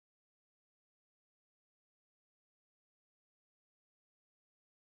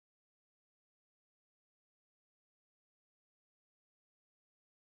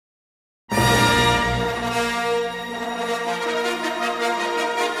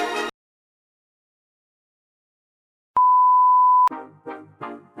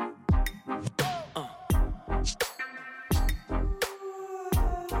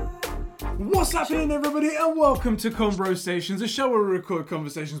What's happening, everybody, and welcome to Conbro Stations, a show where we record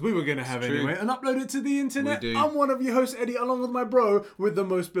conversations we were going to have anyway and upload it to the internet. I'm one of your hosts, Eddie, along with my bro with the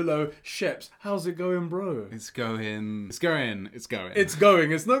most below, Sheps. How's it going, bro? It's going. It's going. It's going. It's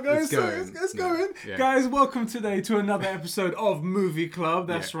not going. It's going. Yeah. Guys, welcome today to another episode of Movie Club.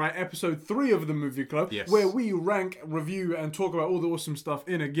 That's right, episode 3 of the Movie Club, where we rank, review, and talk about all the awesome stuff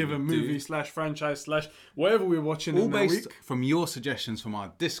in a given movie / franchise / whatever we're watching all in that based week. from your suggestions from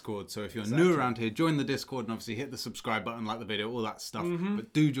our Discord. So if you're new around here, join the Discord and obviously hit the subscribe button, like the video, all that stuff.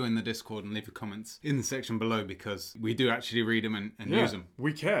 But do join the Discord and leave your comments in the section below because we do actually read them and use them.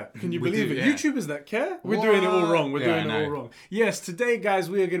 We care. Can you We believe do, it? yeah. YouTubers that care? We're doing it all wrong. We're Yeah, doing I it all know. wrong. Yes, today, guys,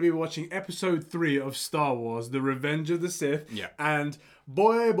 we are going to be watching episode 3 of Star Wars, The Revenge of the Sith. Yeah. And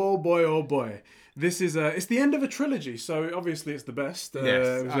boy, oh boy. This is it's the end of a trilogy, so obviously it's the best.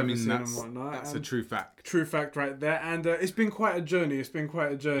 Yes, we've I ever mean seen that's and whatnot. a true fact. True fact right there. And it's been quite a journey.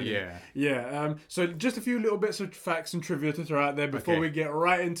 Yeah. So just a few little bits of facts and trivia to throw out there before we get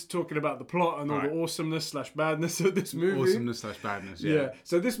right into talking about the plot and all the awesomeness / badness of this movie. Awesomeness / badness. Yeah.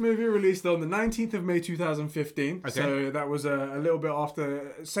 So this movie released on the 19th of May 2015. Okay. So that was a little bit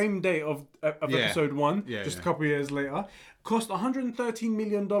after, same day of episode 1, just a couple of years later. Cost $113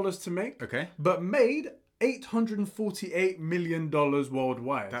 million to make. Okay. But made $848 million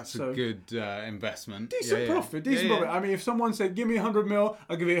worldwide. That's a good investment. Decent profit. I mean, if someone said, give me 100 mil,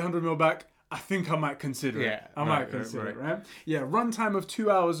 I'll give you 800 mil back. I think I might consider it. I might consider it, right? Yeah, runtime of 2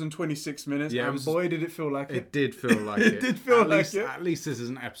 hours and 26 minutes, and boy, did it feel like it. It did feel like it. It did feel like it. At least this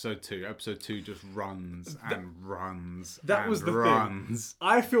isn't episode 2. Episode 2 just runs and runs. That was the thing.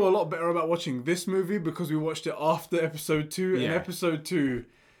 I feel a lot better about watching this movie because we watched it after episode 2, and episode 2,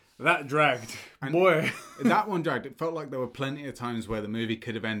 that dragged. And boy. That one dragged. It felt like there were plenty of times where the movie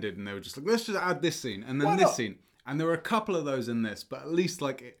could have ended and they were just like, let's just add this scene and then this scene. And there were a couple of those in this, but at least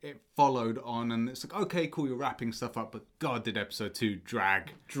like it followed on, and it's like, okay, cool, you're wrapping stuff up, but God, did episode 2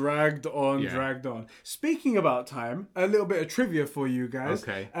 drag. Dragged on. Speaking about time, a little bit of trivia for you guys.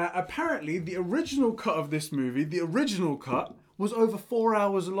 Okay. Apparently, the original cut of this movie, was over 4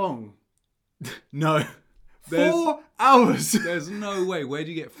 hours long. No. 4 hours. There's no way. Where do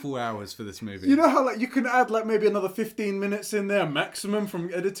you get 4 hours for this movie? You know how you can add maybe another 15 minutes in there maximum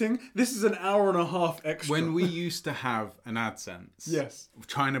from editing? This is an hour and a half extra. When we used to have an AdSense,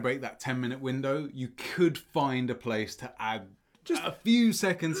 trying to break that 10-minute window, you could find a place to add just a few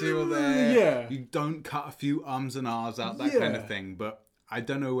seconds here or there. Yeah. You don't cut a few ums and ahs out, that kind of thing. But I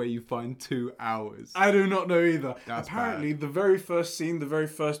don't know where you find 2 hours. I do not know either. That's apparently, bad. the very first scene, the very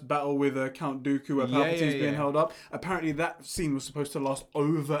first battle with Count Dooku where Palpatine's being held up, apparently that scene was supposed to last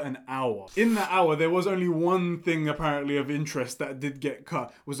over an hour. In that hour, there was only one thing apparently of interest that did get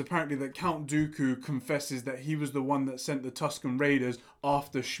cut, was apparently that Count Dooku confesses that he was the one that sent the Tusken Raiders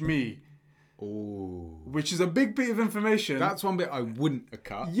after Shmi. Ooh. Which is a big bit of information. That's one bit I wouldn't have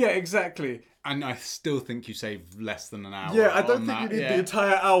cut. Yeah, exactly. And I still think you saved less than an hour. Yeah, I don't think you need the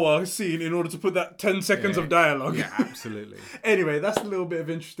entire hour scene in order to put that 10 seconds of dialogue. Yeah, absolutely. Anyway, that's a little bit of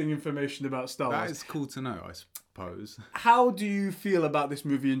interesting information about Star Wars. That is cool to know, I suppose. How do you feel about this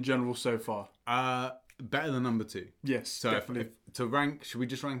movie in general so far? Better than number 2. Yes, so definitely. To rank, should we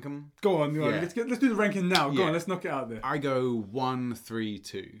just rank them? Go on, let's do the ranking now. Go on, let's knock it out there. I go 1, 3,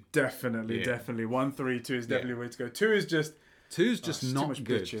 2. Definitely. 1, 3, 2 is definitely the way to go. 2 is just... 2's just not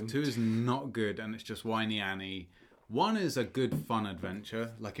good. Bitching. 2 is not good, and it's just whiny Annie. 1 is a good fun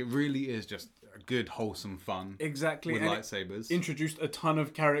adventure. Like, it really is just a good wholesome fun. Exactly. With and lightsabers. Introduced a ton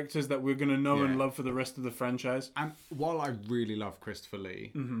of characters that we're going to know and love for the rest of the franchise. And while I really love Christopher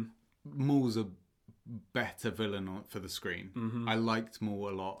Lee, Maul's a better villain for the screen. I liked Maul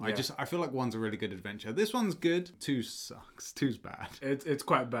a lot. I feel like 1's a really good adventure. This one's good. 2 sucks. 2's bad. It's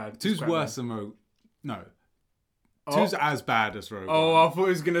quite bad. 2's worse than Rogue. No. 2's as bad as Rogue One. I thought he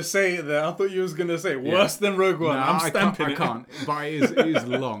was going to say it there. I thought you was going to say worse than Rogue One. No, I'm stamping it. I can't. But it is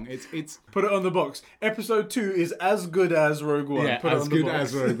long. It's Put it on the box. Episode 2 is as good as Rogue One. Yeah, Put as it on good the box.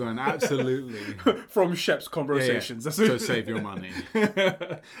 as Rogue One. Absolutely. From Shep's Conversations. Yeah. So save your money.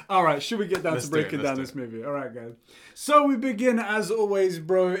 All right, should we get down to breaking down this movie? All right, guys. So we begin, as always,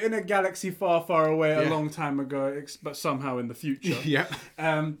 bro, in a galaxy far, far away a long time ago, but somehow in the future. Yeah.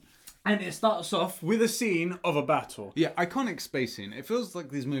 And it starts off with a scene of a battle. Yeah, iconic space scene. It feels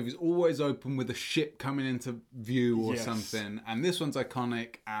like these movies always open with a ship coming into view or something. And this one's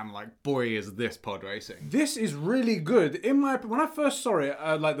iconic, and like, boy, is this pod racing. This is really good. When I first saw it,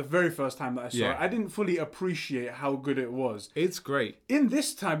 like the very first time that I saw it, I didn't fully appreciate how good it was. It's great. In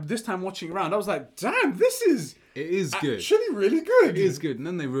this time watching around, I was like, damn, this is It is good. Actually really good. It is good. And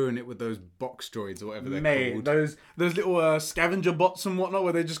then they ruin it with those box droids or whatever they're called. Those little scavenger bots and whatnot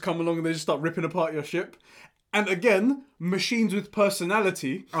where they just come along and they just start ripping apart your ship. And again, machines with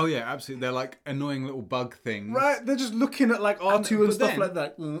personality. Oh yeah, absolutely. They're like annoying little bug things. Right, they're just looking at like R2 and stuff like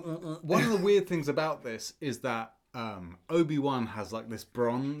that. One of the weird things about this is that Obi-Wan has like this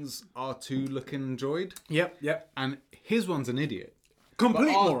bronze R2 looking droid. Yep. And his one's an idiot.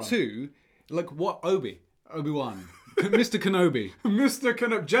 Complete but moron. R2, like what? Obi-Wan. Mr. Kenobi. Mr.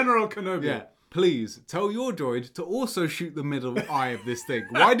 Kenobi. General Kenobi. Yeah. Please tell your droid to also shoot the middle eye of this thing.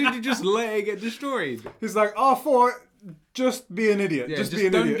 Why did you just let it get destroyed? He's like, R4, just be an idiot. Yeah, just be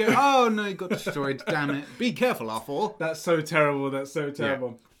an idiot. Oh no, you got destroyed. Damn it. Be careful, R4. That's so terrible. Yeah.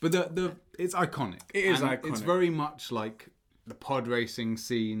 But the it's iconic. It is and iconic. It's very much like the pod racing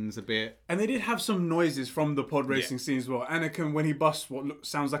scenes a bit. And they did have some noises from the pod racing scene as well. Anakin, when he busts what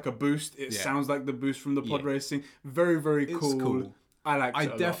sounds like a boost, it sounds like the boost from the pod racing. Very, very cool. It's cool. I liked it a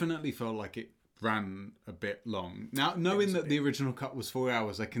lot. Definitely felt like it ran a bit long. Now, knowing that the original cut was 4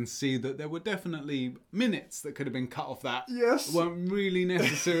 hours, I can see that there were definitely minutes that could have been cut off that. Yes. Weren't really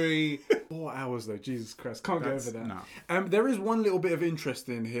necessary. 4 hours though, Jesus Christ, can't get over that. No. There is one little bit of interest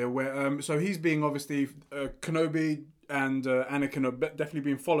in here where, so he's being obviously Kenobi and Anakin are definitely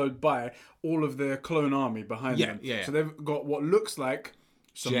being followed by all of their clone army behind them. Yeah. So they've got what looks like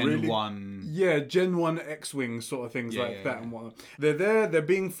some Gen 1. Yeah, Gen 1 X-Wing sort of things that and whatnot. They're there, they're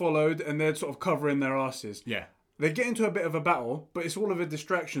being followed, and they're sort of covering their asses. Yeah. They get into a bit of a battle, but it's all of a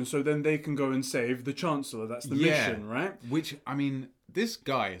distraction, so then they can go and save the Chancellor. That's the mission, right? Which, I mean, this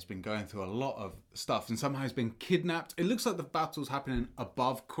guy has been going through a lot of stuff and somehow he's been kidnapped. It looks like the battle's happening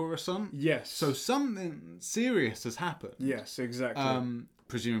above Coruscant. Yes. So something serious has happened. Yes, exactly.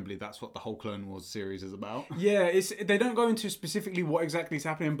 Presumably that's what the whole Clone Wars series is about. Yeah, they don't go into specifically what exactly is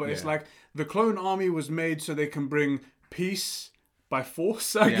happening, but it's like the clone army was made so they can bring peace by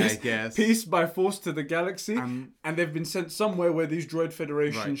force, I guess. Peace by force to the galaxy. And they've been sent somewhere where these Droid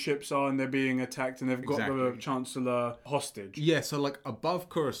Federation ships are and they're being attacked and they've got the Chancellor hostage. Yeah, so like above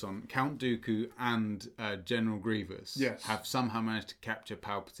Coruscant, Count Dooku and General Grievous have somehow managed to capture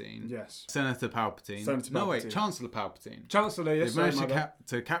Palpatine. Yes. Senator Palpatine. Chancellor Palpatine. Chancellor, yes. They've managed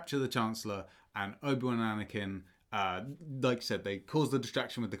to capture the Chancellor, and Obi-Wan and Anakin, like you said, they cause the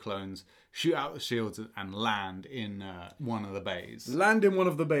distraction with the clones, shoot out the shields and land in one of the bays.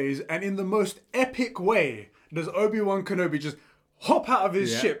 And in the most epic way, does Obi-Wan Kenobi just hop out of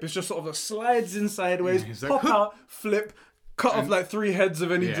his ship. It's just sort of slides in sideways, pop out, flip, cut off like 3 heads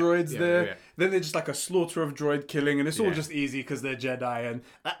of any droids there. Yeah. Then they're just like a slaughter of droid killing, and it's all just easy because they're Jedi. And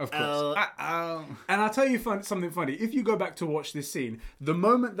of course. And I'll tell you something funny. If you go back to watch this scene, the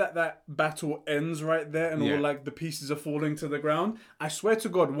moment that battle ends right there, and all like the pieces are falling to the ground, I swear to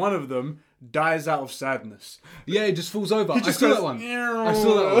God, one of them dies out of sadness. Yeah, he just falls over. I saw that one. I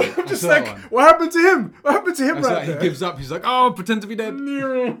saw that one. Just like, what happened to him? What happened to him right there? He gives up. He's like, oh, pretend to be dead.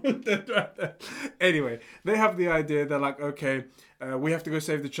 Anyway, they have the idea. They're like, okay, we have to go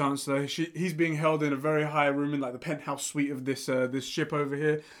save the Chancellor. He's being held in a very high room in like the penthouse suite of this ship over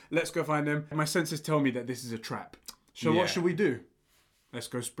here. Let's go find him. My senses tell me that this is a trap. So what should we do? Let's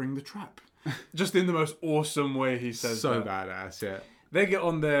go spring the trap. Just in the most awesome way he says so that. Badass, yeah. They get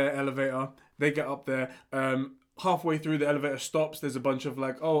on their elevator. They get up there. Halfway through, the elevator stops. There's a bunch of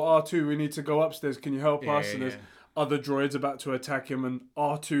like, oh, R2, we need to go upstairs. Can you help us? And there's other droids about to attack him. And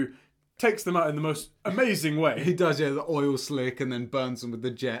R2 takes them out in the most amazing way. He does, the oil slick and then burns them with the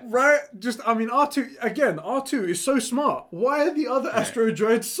jet. Right? R2 is so smart. Why are the other astro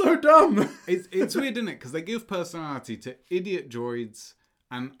droids so dumb? It's weird, isn't it? Because they give personality to idiot droids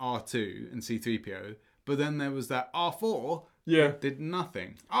and R2 and C-3PO. But then there was that R4 did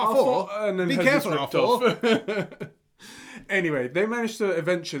nothing. R4 and then be careful, R4. Anyway, they managed to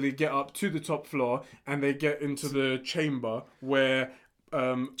eventually get up to the top floor and they get into the chamber where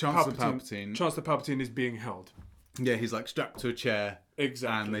Chancellor Palpatine is being held. Yeah, he's like strapped to a chair.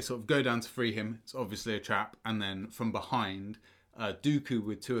 Exactly. And they sort of go down to free him. It's obviously a trap. And then from behind, Dooku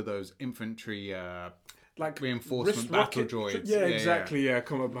with 2 of those infantry like reinforcement battle droids. Yeah, exactly. Yeah,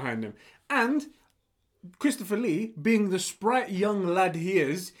 come up behind him. And Christopher Lee, being the sprite young lad he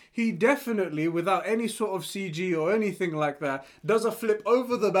is, he definitely, without any sort of CG or anything like that, does a flip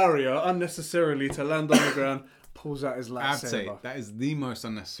over the barrier unnecessarily to land on the ground, pulls out his lightsaber. I'd say that is the most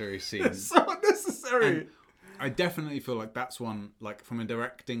unnecessary scene. It's so unnecessary. And I definitely feel like that's one, like from a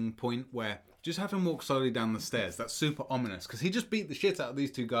directing point, where just have him walk slowly down the stairs. That's super ominous because he just beat the shit out of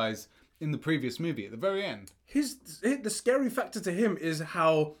these 2 guys in the previous movie at the very end. The scary factor to him is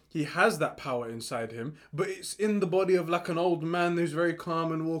how he has that power inside him, but it's in the body of like an old man who's very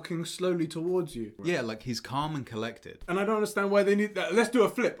calm and walking slowly towards you. Yeah, like he's calm and collected. And I don't understand why they need that. Let's do a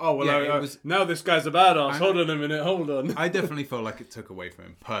flip. Oh, well, Yeah, now this guy's a badass. Hold on a minute, hold on. I definitely felt like it took away from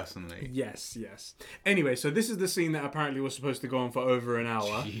him, personally. Yes. Anyway, so this is the scene that apparently was supposed to go on for over an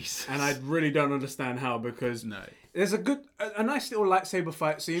hour. Jesus. And I really don't understand how, because No. there's a nice little lightsaber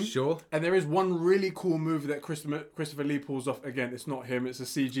fight scene. Sure. And there is one really cool move that Christopher Lee pulls off. Again, it's not him, it's a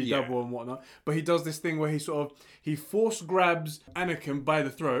CG double and whatnot. But he does this thing where he force grabs Anakin by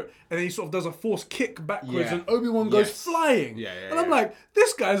the throat, and then he sort of does a force kick backwards, and Obi-Wan goes flying. And I'm like,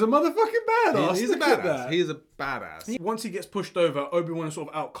 this guy's a motherfucking badass. He's a badass. He is a badass. Once he gets pushed over, Obi-Wan is sort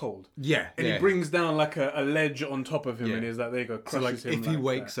of out cold. Yeah. And he brings down like a ledge on top of him, and he's like, there you go, crushes him. If he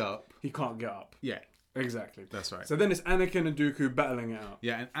wakes up, he can't get up. Yeah. Exactly. That's right. So then it's Anakin and Dooku battling it out.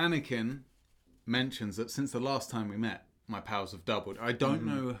 Yeah, and Anakin mentions that since the last time we met, my powers have doubled. I don't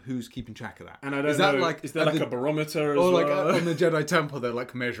know who's keeping track of that. And I don't know, is there like a barometer as or like well? on the Jedi Temple, they're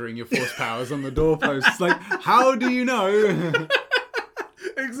like measuring your force powers on the doorposts. Like, how do you know?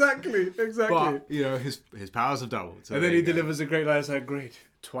 Exactly. But, you know, his powers have doubled. So and then he delivers a great line. It's like, great.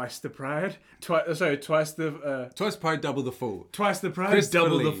 Twice the pride. Twice pride, double the fall. Twice the pride,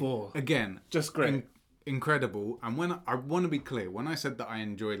 double the fall. Again, just great. Incredible. And when I want to be clear, when I said that I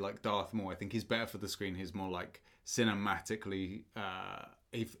enjoyed like Darth Maul, I think he's better for the screen. He's more like cinematically,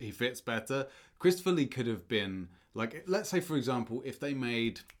 he fits better. Christopher Lee could have been like, let's say for example, if they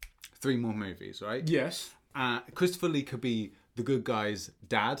made 3 more movies, right? Yes. Christopher Lee could be the good guy's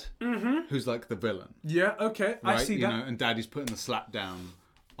dad, who's like the villain. Yeah. Okay. Right? I see you that. know, and Daddy's putting the slap down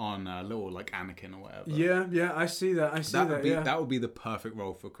on little like Anakin or whatever. Yeah. I see that. That would be the perfect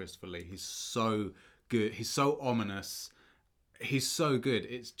role for Christopher Lee. He's so good. He's so ominous. He's so good.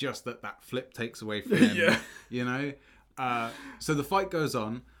 It's just that flip takes away from him. Yeah. You know? So the fight goes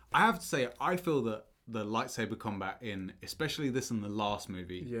on. I have to say, I feel that the lightsaber combat in, especially this in the last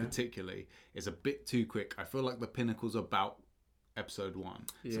movie, particularly, is a bit too quick. I feel like the pinnacle's about episode 1.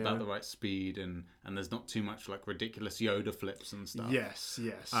 It's about the right speed, and there's not too much like ridiculous Yoda flips and stuff. Yes.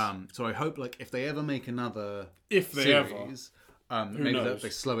 So I hope like if they ever make another series, maybe they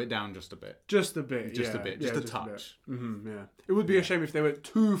slow it down just a bit. Just a bit. Just a touch. Yeah. It would be a shame if they went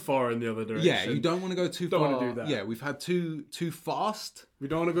too far in the other direction. Yeah, you don't want to go too far. Don't want to do that. Yeah, we've had too fast. We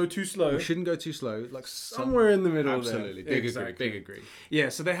don't want to go too slow. We shouldn't go too slow. Like somewhere in the middle. Absolutely. Big agree. Yeah,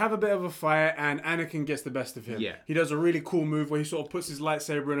 so they have a bit of a fight, and Anakin gets the best of him. Yeah. He does a really cool move where he sort of puts his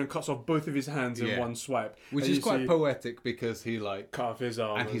lightsaber in and cuts off both of his hands in one swipe. Which is quite poetic because he like cut off his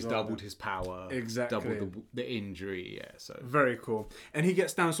arm. And he's doubled his power. Exactly. Doubled the injury, yeah. So very cool. And he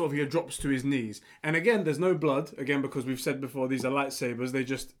gets down he drops to his knees. And again, there's no blood, again, because we've said before, these are lightsabers.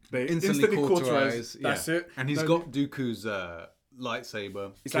 They instantly cauterize. That's it. And he's got Dooku's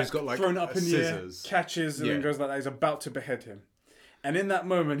lightsaber. He's got like thrown up in scissors. the air, catches, and then goes like that. He's about to behead him. And in that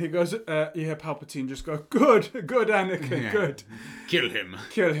moment, he goes, you hear Palpatine just go, good, Anakin, good. Kill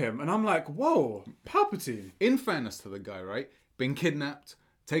him. And I'm like, whoa, Palpatine. In fairness to the guy, right? Been kidnapped,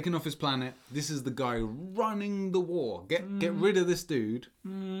 taken off his planet. This is the guy running the war. Get rid of this dude,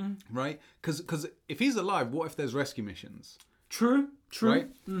 right? Because if he's alive, what if there's rescue missions? True. Right?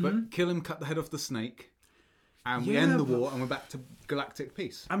 But kill him, cut the head off the snake. And we end the war and we're back to galactic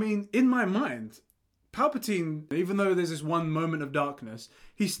peace. I mean, in my mind, Palpatine, even though there's this one moment of darkness,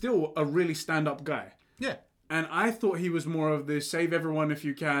 he's still a really stand-up guy. Yeah. And I thought he was more of the save everyone if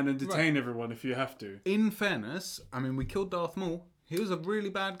you can and detain everyone if you have to. In fairness, I mean, we killed Darth Maul. He was a really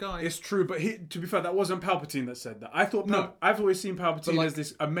bad guy. It's true, but to be fair, that wasn't Palpatine that said that. I thought I've always seen Palpatine as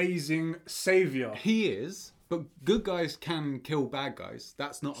this amazing savior. He is. But good guys can kill bad guys.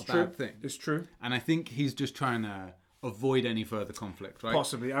 That's not a bad thing. It's true. And I think he's just trying to avoid any further conflict, right?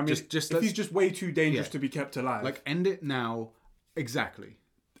 Possibly. I mean, if he's just way too dangerous to be kept alive. Like, end it now. Exactly.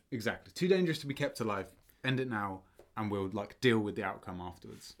 Too dangerous to be kept alive. End it now, and we'll, like, deal with the outcome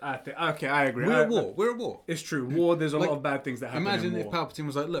afterwards. Okay, I agree. We're at war. It's true. War, there's a lot of bad things that happen Imagine in war. if Palpatine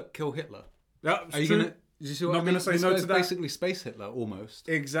was like, look, kill Hitler. That's Are you true. going to... Did you see what I mean? Not going to say no to that. Basically Space Hitler, almost.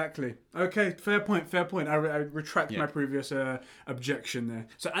 Exactly. Okay, fair point. I retract my previous objection there.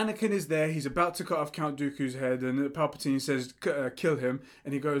 So Anakin is there. He's about to cut off Count Dooku's head, and Palpatine says, kill him.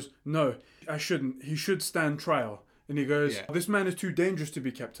 And he goes, no, I shouldn't. He should stand trial. And he goes, this man is too dangerous to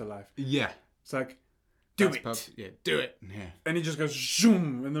be kept alive. Yeah. It's like, do it. Do it. Yeah. And he just goes,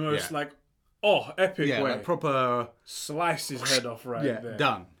 zoom, in the most, epic way. Like proper... Slice his head off there.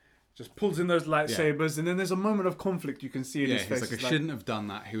 Done. Just pulls in those lightsabers, and then there's a moment of conflict you can see in his face. He's like, I shouldn't have done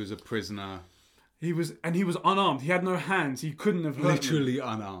that. He was a prisoner. He was unarmed. He had no hands. He couldn't have hurt Literally him.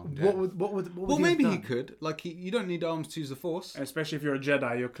 unarmed. What would Well, he have maybe done? he could. Like, you don't need arms to use the Force. Especially if you're a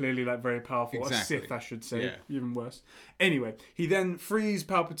Jedi, you're clearly like very powerful. Exactly. A Sith, I should say. Yeah. Even worse. Anyway, he then frees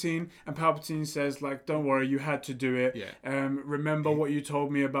Palpatine, and Palpatine says, like, "Don't worry, you had to do it. Yeah. Remember what you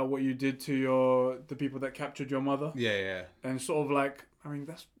told me about what you did to the people that captured your mother." Yeah. And sort of like, I mean,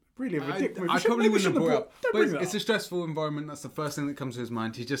 that's really a ridiculous. I probably wouldn't have brought it up. Don't But bring that it's up. a stressful environment. That's the first thing that comes to his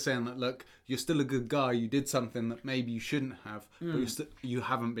mind. He's just saying that, look, you're still a good guy. You did something that maybe you shouldn't have, but you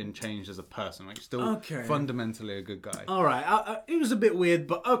haven't been changed as a person. Like, you're still fundamentally a good guy. All right, it was a bit weird,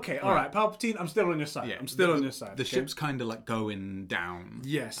 but okay. All right, Palpatine, I'm still on your side. Yeah, I'm still on your side. The ship's kind of like going down.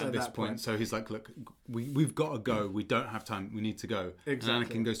 Yes, at this that point. So he's like, look, we've got to go. We don't have time. We need to go. Exactly. And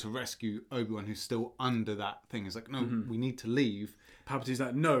Anakin goes to rescue Obi-Wan, who's still under that thing. He's like, no, we need to leave. Palpatine's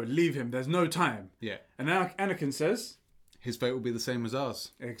like, no, leave him. There's no time. Yeah. And now Anakin says, his fate will be the same as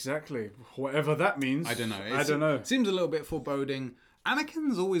ours. exactly. Whatever that means. I don't know. I don't know. It seems a little bit foreboding.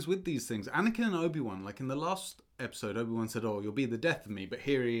 Anakin's always with these things. Anakin and Obi-Wan, like in the last episode, Obi-Wan said, "Oh, you'll be the death of me," but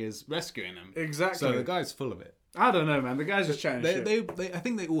here he is rescuing him. Exactly. So the guy's full of it. I don't know, man. The guy's just chatting shit. I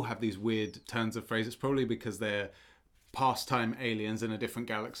think they all have these weird turns of phrase. It's probably because they're past-time aliens in a different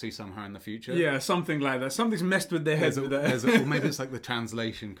galaxy somewhere in the future. Yeah, something like that. Something's messed with their heads with that. Or maybe it's like the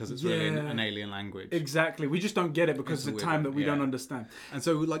translation because it's really an alien language. Exactly. We just don't get it because it's a time that we don't understand. And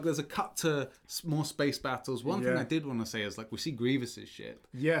so, like, there's a cut to more space battles. One thing I did want to say is, like, we see Grievous's ship.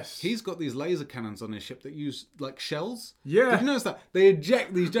 Yes. He's got these laser cannons on his ship that use, like, shells. Yeah. Did you notice that? They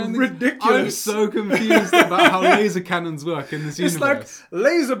eject these giant things. Ridiculous. I'm so confused about how laser cannons work in this It's universe. like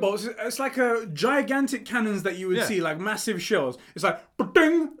laser bolts. It's like a gigantic cannons that you would see, like massive shells. It's like,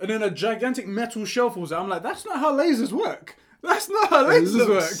 ding, and then a gigantic metal shell falls out. I'm like, that's not how lasers work. That's not how lasers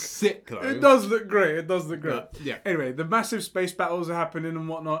work. Sick though. It does look great. It does look great. But, yeah. Anyway, the massive space battles are happening and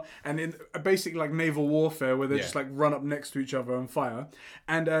whatnot, and in basically like naval warfare where they just like run up next to each other and fire.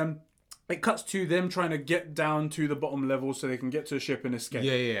 And it cuts to them trying to get down to the bottom level so they can get to the ship and escape.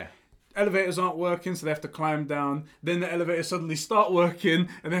 Yeah. Elevators aren't working, so they have to climb down. Then the elevators suddenly start working,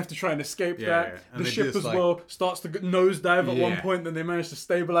 and they have to try and escape that. And The they ship just, as like- well starts to nosedive at one Yeah. point. Then they manage to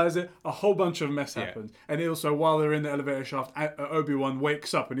stabilize it. A whole bunch of mess happens. And also, while they're in the elevator shaft, Obi-Wan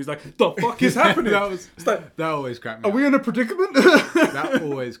wakes up and he's like, "The fuck is happening?" It's like, That always cracked me are up. we in a predicament? That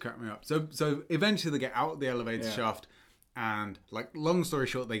always cracked me up. So eventually they get out of the elevator shaft, and, like, long story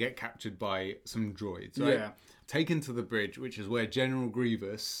short, they get captured by some droids, right? Yeah. Taken to the bridge, which is where General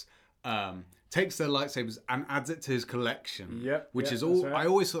Grievous takes their lightsabers and adds it to his collection. Yep, Which is that's all. right. I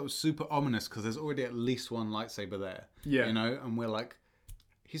always thought it was super ominous because there's already at least one lightsaber there. Yeah. You know, and we're like,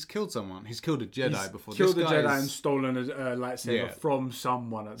 he's killed someone. He's killed a Jedi before. Killed This a Jedi guy's- and stolen a lightsaber Yeah. from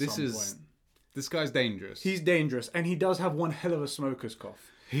someone at some point. This guy's dangerous. He's dangerous, and he does have one hell of a smoker's cough.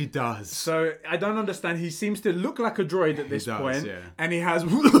 He does. So I don't understand. He seems to look like a droid at this does, point, yeah. and he has.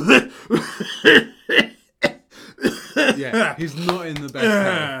 Yeah, he's not in the best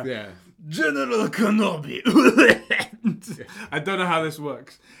health. Yeah. General Kenobi. I don't know how this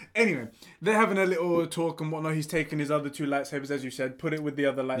works. Anyway, they're having a little talk and whatnot. He's taken his other two lightsabers, as you said, put it with the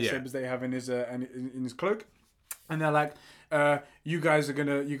other lightsabers they have in his cloak, and they're like, "You guys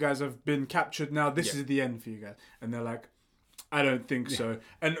have been captured now. This is the end for you guys." And they're like, "I don't think so."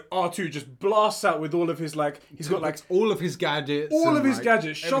 And R2 just blasts out with all of his he's got like all of his gadgets. all and, of his like,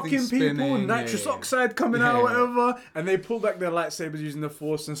 gadgets, shocking everything's people, spinning. nitrous Yeah. oxide coming out, or whatever, and they pull back their lightsabers using the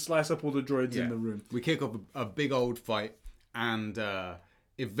Force and slice up all the droids in the room. We kick off a big old fight, and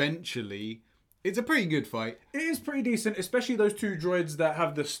eventually, it's a pretty good fight. It is pretty decent, especially those two droids that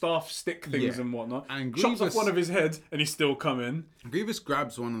have the staff stick things and whatnot. And chops off Grievous- one of his heads, and he's still coming. Grievous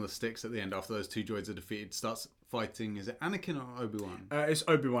grabs one of the sticks at the end after those two droids are defeated, starts fighting. Is it Anakin or Obi-Wan? It's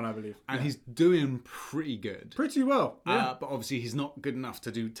Obi-Wan, I believe. And he's doing pretty good. Pretty well. Yeah. But obviously he's not good enough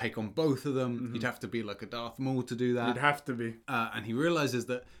to take on both of them. You'd have to be like a Darth Maul to do that. It'd have to be. And he realizes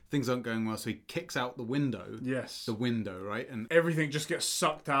that things aren't going well, so he kicks out the window. Yes. The window, right? And Everything just gets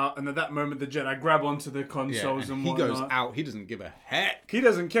sucked out, and at that moment, the Jedi grab onto the consoles and he whatnot. goes out. He doesn't give a heck. He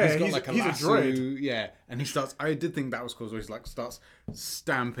doesn't care. He's got He's like a a lasso, droid. yeah, and he starts. I did think that was cool. Where he's like starts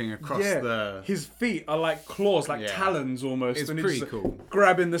stamping across the. His feet are like claws, like Yeah. talons almost. It's and he's pretty just, cool.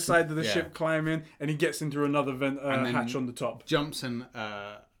 Grabbing the side of the Yeah. ship, climbing, and he gets into another vent then hatch on the top. Jumps and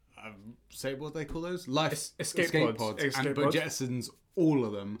say what they call those Escape pods. Escape but pods. jettisons all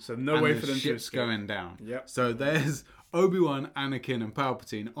of them. So no and way the for them to ship's escape. going down. Yep. So there's Obi-Wan, Anakin, and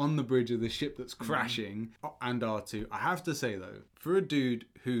Palpatine on the bridge of the ship that's crashing, and R2. I have to say though, for a dude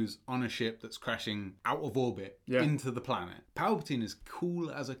who's on a ship that's crashing out of orbit into the planet, Palpatine is cool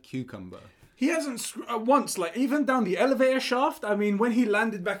as a cucumber. He hasn't once, like, even down the elevator shaft. I mean, when he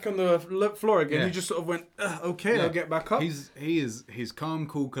landed back on the floor again, he just sort of went, okay, I'll get back up. He's calm,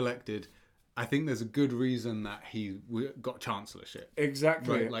 cool, collected. I think there's a good reason that he got chancellorship.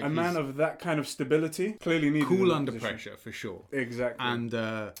 Exactly. Right? Like, a man of that kind of stability clearly needed. Cool under pressure, for sure. Exactly. And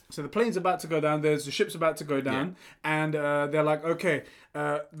so the plane's about to go down. The ship's about to go down. Yeah. And they're like, okay,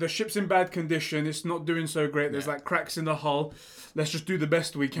 the ship's in bad condition. It's not doing so great. There's like cracks in the hull. Let's just do the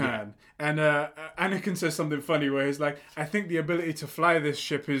best we can. Yeah. And Anakin says something funny where he's like, I think the ability to fly this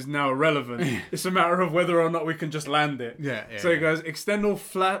ship is now irrelevant. It's a matter of whether or not we can just land it. So he goes, extend all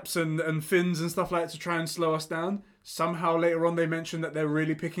flaps and fins and stuff like that to try and slow us down. Somehow later on they mentioned that they're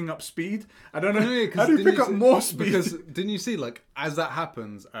really picking up speed. I don't know. How do you pick up more speed? Because didn't you see, like, as that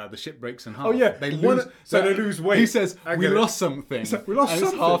happens, the ship breaks in half. Oh yeah, they lose. They lose weight. He says, we lost something. Like, we lost something.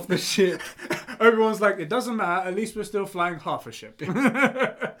 It's half the ship. Everyone's like, it doesn't matter. At least we're still flying half a ship.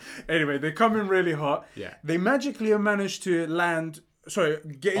 Anyway, they come in really hot. Yeah. They magically have managed to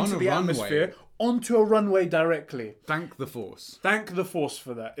get into the atmosphere. Onto a runway directly. Thank the Force. Thank the Force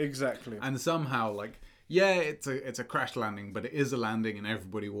for that. Exactly. And somehow, like, yeah, it's a crash landing, but it is a landing, and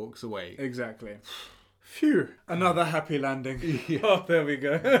everybody walks away. Exactly. Phew! Another happy landing. Yeah. Oh, there we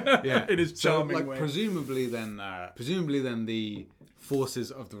go. Yeah, it is charming. So, like, presumably then the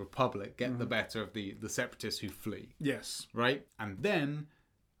forces of the Republic get the better of the Separatists who flee. Yes. Right, and then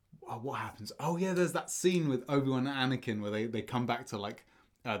what happens? Oh yeah, there's that scene with Obi-Wan and Anakin where they come back to like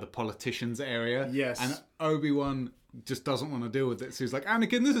the politicians area. Yes. And Obi-Wan just doesn't want to deal with it, so he's like,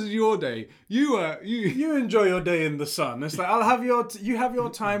 Anakin, this is your day. You enjoy your day in the sun. It's like, you have your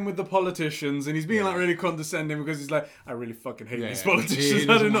time with the politicians, and he's being like really condescending because he's like, I really fucking hate these politicians.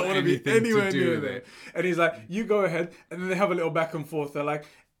 I do not want to be anywhere near there. And he's like, you go ahead, and then they have a little back and forth. They're like,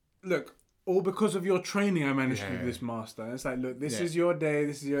 look, all because of your training I managed to do this, master. And it's like, look, this is your day,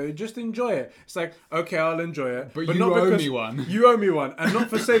 just enjoy it. It's like, okay, I'll enjoy it. But you not owe me one. You owe me one. And not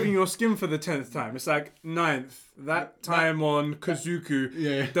for saving your skin for the 10th time. It's like, 9th. That time on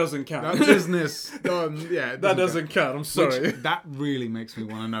Kazuku doesn't count. That business done. Yeah, that doesn't count. I'm sorry. That really makes me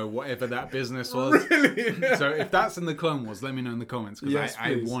want to know whatever that business was. Really? So if that's in the Clone Wars, let me know in the comments, because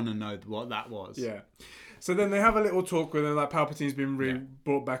I want to know what that was. Yeah. So then they have a little talk with them, like Palpatine's been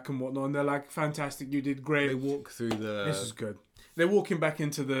brought back and whatnot, and they're like, fantastic, you did great. They walk through the... This is good. They're walking back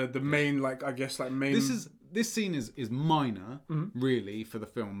into the main, like, I guess, like, main... This scene is minor, really, for the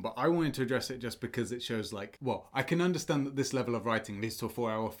film, but I wanted to address it just because it shows, like... Well, I can understand that this level of writing leads to a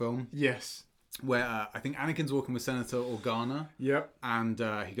 4-hour film. Yes. Where I think Anakin's walking with Senator Organa. Yep. And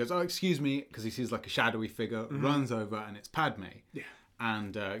he goes, oh, excuse me, because he sees, like, a shadowy figure, runs over, and it's Padme. Yeah.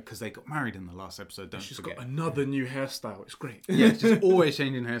 And because they got married in the last episode, don't She's forget. Got another new hairstyle. It's great. Yeah, she's always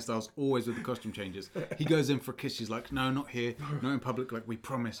changing hairstyles, always with the costume changes. He goes in for a kiss. She's like, no, not here, not in public. Like we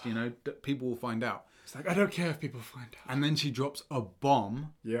promised, people will find out. It's like, I don't care if people find out. And then she drops a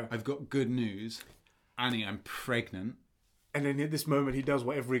bomb. Yeah. I've got good news. Annie, I'm pregnant. And then at this moment, he does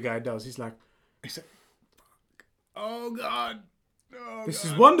what every guy does. He's like, fuck. Oh, God. Oh, this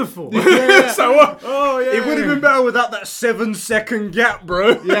God. is wonderful. Yeah. So it would have been better without that 7-second gap,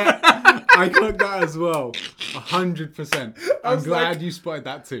 bro. Yeah, I clocked that as well. 100%. I'm glad you spotted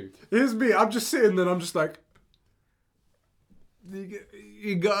that too. Here's me. I'm just sitting there. I'm just like,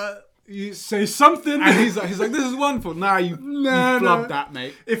 you say something. And he's like, this is wonderful. Nah, you flubbed that,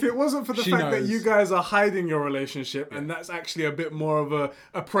 mate. If it wasn't for the fact that you guys are hiding your relationship, and that's actually a bit more of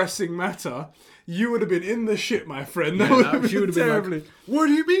a pressing matter, you would have been in the shit, my friend. That would have been terribly. Like, what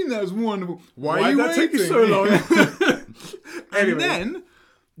do you mean that was wonderful? Why did that take you so long? And then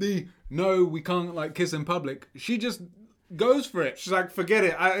no, we can't like kiss in public. She just goes for it. She's like, forget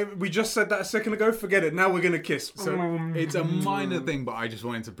it. We just said that a second ago. Forget it. Now we're gonna kiss. So it's a minor thing, but I just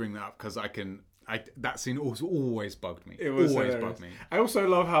wanted to bring that up because that scene also always bugged me. It was always hilarious. bugged me. I also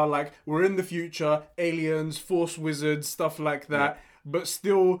love how like we're in the future, aliens, force wizards, stuff like that, but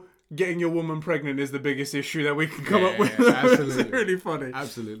still getting your woman pregnant is the biggest issue that we can come up with. Absolutely. It's really funny.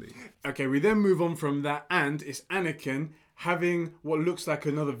 Absolutely. Okay, we then move on from that, and it's Anakin having what looks like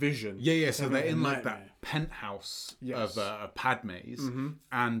another vision. Yeah. So they're in like that penthouse of Padme's,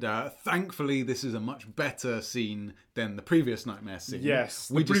 and thankfully this is a much better scene than the previous nightmare scene. Yes,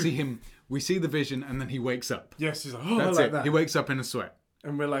 we just see him. We see the vision, and then he wakes up. Yes, he's like, oh, that's like it. that. He wakes up in a sweat,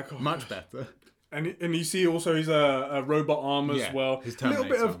 and we're like, oh, much better. And you see also he's a robot arm as well. His a little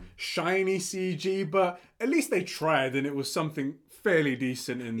bit of arm. shiny CG, but at least they tried, and it was something fairly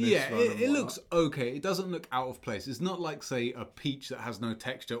decent in this. Yeah, it looks okay. It doesn't look out of place. It's not like, say, a peach that has no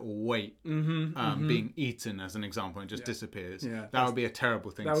texture or weight being eaten, as an example, and just disappears. Yeah, that would be a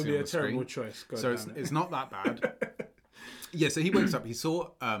terrible thing. That would be a terrible choice. So it's not that bad. Yeah, so he wakes up. He saw.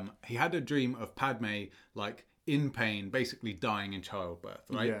 He had a dream of Padme like in pain, basically dying in childbirth.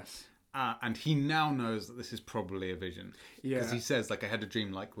 Right. Yes. And he now knows that this is probably a vision. Yeah. Because he says, like, I had a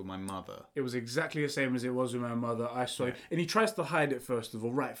dream like with my mother. It was exactly the same as it was with my mother. I saw it. And he tries to hide it, first of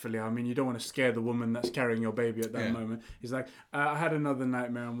all, rightfully. I mean, you don't want to scare the woman that's carrying your baby at that moment. He's like, I had another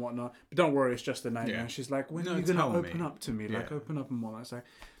nightmare and whatnot. But don't worry, it's just a nightmare. And she's like, when are you going to open up to me? Like, open up and whatnot. It's like,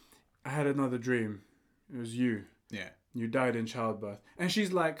 I had another dream. It was you. Yeah. You died in childbirth. And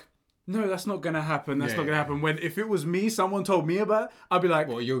she's like, no, that's not going to happen. That's not going to happen. When if it was me, someone told me about it, I'd be like...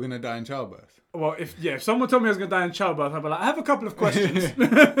 Well, you're going to die in childbirth. Well, if someone told me I was going to die in childbirth, I'd be like, I have a couple of questions.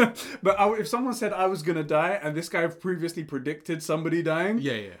 But if someone said I was going to die and this guy previously predicted somebody dying,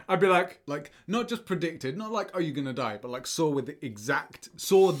 I'd be like... Like, not just predicted, not like, are you going to die? But like saw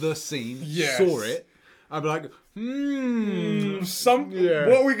the scene, saw it. I'd be like, what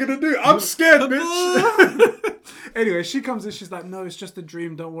are we going to do? I'm scared, bitch. Anyway, she comes in, she's like, no, it's just a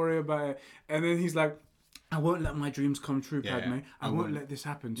dream, don't worry about it. And then he's like, I won't let my dreams come true, Padme. I won't let this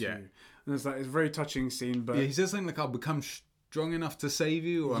happen to you. And it's like, it's a very touching scene, but... Yeah, he says something like, I'll become strong enough to save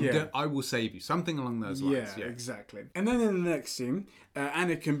you, or I will save you. Something along those lines. Yeah, exactly. And then in the next scene,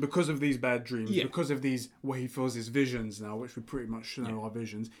 Anakin, because of these bad dreams, because of these, what he feels is visions now, which we pretty much know are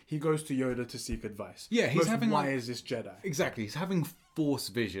visions, he goes to Yoda to seek advice. Yeah, he's having... Why is this Jedi? Exactly, he's having Force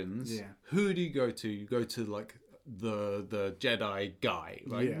visions. Yeah. Who do you go to? You go to, like, the Jedi guy,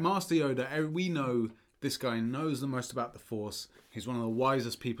 right? Yeah. Master Yoda, we know this guy knows the most about the Force. He's one of the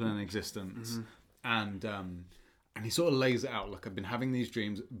wisest people in existence. And he sort of lays it out, like, I've been having these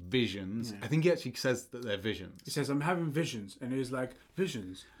dreams, visions. I think he actually says that they're visions. He says, I'm having visions. And he's like,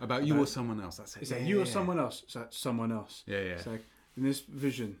 visions? About you or someone else. That's it. Is that you or someone else? It's like, someone else. Yeah. It's like, in this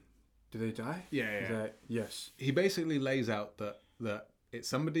vision, do they die? Yeah. He's like, yes. He basically lays out that it's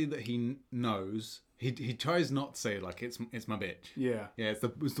somebody that he knows. He tries not to say, like, it's my bitch. Yeah, it's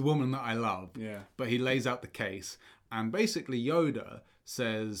the woman that I love. Yeah. But he lays out the case. And basically Yoda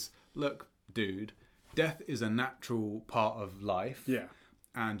says, look, dude, death is a natural part of life. Yeah.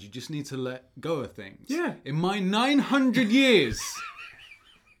 And you just need to let go of things. Yeah. In my 900 years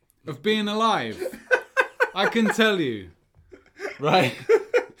of being alive, I can tell you, right?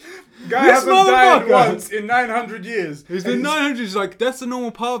 Guy hasn't died once in 900 years. He's been 900 years. Like, that's the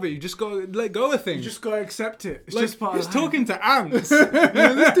normal part of it. You just gotta let go of things. You just gotta accept it. It's like, just part of life. He's talking to ants.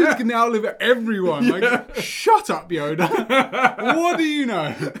 This dude can outlive everyone. Like, shut up, Yoda. What do you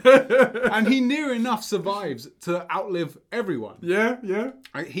know? And he near enough survives to outlive everyone. Yeah.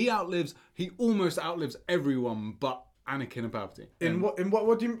 He almost outlives everyone but Anakin and Palpatine. In what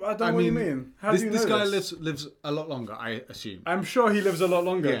do you... I don't know what you mean. How do you know this guy lives a lot longer, I assume. I'm sure he lives a lot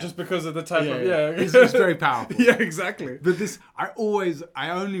longer just because of the type of... Yeah. He's very powerful. Yeah, exactly. But this... I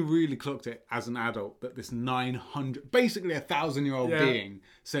only really clocked it as an adult that this 900... Basically a 1,000-year-old being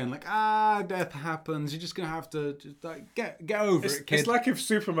saying, like, death happens. You're just going to have to just, like, get over it, kid. It's like if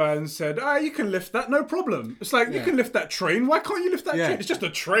Superman said, you can lift that, no problem. It's like, you can lift that train. Why can't you lift that train? It's just a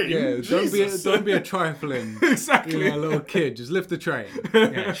train. Yeah, don't be a trifling... Exactly. Little kid, just lift the train.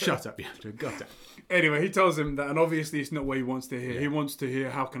 Yeah, shut up, you got it. Anyway, he tells him that, and obviously it's not what he wants to hear. He wants to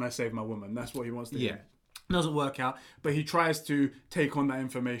hear, how can I save my woman? That's what he wants to hear. It doesn't work out, but he tries to take on that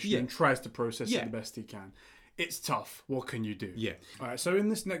information and tries to process it the best he can. It's tough. What can you do? Yeah. All right, so in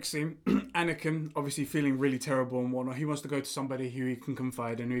this next scene, Anakin, obviously feeling really terrible and whatnot, he wants to go to somebody who he can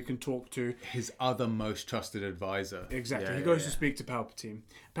confide in, who he can talk to. His other most trusted advisor. Exactly. He goes to speak to Palpatine.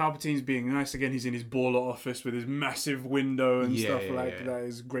 Palpatine's being nice again. He's in his baller office with his massive window and stuff like that.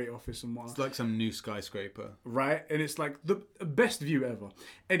 His great office and whatnot. It's like some new skyscraper. Right? And it's like the best view ever.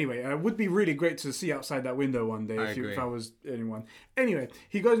 Anyway, it would be really great to see outside that window one day if I was anyone. Anyway,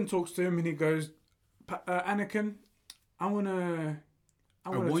 he goes and talks to him and he goes... Anakin, I want to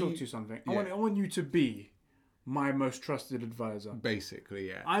talk to you something. Yeah. I want you to be my most trusted advisor. Basically,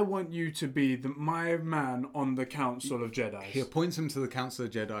 yeah. I want you to be my man on the Council of Jedi. He appoints him to the Council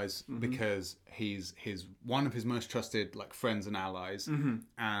of Jedi because he's one of his most trusted, like, friends and allies,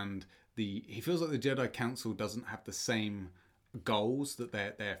 and he feels like the Jedi Council doesn't have the same goals, that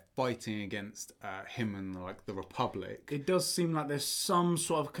they're fighting against him and, like, the Republic. It does seem like there's some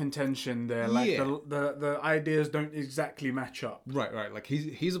sort of contention there. Like the ideas don't exactly match up. Right. Like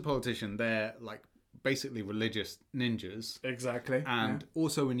he's a politician. They're, like, basically religious ninjas. Exactly. And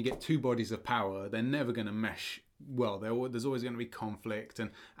also, when you get two bodies of power, they're never going to mesh well. There's always going to be conflict,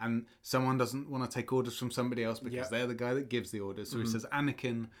 and someone doesn't want to take orders from somebody else because they're the guy that gives the orders. So he says,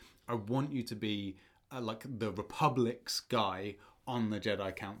 Anakin, I want you to be like the Republic's guy on the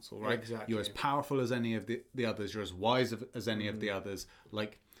Jedi Council, right? Exactly. You're as powerful as any of the others. You're as wise as any of the others.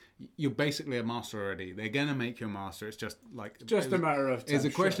 Like, you're basically a master already. They're gonna make you a master. It's just like a matter of time. It's a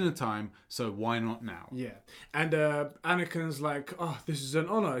question of time. So why not now? Yeah, and Anakin's like, oh, this is an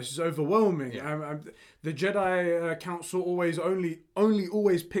honor. This is overwhelming. Yeah. The Jedi Council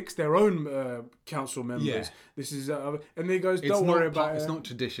always picks their own council members. Yeah. This is and he goes, don't worry about it. It's not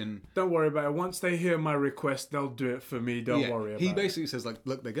tradition. Don't worry about it. Once they hear my request, they'll do it for me. Don't worry about it. He basically says like,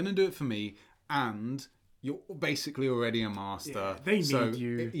 look, they're gonna do it for me, and you're basically already a master. Yeah, they need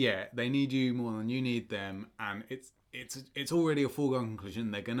you. They need you more than you need them, and it's already a foregone conclusion.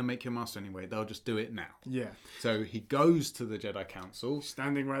 They're going to make you a master anyway. They'll just do it now. Yeah. So he goes to the Jedi Council.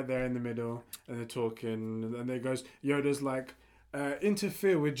 Standing right there in the middle, and they're talking, and there goes, Yoda's like,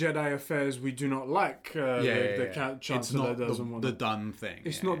 interfere with Jedi affairs we do not like. The Chancellor doesn't want the done thing.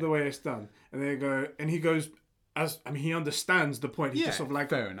 It's not the way it's done. And they go, and he goes, he understands the point. He's just sort of like,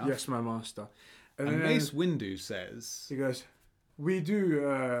 fair enough. Yes, my master. And Mace Windu says... He goes, we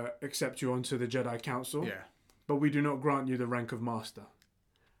do accept you onto the Jedi Council, but we do not grant you the rank of master.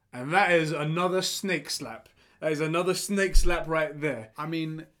 And that is another snake slap. That is another snake slap right there. I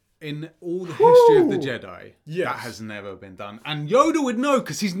mean, in all the history of the Jedi, that has never been done. And Yoda would know,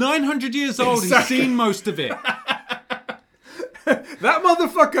 because he's 900 years old. Exactly. He's seen most of it. That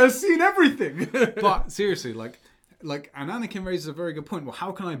motherfucker has seen everything. But seriously, and Anakin raises a very good point. Well,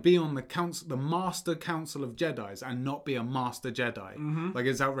 how can I be on the Master Council of Jedis and not be a Master Jedi? Mm-hmm. Like,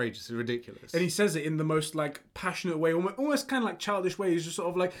 it's outrageous, it's ridiculous. And he says it in the most passionate way, almost kind of childish way. He's just sort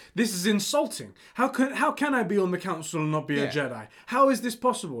of like, this is insulting. How can I be on the council and not be a Jedi? How is this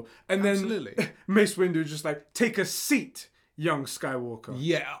possible? And then Mace Windu just take a seat, young Skywalker.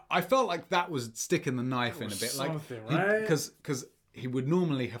 Yeah, I felt like that was sticking the knife in a bit, right? Because he would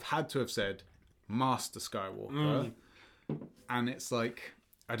normally have had to have said Master Skywalker, and it's like,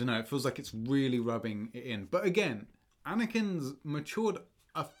 I don't know, it feels like it's really rubbing it in. But again, Anakin's matured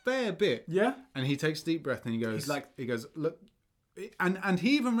a fair bit, and he takes a deep breath and he goes, look, and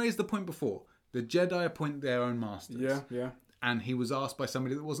he even raised the point before, the Jedi appoint their own masters, and he was asked by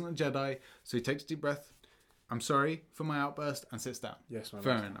somebody that wasn't a Jedi, so he takes a deep breath, I'm sorry for my outburst, and sits down. Yes, my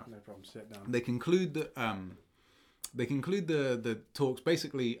fair master. enough. No problem, sit down. They conclude the talks.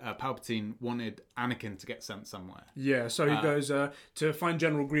 Basically, Palpatine wanted Anakin to get sent somewhere. Yeah, so he goes to find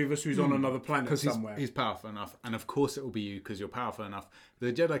General Grievous, who's on another planet somewhere. He's powerful enough, and of course it will be you because you're powerful enough.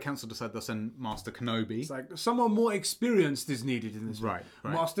 The Jedi Council decide they'll send Master Kenobi. It's like someone more experienced is needed in this. Right.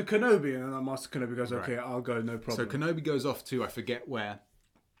 Master Kenobi, and then Master Kenobi goes, okay, I'll go, no problem. So Kenobi goes off to I forget where,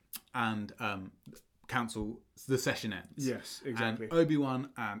 and Council, the session ends. Yes, exactly. And Obi-Wan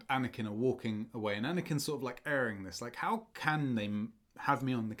and Anakin are walking away, and Anakin's sort of airing this, how can they have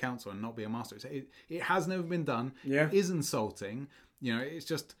me on the council and not be a master? It has never been done. Yeah. It is insulting. It's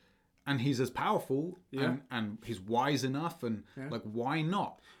just, and he's as powerful, and he's wise enough, and why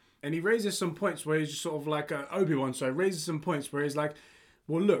not? And he raises some points where he's just sort of Obi-Wan, so he raises some points where he's like,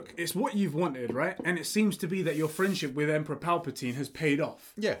 well, look, it's what you've wanted, right? And it seems to be that your friendship with Emperor Palpatine has paid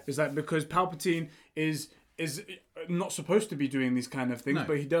off. Yeah. It's because Palpatine is not supposed to be doing these kind of things,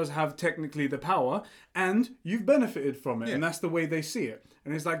 but he does have technically the power, and you've benefited from it, and that's the way they see it.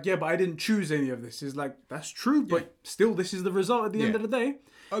 And it's but I didn't choose any of this. It's that's true, but still, this is the result at the end of the day.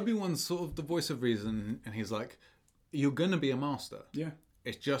 Obi-Wan's sort of the voice of reason, and he's like, you're going to be a master. Yeah.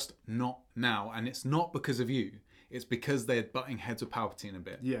 It's just not now, and it's not because of you. It's because they're butting heads with Palpatine a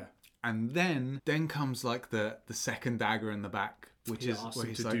bit. Yeah. And then comes the second dagger in the back, which is where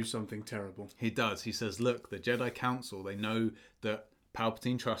he's to do something terrible. He does. He says, look, the Jedi Council, they know that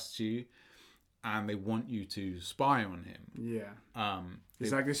Palpatine trusts you and they want you to spy on him. Yeah.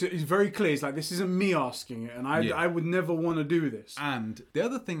 It's very clear. It's this isn't me asking it, and I would never want to do this. And the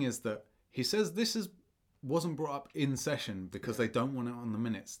other thing is that he says wasn't brought up in session because they don't want it on the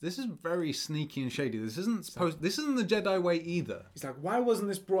minutes. This is very sneaky and shady. This isn't the Jedi way either. It's why wasn't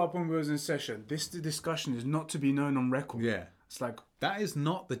this brought up when we was in session? This discussion is not to be known on record. Yeah. It's that is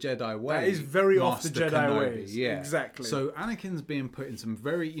not the Jedi way. That is very off the Jedi Kenobi. ways. Yeah. Exactly. So Anakin's being put in some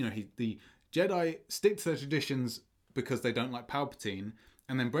very, the Jedi stick to their traditions because they don't like Palpatine,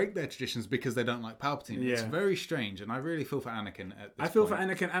 and then break their traditions because they don't like Palpatine. Yeah. It's very strange, and I really feel for Anakin at this point. I feel for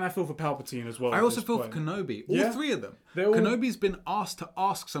Anakin, and I feel for Palpatine as well. I also feel for Kenobi. All three of them. Kenobi's been asked to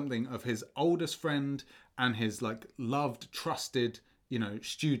ask something of his oldest friend and his loved, trusted,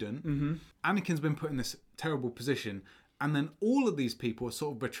 student. Mm-hmm. Anakin's been put in this terrible position, and then all of these people are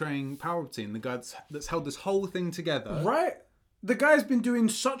sort of betraying Palpatine, the guy that's held this whole thing together. Right. The guy's been doing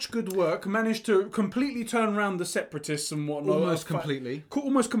such good work, managed to completely turn around the separatists and whatnot. Almost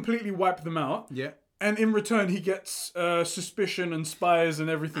completely wipe them out. Yeah. And in return, he gets suspicion and spies and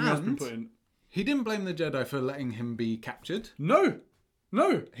everything has been put in. He didn't blame the Jedi for letting him be captured. No.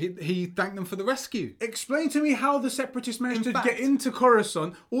 No. He thanked them for the rescue. Explain to me how the Separatists managed In to fact- get into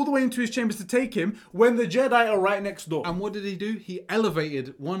Coruscant, all the way into his chambers to take him, when the Jedi are right next door. And what did he do? He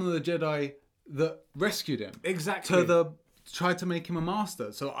elevated one of the Jedi that rescued him. Exactly. Tried to make him a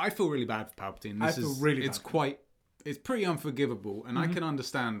master. So I feel really bad for Palpatine. I feel really bad. It's pretty unforgivable, and I can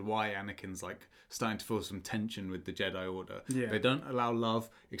understand why Anakin's like starting to feel some tension with the Jedi Order. Yeah. They don't allow love,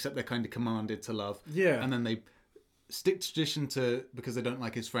 except they're kind of commanded to love. Yeah. And then they stick to tradition because they don't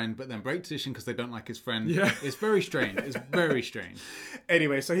like his friend, but then break tradition because they don't like his friend. Yeah. It's very strange. It's very strange.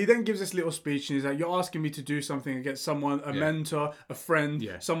 Anyway, so he then gives this little speech and he's like, you're asking me to do something against someone, a mentor, a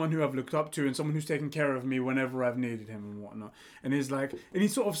friend, someone who I've looked up to, and someone who's taken care of me whenever I've needed him and whatnot. And he's like, and he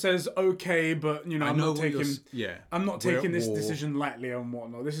sort of says, okay, but you know, I'm not taking this decision lightly and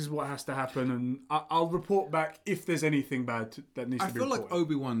whatnot. This is what has to happen, and I'll report back if there's anything bad that needs to be reported. I feel like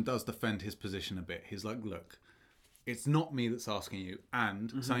Obi-Wan does defend his position a bit. He's like, look, it's not me that's asking you,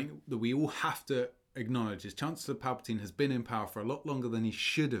 and something that we all have to acknowledge is Chancellor Palpatine has been in power for a lot longer than he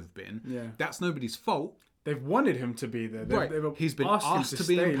should have been. Yeah. That's nobody's fault. They've wanted him to be there. He's been asked to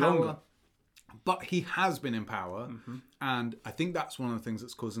be in power, longer. But he has been in power, and I think that's one of the things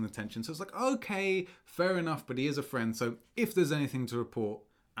that's causing the tension. So it's like, okay, fair enough, but he is a friend, so if there's anything to report,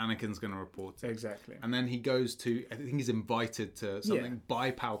 Anakin's going to report it. Exactly. And then he goes to, I think he's invited to something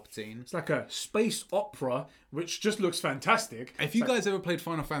by Palpatine. It's like a space opera, which just looks fantastic. If you guys ever played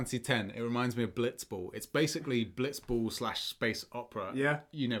Final Fantasy X, it reminds me of Blitzball. It's basically Blitzball / space opera. Yeah.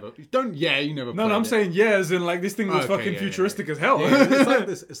 You never played No, I'm saying as in like this thing was fucking futuristic as hell. Yeah,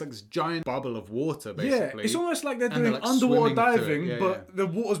 it's like this giant bubble of water, basically. Yeah, it's almost like they're doing underwater diving, but the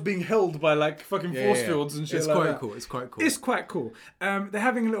water's being held by like fucking force fields and shit it's like quite that. Cool. It's quite cool. It's quite cool. They're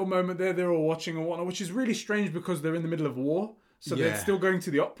having a little moment there. They're all watching and whatnot, which is really strange because they're in the middle of war. So they're still going to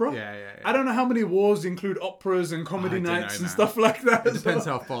the opera. Yeah. I don't know how many wars include operas and comedy nights and stuff like that. It depends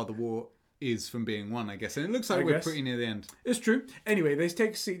how far the war is from being won, I guess. And it looks like we're pretty near the end. It's true. Anyway, they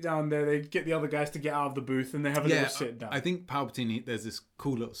take a seat down there. They get the other guys to get out of the booth and they have a little sit down. I think Palpatine, there's this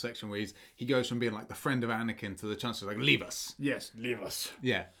cool little section where he goes from being like the friend of Anakin to the Chancellor, like, leave us. Yes, leave us.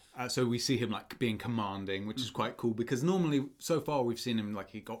 Yeah. So we see him like being commanding, which is quite cool because normally so far we've seen him like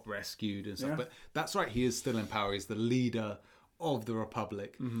he got rescued and stuff. But that's right, he is still in power. He's the leader of the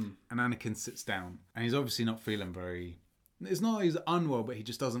Republic. And Anakin sits down and he's obviously not feeling very... It's not that he's unwell, but he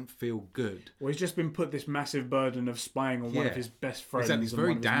just doesn't feel good. Well, he's just been put this massive burden of spying on one of his best friends and very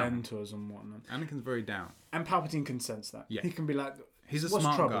one of down. his mentors and whatnot. Anakin's very down. And Palpatine can sense that. Yeah. He can be like, he's a what's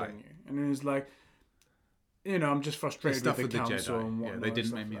smart troubling guy. you? And then he's like, you know, I'm just frustrated with the council Jedi. and whatnot. Yeah, they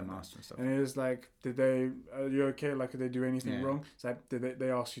didn't make me like a master and stuff. And he was like, are you okay? Like, did they do anything wrong? It's like, did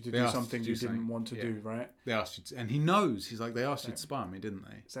they ask you to do something you didn't want to do, right? They asked you to, and he knows. He's like, they asked you to spy me, didn't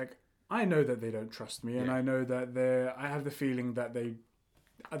they? It's like, I know that they don't trust me, and I know that I have the feeling that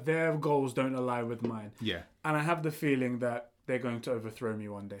their goals don't align with mine. Yeah. And I have the feeling that they're going to overthrow me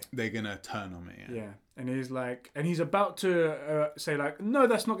one day. They're going to turn on me, Yeah. And he's about to say like, no,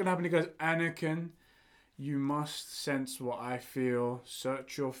 that's not going to happen. He goes, Anakin, you must sense what I feel.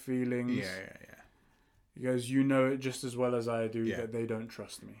 Search your feelings. Yeah. He goes, you know it just as well as I do that they don't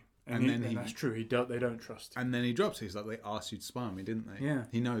trust me. And that's true. They don't trust him. And then he drops it. He's like, they asked you to spy on me, didn't they? Yeah.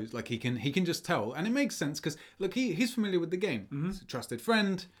 He knows. Like, he can just tell. And it makes sense because, look, he's familiar with the game. He's a trusted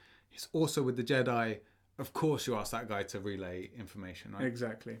friend. He's also with the Jedi. Of course you ask that guy to relay information, right?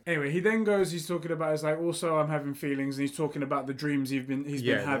 Exactly. Anyway, he then goes, he's talking about, it's like, also I'm having feelings, and he's talking about the dreams he's been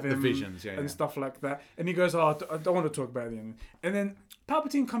having. The visions, and stuff like that. And he goes, I don't want to talk about it. And then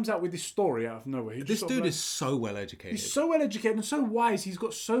Palpatine comes out with this story out of nowhere. This dude is so well educated. He's so well educated and so wise. He's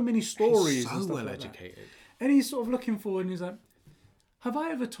got so many stories. He's so and stuff well like educated. That. And he's sort of looking forward, and he's like, have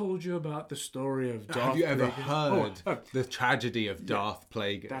I ever told you about the story of Darth Plagueis? Have you ever heard the tragedy of Darth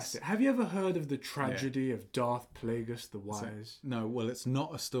Plagueis? That's it. Have you ever heard of the tragedy of Darth Plagueis the Wise? No, well, it's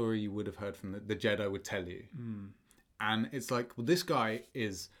not a story you would have heard from the Jedi would tell you. And it's like, well, this guy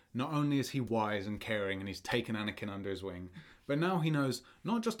is, not only is he wise and caring and he's taken Anakin under his wing, but now he knows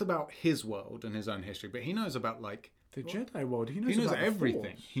not just about his world and his own history, but he knows about like the Jedi world. He knows about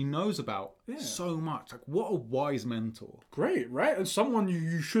everything. He knows about so much. Like, what a wise mentor. Great, right? And someone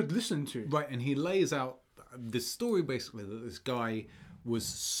you should listen to. Right, and he lays out this story basically that this guy was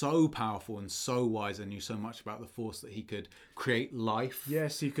so powerful and so wise and knew so much about the Force that he could create life.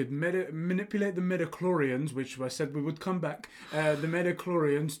 Yes, he could manipulate the midichlorians, which I said we would come back, the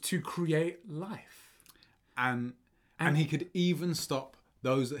midichlorians to create life. And he could even stop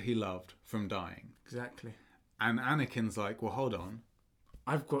those that he loved from dying. Exactly. And Anakin's like, well, hold on.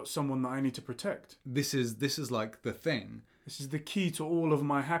 I've got someone that I need to protect. This is like the thing. This is the key to all of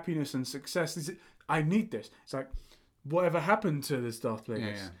my happiness and success. I need this. It's like, whatever happened to this Darth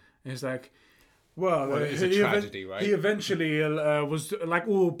Plagueis? Yeah. And it's like, well, it's a tragedy, right? He eventually was, like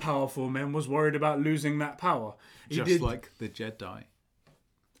all powerful men, was worried about losing that power. Like the Jedi.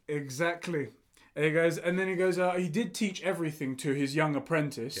 Exactly. And then he goes, he did teach everything to his young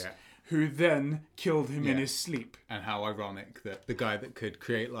apprentice, who then killed him in his sleep. And how ironic that the guy that could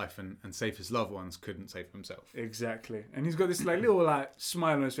create life and save his loved ones couldn't save himself. Exactly. And he's got this like little like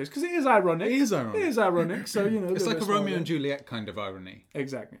smile on his face because it is ironic. It is ironic. So, you know. It's like a Romeo and Juliet kind of irony.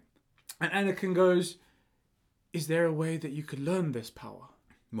 Exactly. And Anakin goes, is there a way that you could learn this power?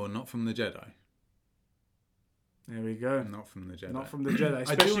 Well, not from the Jedi. There we go. Not from the Jedi. Not from the Jedi.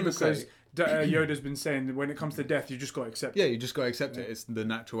 Especially because Yoda's been saying that when it comes to death, you just got to accept it. Yeah, you just got to accept it. It's the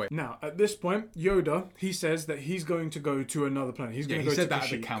natural way. Now, at this point, Yoda, he says that he's going to go to another planet. He's going to go to Kashyyyk. He said that at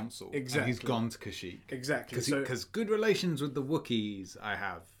the council. Exactly. And he's gone to Kashyyyk. Exactly. Because good relations with the Wookiees, I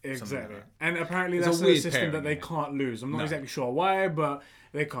have. Exactly. Like and apparently that's a system that they can't lose. I'm not exactly sure why, but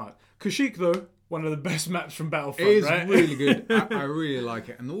they can't. Kashyyyk, though, one of the best maps from Battlefront, it is right? really good. I really like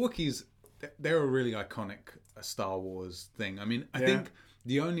it. And the Wookiees, they're a really iconic Star Wars thing. I mean, I think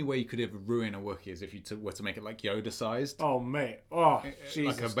the only way you could ever ruin a Wookiee is if you were to make it like Yoda sized. Oh, mate. Oh,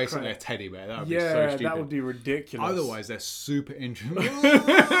 Jesus like basically Christ. a teddy bear. That would be so stupid. That would be ridiculous. Otherwise, they're super interesting.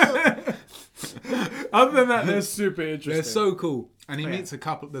 Other than that, they're super interesting. They're so cool. And he meets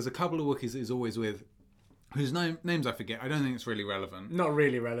there's a couple of Wookiees that he's always with, whose names I forget. I don't think it's really relevant. Not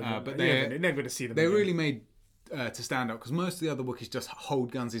really relevant. But they're never going to see them They're again. really made to stand out because most of the other Wookiees just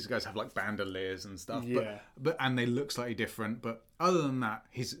hold guns. These guys have like bandoliers and stuff. Yeah. But and they look slightly different. But other than that,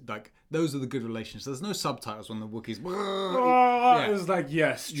 he's like, those are the good relations. There's no subtitles when the Wookiees. It was like,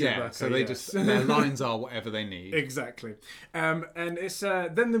 yes, Chewbacca. Yeah, so they just their lines are whatever they need. Exactly. And it's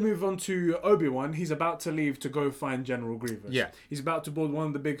then they move on to Obi-Wan. He's about to leave to go find General Grievous. Yeah. He's about to board one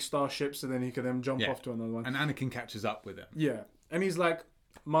of the big starships, and then he can then jump off to another one. And Anakin catches up with him. Yeah. And he's like,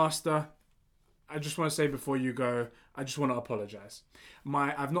 Master, I just want to say before you go, I just want to apologize.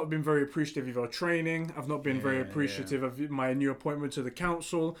 I've not been very appreciative of your training. I've not been very appreciative of my new appointment to the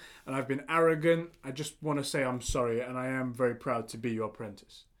council, and I've been arrogant. I just want to say I'm sorry, and I am very proud to be your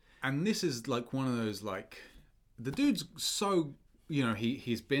apprentice. And this is like one of those, like, the dude's so, you know,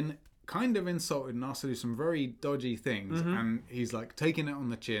 he's been kind of insulted and asked to do some very dodgy things, and he's like taking it on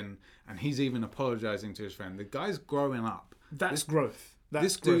the chin, and he's even apologizing to his friend. The guy's growing up. That's growth.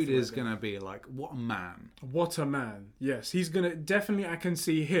 This dude is going to be like, what a man. What a man. Yes, he's going to... Definitely, I can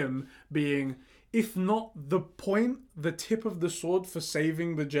see him being, if not the tip of the sword for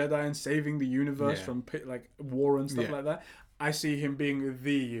saving the Jedi and saving the universe from like war and stuff like that. I see him being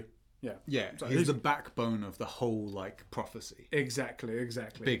the... So he's the backbone of the whole, like, prophecy. Exactly.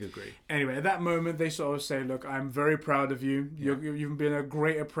 Big agree. Anyway, at that moment, they sort of say, look, I'm very proud of you. You've been a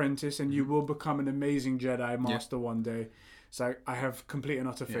great apprentice, and you will become an amazing Jedi Master one day. So I have complete and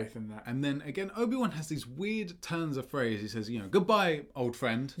utter faith in that. And then, again, Obi-Wan has these weird turns of phrase. He says, you know, goodbye, old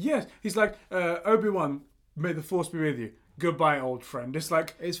friend. Yes, he's like, Obi-Wan, may the Force be with you. Goodbye, old friend. It's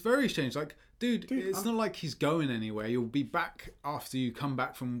like... It's very strange. Like, dude it's not like he's going anywhere. You'll be back after you come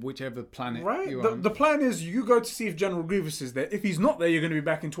back from whichever planet you're on. The plan is you go to see if General Grievous is there. If he's not there, you're going to be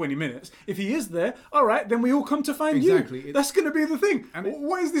back in 20 minutes. If he is there, all right, then we all come to find you. That's going to be the thing. And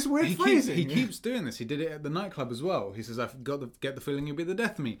what is this weird phrasing? He keeps doing this. He did it at the nightclub as well. He says, I've got to get the feeling you'll be the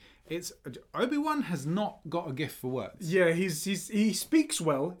death of me. Obi-Wan has not got a gift for words. Yeah, he speaks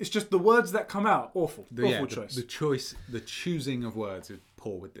well. It's just the words that come out. Awful choice. The choosing of words is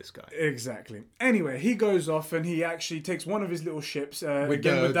poor with this guy. Exactly. Anyway, he goes off and he actually takes one of his little ships with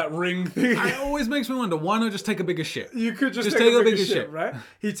that ring thing. It always makes me wonder, why not just take a bigger ship? You could just take a bigger ship, right?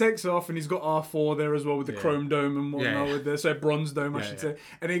 He takes off and he's got R4 there as well with the chrome dome and whatnot, with the bronze dome, I should say.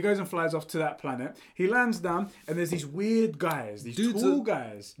 And he goes and flies off to that planet. He lands down and there's these weird guys, these tall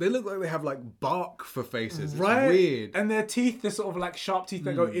guys. They look like they have like bark for faces. Right? It's weird. And their teeth, they're sort of like sharp teeth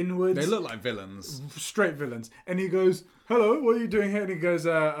that go inwards. They look like villains. Straight villains. And he goes, hello, what are you doing here? And he goes,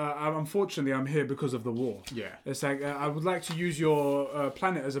 unfortunately, I'm here because of the war. Yeah. It's like, I would like to use your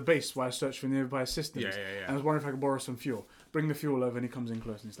planet as a base while I search for nearby systems. Yeah. And I was wondering if I could borrow some fuel. Bring the fuel over, and he comes in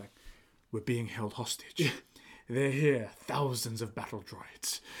close, and he's like, we're being held hostage. They're here, thousands of battle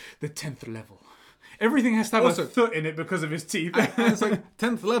droids. The 10th level. Everything has to have a foot in it because of his teeth. And it's like,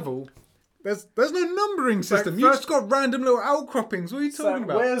 10th level? There's no numbering system. You've just got random little outcroppings. What are you talking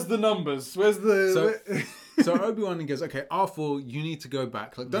about? Where's the numbers? Where's the... So Obi-Wan goes, okay, R4, you need to go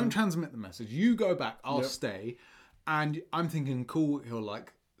back. Like, don't transmit the message. You go back. I'll stay. And I'm thinking, cool, he'll,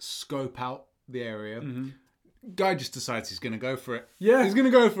 like, scope out the area. Guy just decides he's going to go for it. Yeah. He's going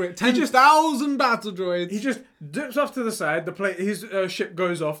to go for it. 10,000 battle droids. He just dips off to the side. His ship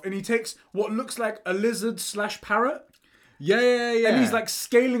goes off, and he takes what looks like a lizard / parrot. Yeah. And he's like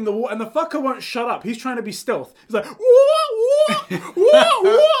scaling the wall, and the fucker won't shut up. He's trying to be stealth. He's like, whoa.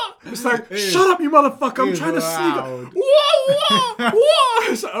 It's like, shut up, you motherfucker. I'm trying to sneak up.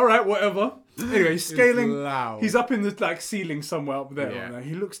 It's like, all right, whatever. Anyway, he's scaling. He's up in the like ceiling somewhere up there. Yeah.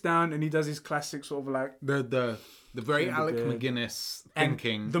 He looks down and he does his classic sort of like the very Alec McGuinness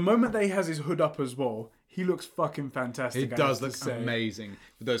thinking. The moment that he has his hood up as well, he looks fucking fantastic. He does look amazing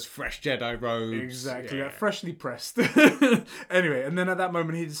with those fresh Jedi robes. Exactly, like freshly pressed. Anyway, and then at that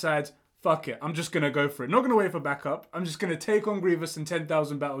moment he decides, fuck it, I'm just gonna go for it. Not gonna wait for backup. I'm just gonna take on Grievous and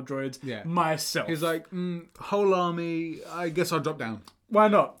 10,000 battle droids myself. He's like, whole army. I guess I'll drop down. Why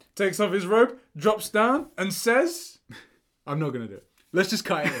not? Takes off his robe, drops down, and says, I'm not gonna do it. Let's just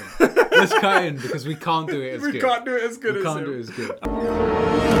cut it in. Let's cut it in because we can't do it as good. We can't do it as good as him. We can't do it as good.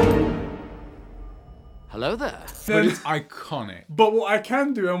 Hello there. But it's iconic. But what I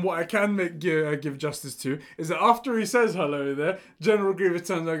can do and what I can give justice to is that after he says hello there, General Grievous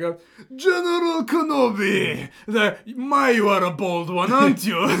turns and goes, General Kenobi, you are a bold one, aren't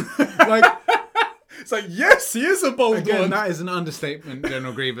you? It's like, yes, he is a bold one. That is an understatement,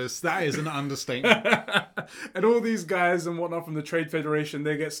 General Grievous. That is an understatement. And all these guys and whatnot from the Trade Federation,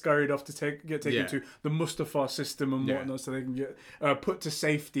 they get scurried off to get taken to the Mustafar system and whatnot, so they can get put to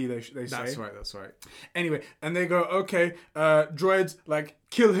safety. They say. That's right. Anyway, and they go, okay, droids, like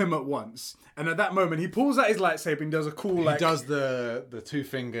kill him at once. And at that moment, he pulls out his lightsaber and does a cool He does the two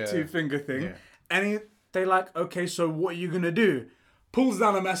finger thing, and they like, okay, so what are you gonna do? Pulls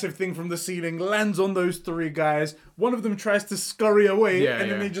down a massive thing from the ceiling, lands on those three guys. One of them tries to scurry away, and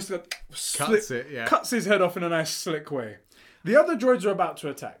then he just cuts his head off in a nice slick way. The other droids are about to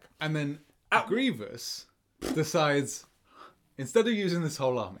attack. And then Grievous decides, instead of using this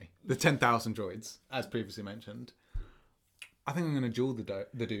whole army, the 10,000 droids, as previously mentioned, I think I'm going to duel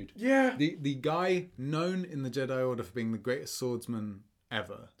the dude. Yeah. The guy known in the Jedi Order for being the greatest swordsman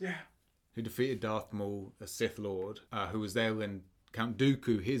ever. Yeah. Who defeated Darth Maul, a Sith Lord, who was there when Count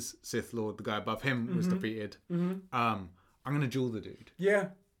Dooku, his Sith Lord, the guy above him, was defeated. I'm going to duel the dude. Yeah.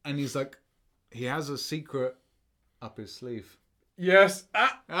 And he's like, he has a secret up his sleeve. Yes.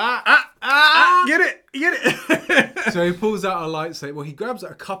 Get it. So he pulls out a lightsaber. Well, he grabs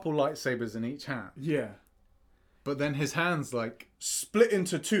a couple lightsabers in each hand. Yeah. But then his hands like split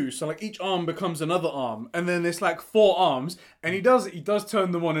into two, so like each arm becomes another arm, and then it's like 4 arms, and he does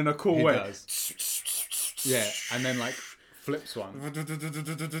turn them on in a cool way. He does. Yeah, and then like flips one.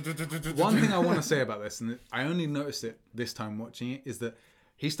 One thing I want to say about this, and I only noticed it this time watching it, is that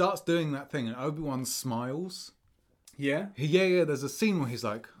he starts doing that thing and Obi-Wan smiles. Yeah? There's a scene where he's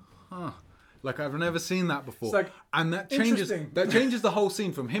like, like I've never seen that before. It's like, and that changes the whole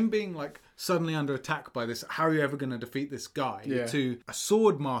scene from him being like suddenly under attack by this, how are you ever going to defeat this guy, to a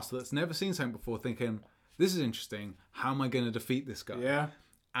sword master that's never seen something before thinking, this is interesting, how am I going to defeat this guy? Yeah.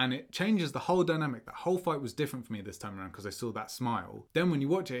 And it changes the whole dynamic. That whole fight was different for me this time around because I saw that smile. Then when you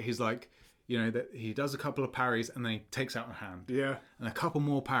watch it, he's like, that he does a couple of parries and then he takes out a hand. Yeah. And a couple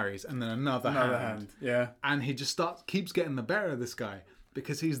more parries and then another hand. Yeah. And he just keeps getting the better of this guy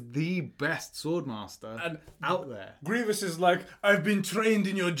because he's the best swordmaster out there. Grievous is like, I've been trained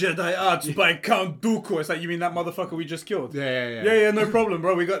in your Jedi arts by Count Dooku. It's like, you mean that motherfucker we just killed? Yeah, no problem,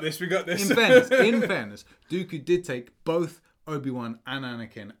 bro. We got this. In fairness, Dooku did take both Obi-Wan and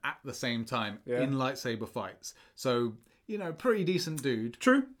Anakin at the same time in lightsaber fights. So, pretty decent dude.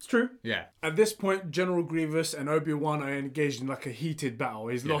 True, it's true. Yeah. At this point, General Grievous and Obi-Wan are engaged in like a heated battle.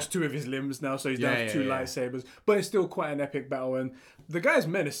 He's lost 2 of his limbs now, so he's down to 2 lightsabers. But it's still quite an epic battle, and the guy's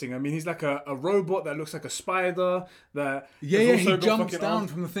menacing. I mean, he's like a robot that looks like a spider. He jumps down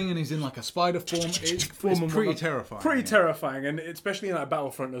from the thing and he's in like a spider form. It's pretty terrifying. Pretty terrifying, and especially in like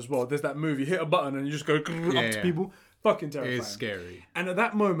Battlefront as well. There's that move, you hit a button and you just go up to people. Fucking terrifying. It is scary. And at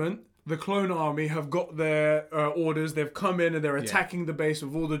that moment, the clone army have got their orders. They've come in and they're attacking the base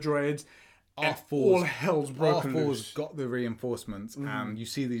with all the droids. All hell's broken loose. R4's got the reinforcements, and you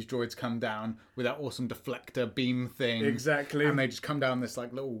see these droids come down with that awesome deflector beam thing. Exactly. And they just come down this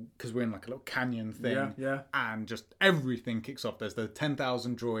like little, because we're in like a little canyon thing. Yeah. And just everything kicks off. There's the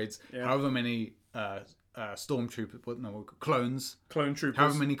 10,000 droids, however many stormtroopers, clones. Clone troopers.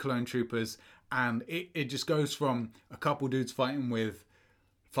 However many clone troopers. And it just goes from a couple dudes fighting with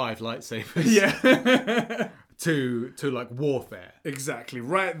 5 lightsabers. Yeah. to like warfare. Exactly.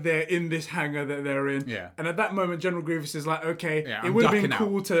 Right there in this hangar that they're in. Yeah. And at that moment, General Grievous is like, okay, it would have been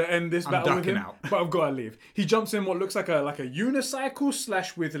cool to end this battle with him, but I've got to leave. He jumps in what looks like a unicycle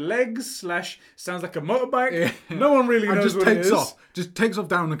 / with legs / sounds like a motorbike. Yeah. No one really knows what it is. Just takes off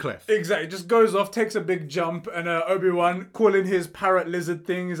down the cliff. Exactly. Just goes off, takes a big jump, and Obi-Wan calling his parrot lizard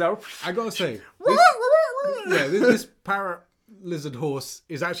thing is out. I gotta say, Yeah, this parrot lizard horse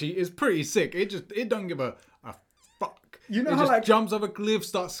is pretty sick. It don't give a fuck. You know it how, just like, jumps over cliffs,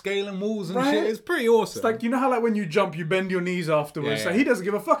 starts scaling walls and Right? shit. It's pretty awesome. It's like, you know how like when you jump, you bend your knees afterwards. Yeah, So yeah. he doesn't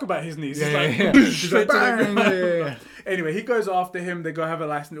give a fuck about his knees. Yeah, He's yeah, like, yeah. straight to the Bang, ground. yeah. Anyway, he goes after him. They go have a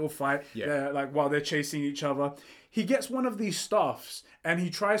nice little fight. Yeah. Like while they're chasing each other. He gets one of these staffs and he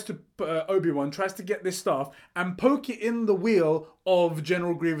tries to Obi-Wan tries to get this staff and poke it in the wheel of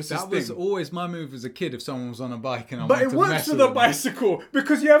General Grievous's that thing. was always my move as a kid if someone was on a bike and I But wanted it to works mess with with a them. bicycle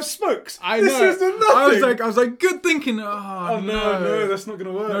because you have spokes. I This know. is nothing. I was like, good thinking. Oh no, that's not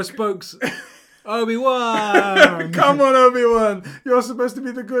gonna work. No spokes. Obi-Wan. Come on, Obi-Wan. You're supposed to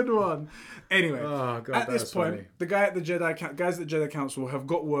be the good one. Anyway, Oh, God, at that this was point, funny. the guys at the Jedi Council have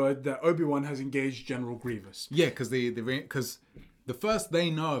got word that Obi-Wan has engaged General Grievous. Yeah, because the first they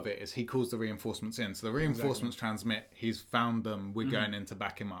know of it is he calls the reinforcements in. So the reinforcements transmit, he's found them, we're going in to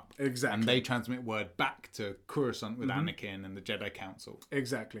back him up. Exactly. And they transmit word back to Coruscant with Anakin and the Jedi Council.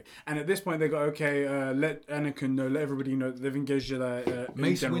 Exactly. And at this point, they go, okay, let Anakin know, let everybody know that they've engaged General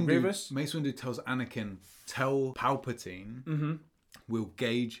Grievous. Mace Windu tells Anakin, tell Palpatine we'll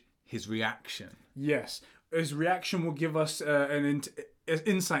gauge his reaction. Yes. His reaction will give us an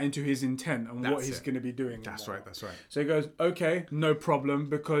insight into his intent and what That's he's it. going to be doing. That's right. So he goes, okay, no problem,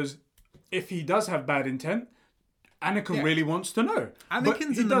 because if he does have bad intent, Anakin really wants to know. But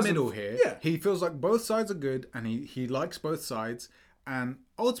Anakin's he in the doesn't- middle here. Yeah. He feels like both sides are good and he likes both sides. And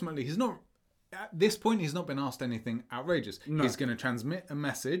ultimately, at this point, he's not been asked anything outrageous. No. He's going to transmit a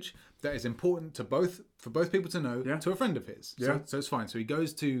message that is important for both people to know to a friend of his. Yeah. So it's fine. So he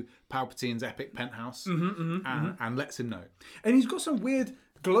goes to Palpatine's epic penthouse and lets him know. And he's got some weird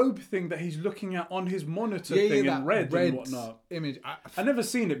globe thing that he's looking at on his monitor thing in red and whatnot. Image. I've never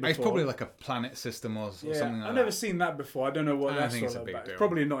seen it before. It's probably like a planet system or something like I've that. never seen that before. I don't know what I don't that's think it's all a big about. deal. It's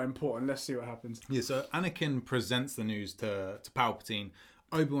probably not important. Let's see what happens. Yeah, so Anakin presents the news to Palpatine.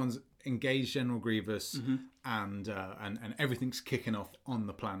 Obi-Wan's engaged General Grievous, and everything's kicking off on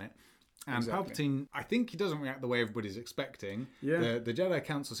the planet. And Palpatine, I think he doesn't react the way everybody's expecting. Yeah. The Jedi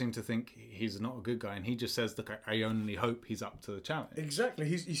Council seem to think he's not a good guy, and he just says, "Look, I only hope he's up to the challenge." Exactly.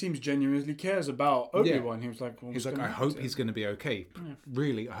 He seems genuinely cares about Obi-Wan. Yeah. He was like, I hope he's going to be okay.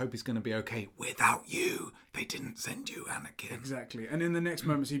 Really, I hope he's going to be okay. Without you, they didn't send you, Anakin. Exactly. And in the next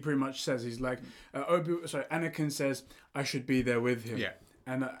moments, he pretty much says, he's like, Anakin says, I should be there with him. Yeah.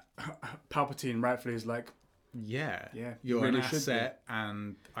 And Palpatine rightfully is like, Yeah, you you're really an should asset,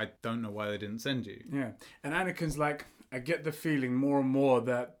 and I don't know why they didn't send you. yeah. And Anakin's like, I get the feeling more and more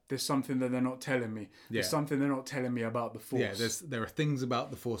that there's something that they're not telling me. There's something they're not telling me about the Force. Yeah, there are things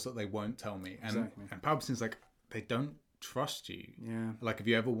about the Force that they won't tell me, and Palpatine's like, they don't trust you. Yeah. Like, have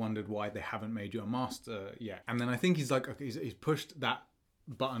you ever wondered why they haven't made you a master yet? And then I think he's like, okay, he's pushed that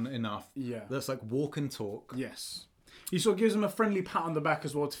button enough. Yeah. Let's like walk and talk. Yes. He sort of gives him a friendly pat on the back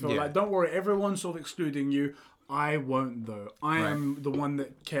as well to feel Yeah. like, don't worry, everyone's sort of excluding you. I won't, though. I am the one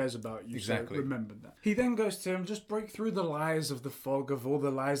that cares about you. Exactly. So remember that. He then goes to him, just break through the lies of the fog, of all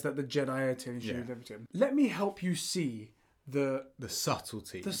the lies that the Jedi are telling you. Everything. Let me help you see the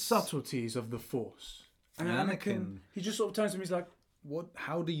subtleties. subtleties of the Force. And Anakin, he just sort of turns to him, he's like,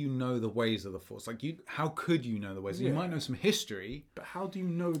 how do you know the ways of the Force? Like, how could you know the ways? You might know some history, but how do you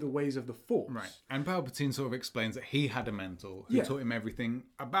know the ways of the Force? right? And Palpatine sort of explains that he had a mentor who taught him everything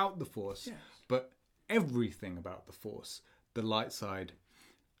about the Force, but everything about the Force, the light side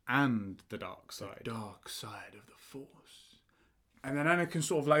and the dark side. Dark side of the Force. And then Anakin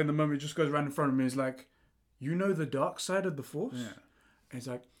sort of like in the moment just goes around in front of me and is like, you know the dark side of the Force? Yeah. And he's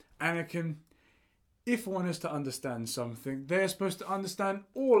like, Anakin, if one is to understand something, they're supposed to understand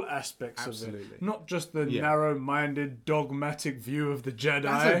all aspects of it. Not just the narrow-minded, dogmatic view of the Jedi.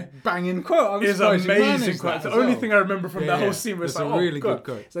 That's a banging quote. It's amazing quote. The only thing I remember from that whole scene was it's like, a really good God,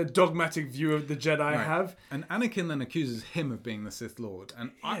 quote. it's a dogmatic view of the Jedi have. And Anakin then accuses him of being the Sith Lord. And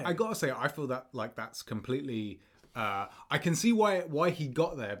I gotta say, I feel that like that's completely... I can see why he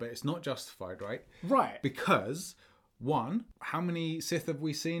got there, but it's not justified, right? Right. Because... One, how many Sith have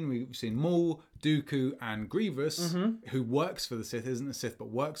we seen? We've seen Maul, Dooku, and Grievous, who works for the Sith, isn't a Sith, but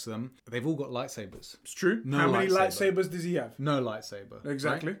works for them. They've all got lightsabers. It's true. No How many lightsaber. lightsabers does he have? No lightsaber.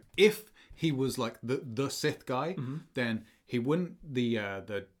 Exactly. Right? If he was like the Sith guy, then he wouldn't.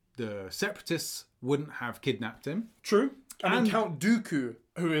 The Separatists wouldn't have kidnapped him. True. I mean, Count Dooku,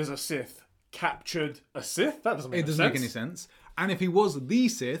 who is a Sith, captured a Sith? That doesn't make It doesn't sense. make any sense. And if he was the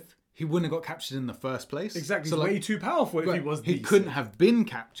Sith, he wouldn't have got captured in the first place. Exactly. So, He's like, way too powerful if he was he the couldn't Sith. have been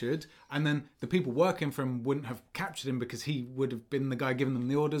captured, and then the people working for him wouldn't have captured him because he would have been the guy giving them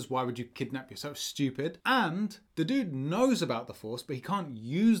the orders. Why would you kidnap yourself? Stupid. And the dude knows about the Force, but he can't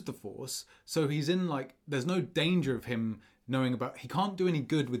use the Force, so he's in, like, there's no danger of him knowing about... He can't do any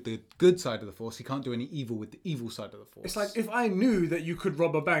good with the good side of the Force. He can't do any evil with the evil side of the Force. It's like, if I knew that you could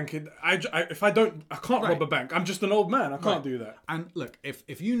rob a bank, I can't rob a bank. I'm just an old man. I can't do that. And look,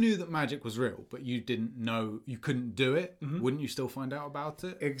 if you knew that magic was real, but you didn't know, you couldn't do it, wouldn't you still find out about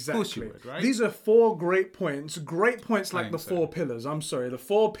it? Exactly. Of course you would, right? These are 4 great points. Great points like the 4 pillars. I'm sorry, the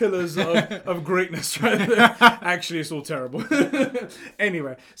 4 pillars of greatness right there. Actually, it's all terrible.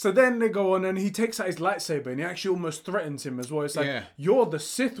 Anyway, so then they go on and he takes out his lightsaber and he actually almost threatens him as well. It's like, you're the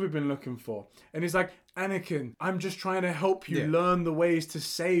Sith we've been looking for. And he's like, Anakin, I'm just trying to help you learn the ways to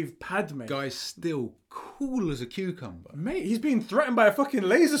save Padme. Guy's still cool as a cucumber. Mate, he's being threatened by a fucking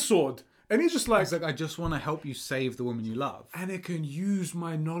laser sword. And he's just like... He's like, I just want to help you save the woman you love. Anakin, use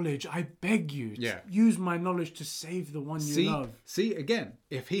my knowledge. I beg you. Yeah. Use my knowledge to save the one you love. See, again,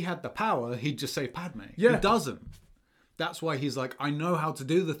 if he had the power, he'd just save Padme. Yeah. He doesn't. That's why he's like, I know how to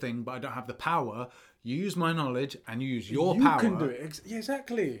do the thing, but I don't have the power. You use my knowledge and you use your power. You can do it. Yeah,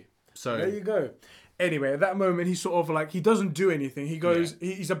 exactly. So there you go. Anyway, at that moment, he's sort of like, he doesn't do anything. He goes,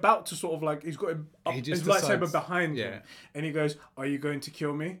 he's about to sort of like, he's got his lightsaber behind him. And he goes, are you going to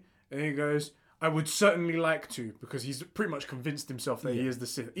kill me? And he goes, I would certainly like to, because he's pretty much convinced himself that he is the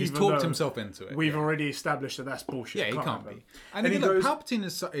Sith. He's talked himself into it. We've already established that that's bullshit. Yeah, he can't be. And he goes, Palpatine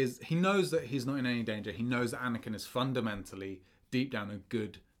is, he knows that he's not in any danger. He knows that Anakin is fundamentally, deep down, a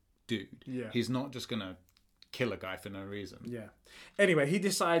good dude. Yeah. He's not just going to kill a guy for no reason. Yeah. Anyway, he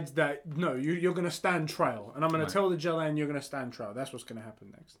decides that, no, you're going to stand trial. And I'm going to tell the Jedi and you're going to stand trial. That's what's going to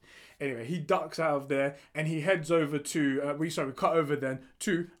happen next. Anyway, he ducks out of there and he heads over to, we cut over then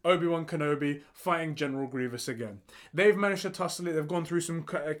to Obi-Wan Kenobi fighting General Grievous again. They've managed to tussle it. They've gone through some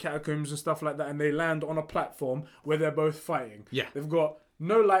catacombs and stuff like that. And they land on a platform where they're both fighting. Yeah. They've got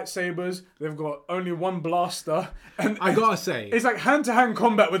no lightsabers. They've got only one blaster. And I gotta say, it's like hand-to-hand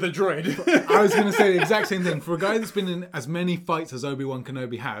combat with a droid. I was gonna say the exact same thing. For a guy that's been in as many fights as Obi-Wan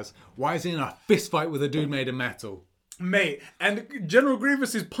Kenobi has, why is he in a fist fight with a dude made of metal? Mate, and General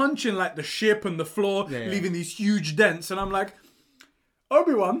Grievous is punching like the ship and the floor, leaving these huge dents. And I'm like,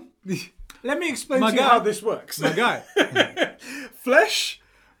 Obi-Wan, let me explain to you how this works. My guy. Flesh,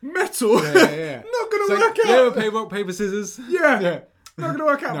 metal, not gonna work out. Yeah, rock, paper, scissors. Yeah. Not gonna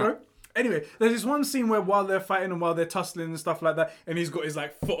work out, bro. Anyway, there's this one scene where while they're fighting and while they're tussling and stuff like that, and he's got his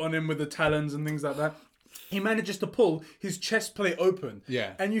like foot on him with the talons and things like that, he manages to pull his chest plate open.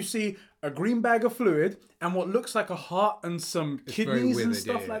 Yeah. And you see a green bag of fluid and what looks like a heart and some kidneys and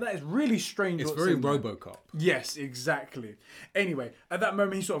stuff like that. It's really strange. It's very RoboCop. Yes, exactly. Anyway, at that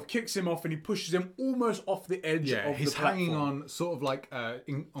moment, he sort of kicks him off and he pushes him almost off the edge of the platform. He's hanging on sort of like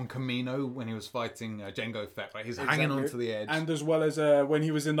on Kamino when he was fighting Jango Fett. Right? He's hanging onto the edge. And as well as when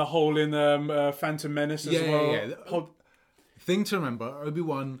he was in the hole in Phantom Menace as well. Yeah. Thing to remember,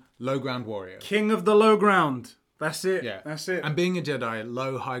 Obi-Wan, low ground warrior. King of the low ground. That's it. Yeah. That's it. And being a Jedi,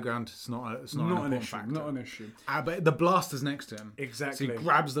 low, high ground, it's not an important issue. factor. Not an issue. But the blaster's next to him. Exactly. So he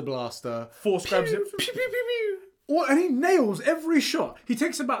grabs the blaster. Force grabs it. Pew, pew, pew, pew. Oh, and he nails every shot. He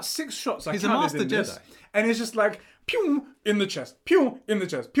takes about 6 shots. He's a master Jedi. And it's just like, pew, in the chest. Pew, in the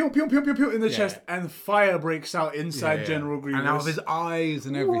chest. Pew, pew, pew, pew, pew, in the chest. And fire breaks out inside General Grievous. And out of his eyes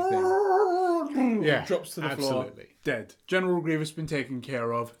and everything. Drops to the floor. Dead. General Grievous been taken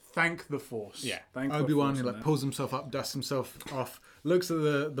care of. Thank the Force. Yeah. Thank Obi-Wan, he like pulls himself up, dusts himself off, looks at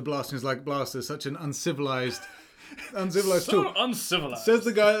the blaster and is like, blaster, such an uncivilized tool. Uncivilized. Says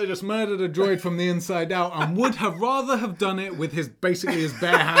the guy that just murdered a droid from the inside out and would have rather have done it with his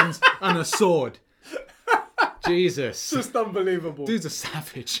bare hands and a sword. Jesus. Just unbelievable. Dude's a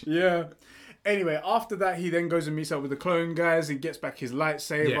savage. Yeah. Anyway, after that, he then goes and meets up with the clone guys. He gets back his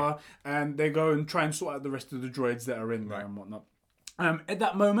lightsaber, and they go and try and sort out the rest of the droids that are in there and whatnot. At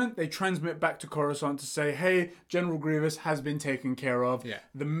that moment, they transmit back to Coruscant to say, hey, General Grievous has been taken care of. Yeah.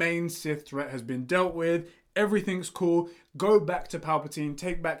 The main Sith threat has been dealt with. Everything's cool. Go back to Palpatine,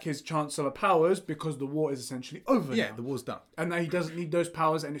 take back his Chancellor powers because the war is essentially over now. The war's done. And now he doesn't need those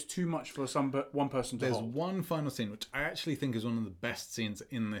powers and it's too much for one person to There's hold. one final scene, which I actually think is one of the best scenes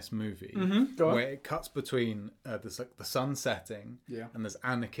in this movie, Go on. where it cuts between the sun setting and there's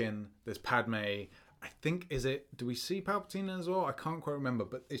Anakin, there's Padme. I think, do we see Palpatine as well? I can't quite remember,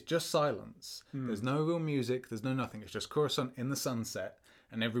 but it's just silence. There's no real music, there's no nothing. It's just Coruscant in the sunset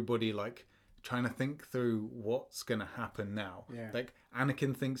and everybody like trying to think through what's going to happen now. Yeah. Like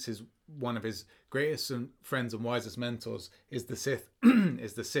Anakin thinks his one of his greatest friends and wisest mentors is the Sith,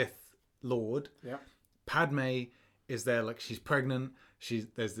 Lord. Yeah. Padme is there, like she's pregnant.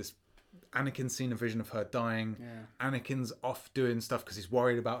 There's this Anakin's seen a vision of her dying. Yeah. Anakin's off doing stuff because he's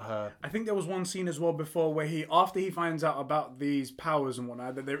worried about her. I think there was one scene as well before where after he finds out about these powers and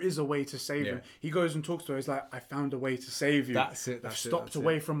whatnot, that there is a way to save him. He goes and talks to her. He's like, I found a way to save you. That's it. I've stopped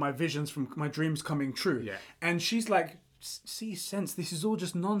away from my visions, from my dreams coming true. Yeah. And she's like, see, sense, this is all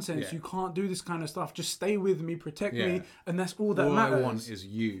just nonsense. Yeah. You can't do this kind of stuff. Just stay with me, protect me, and that's all that all matters. I want is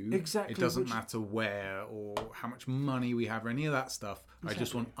you. Exactly. It doesn't matter where or how much money we have or any of that stuff. Exactly. I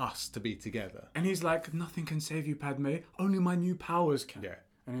just want us to be together. And he's like, nothing can save you, Padme. Only my new powers can. Yeah.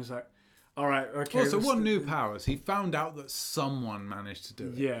 And he's like, all right, okay. Well, so what new powers? He found out that someone managed to do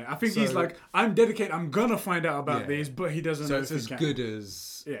it. Yeah, I think he's like, I'm dedicated. I'm gonna find out about these, but he doesn't so know it's if as he can. good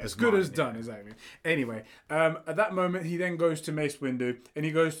as as good as done, exactly. Anyway, at that moment, he then goes to Mace Windu and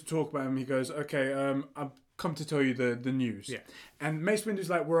he goes to talk about him. He goes, okay, I've come to tell you the news. Yeah. And Mace Windu's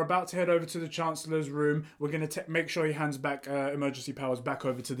like, we're about to head over to the Chancellor's room. We're going to make sure he hands back emergency powers back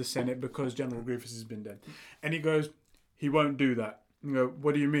over to the Senate because General Grievous has been dead. And he goes, he won't do that. You go,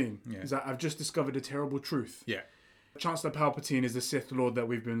 what do you mean? Yeah. He's like, I've just discovered a terrible truth. Yeah. Chancellor Palpatine is the Sith Lord that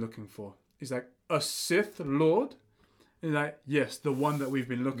we've been looking for. He's like, a Sith Lord? He's like, yes, the one that we've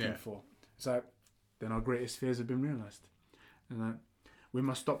been looking for. It's like, then our greatest fears have been realised. And like, we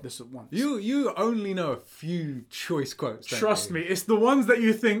must stop this at once. You only know a few choice quotes. Trust me, it's the ones that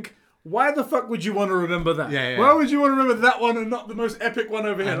you think, why the fuck would you want to remember that? Yeah. Why would you want to remember that one and not the most epic one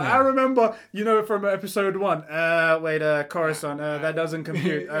over here? I remember, from episode 1. Coruscant, that doesn't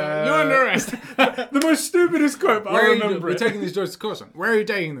compute. You're under arrest. The most stupidest quote, but I remember We're taking these droids to Coruscant. Where are you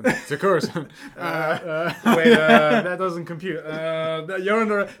taking them? To Coruscant. That doesn't compute. You're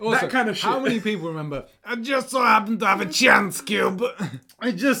under Also, that kind of shit. How many people remember, I just so happened to have a chance cube?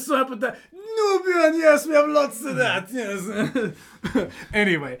 I just so happened that. Nubian, yes, we have lots of that, yes.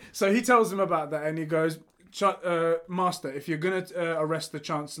 Anyway, so he tells him about that and he goes, Master, if you're going to arrest the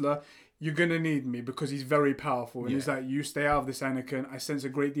Chancellor, you're going to need me because he's very powerful. And he's like, you stay out of this, Anakin. I sense a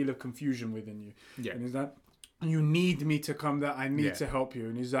great deal of confusion within you. Yeah. And he's like, you need me to come there. I need to help you.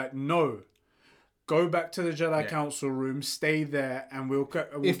 And he's like, no. Go back to the Jedi Council room, stay there, and we'll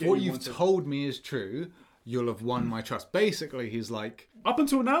if what you've told me is true, you'll have won my trust. Basically, he's like... Up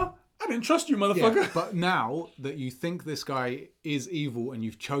until now, I didn't trust you, motherfucker. Yeah, but now that you think this guy is evil and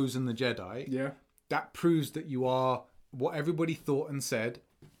you've chosen the Jedi, that proves that you are what everybody thought and said.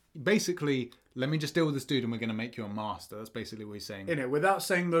 Basically, let me just deal with this dude and we're going to make you a master. That's basically what he's saying. In it, without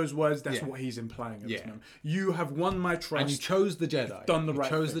saying those words, that's what he's implying at this moment. You have won my trust. And you chose the Jedi. You've done the right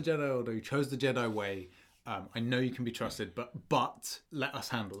thing. You chose the Jedi Order. You chose the Jedi way. I know you can be trusted, but let us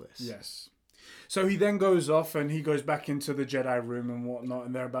handle this. Yes. So he then goes off and he goes back into the Jedi room and whatnot,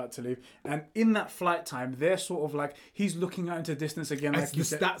 and they're about to leave. And in that flight time, they're sort of like, he's looking out into the distance again. Like you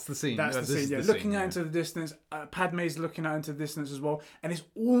said. That's the scene. That's the scene, yeah. Looking out into the distance. Padme's looking out into the distance as well. And it's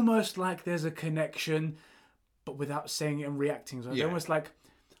almost like there's a connection, but without saying it and reacting. So it's almost like,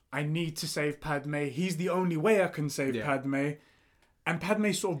 I need to save Padme. He's the only way I can save Padme. And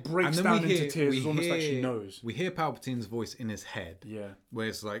Padme sort of breaks down into tears. It's almost like she knows. We hear Palpatine's voice in his head. Yeah. Where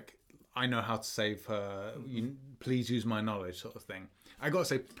it's like, I know how to save her. Please use my knowledge, sort of thing. I gotta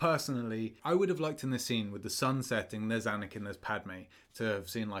say, personally, I would have liked in this scene with the sun setting, there's Anakin, there's Padme, to have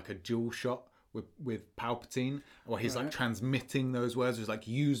seen like a dual shot with Palpatine, where he's like transmitting those words. It's like,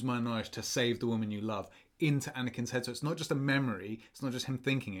 use my knowledge to save the woman you love, into Anakin's head. So it's not just a memory. It's not just him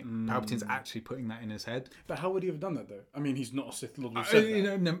thinking it. Palpatine's actually putting that in his head. But how would he have done that though? I mean, he's not a Sith Lord.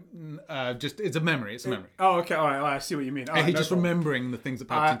 Just it's a memory. It's a memory. Oh, okay. All right. I see what you mean. He's just remembering the things that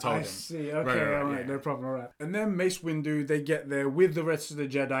Palpatine told him. I see. Okay. All right. No problem. All right. And then Mace Windu, they get there with the rest of the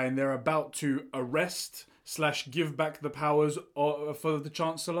Jedi, and they're about to arrest / give back the powers for the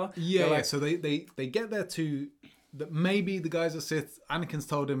Chancellor. Yeah. So they get there to. That maybe the guy's a Sith. Anakin's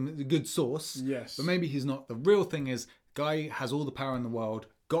told him a good source. Yes. But maybe he's not. The real thing is, guy has all the power in the world.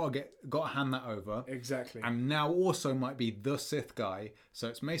 Gotta hand that over. Exactly. And now also might be the Sith guy. So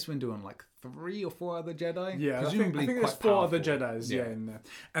it's Mace Windu and like 3 or 4 other Jedi. Yeah, presumably I think there's 4 other Jedis. Yeah, in there.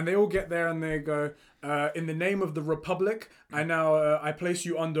 And they all get there and they go, in the name of the Republic, I place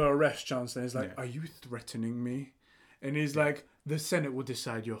you under arrest, Chancellor. He's like, are you threatening me? And he's like, the Senate will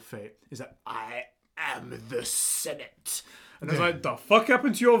decide your fate. He's like, I am the Senate. And I was like, the fuck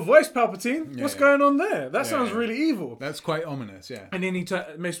happened to your voice, Palpatine? What's going on there? That sounds really evil. That's quite ominous, yeah. And then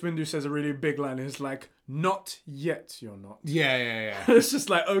Mace Windu says a really big line. It's like, not yet, you're not. Yeah. It's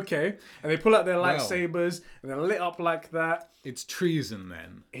just like, okay. And they pull out their lightsabers and they're lit up like that. It's treason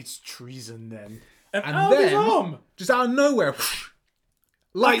then. It's treason then. And out of his arm. Just out of nowhere,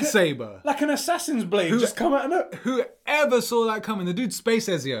 lightsaber. Like an assassin's blade just come out of it. Whoever saw that coming? The dude's Space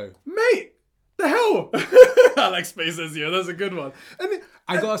Ezio. Mate, the hell? I like Space Ezio. That's a good one. And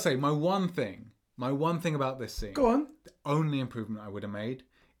I gotta say, my one thing about this scene. Go on. The only improvement I would have made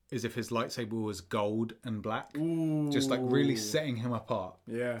is if his lightsaber was gold and black. Ooh. Just like really setting him apart.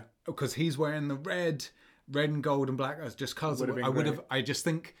 Yeah. Because he's wearing the red and gold and black as just colours. I just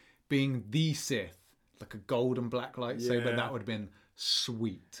think being the Sith, like a gold and black lightsaber, that would have been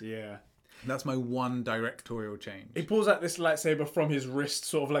sweet. Yeah. That's my one directorial change. He pulls out this lightsaber from his wrist,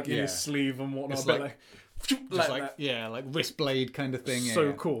 sort of like in his sleeve and whatnot. It's but like wrist blade kind of thing.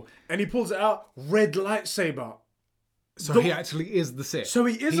 So cool. And he pulls it out, red lightsaber. So he actually is the Sith. So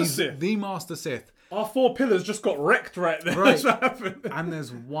he's a Sith. The Master Sith. Our 4 pillars just got wrecked right there. Right. That's what happened. And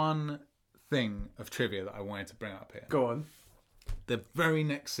there's one thing of trivia that I wanted to bring up here. Go on. The very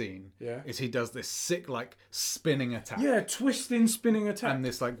next scene is he does this sick, like, spinning attack. Yeah, twisting, spinning attack. And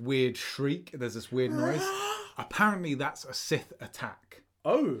this, like, weird shriek. There's this weird noise. Apparently, that's a Sith attack.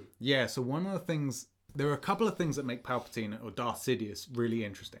 Oh. Yeah, so one of the things... There are a couple of things that make Palpatine or Darth Sidious really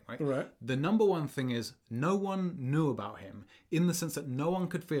interesting, right? Right. The number one thing is no one knew about him in the sense that no one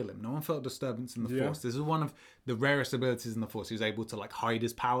could feel him. No one felt disturbance in the Force. This is one of the rarest abilities in the Force. He was able to like hide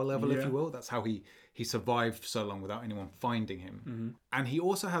his power level, if you will. That's how he survived so long without anyone finding him. Mm-hmm. And he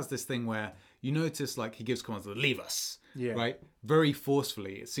also has this thing where you notice like he gives commands to leave us, right? Very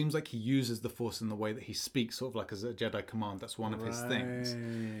forcefully. It seems like he uses the Force in the way that he speaks, sort of like as a Jedi command. That's one of his things.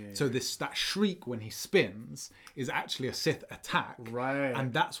 So that shriek when he spins is actually a Sith attack. Right.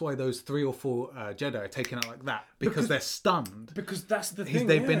 And that's why those 3 or 4 Jedi are taken out like that. Because they're stunned. Because that's the thing.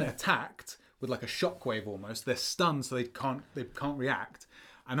 They've been attacked with like a shockwave almost. They're stunned so they can't react.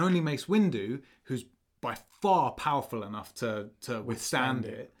 And only Mace Windu, who's by far powerful enough to withstand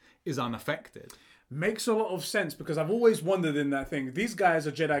it, is unaffected. Makes a lot of sense because I've always wondered in that thing. These guys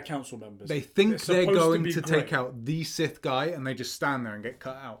are Jedi Council members. They think they're going to take out the Sith guy and they just stand there and get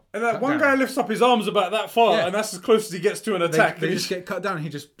cut out. And that one guy lifts up his arms about that far and that's as close as he gets to an attack. They just get cut down and he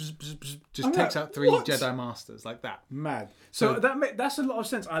just takes out 3 Jedi Masters like that. Mad. So that's a lot of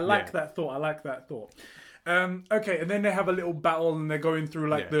sense. I like that thought. Okay, and then they have a little battle and they're going through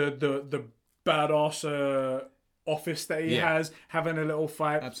like the badass office that he has, having a little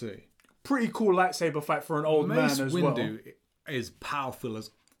fight. Absolutely. Pretty cool lightsaber fight for an old man as well. Mace Windu is powerful as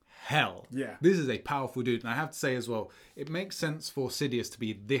hell. Yeah. This is a powerful dude. And I have to say as well, it makes sense for Sidious to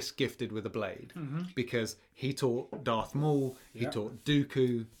be this gifted with a blade. Mm-hmm. Because he taught Darth Maul, he taught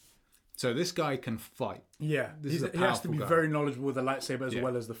Dooku. So this guy can fight. Yeah. He has to be very knowledgeable with the lightsaber as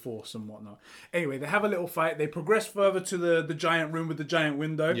well as the Force and whatnot. Anyway, they have a little fight. They progress further to the giant room with the giant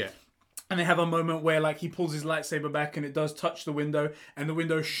window. Yeah. And they have a moment where, like, he pulls his lightsaber back and it does touch the window, and the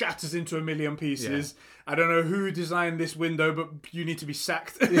window shatters into a million pieces. Yeah. I don't know who designed this window, but you need to be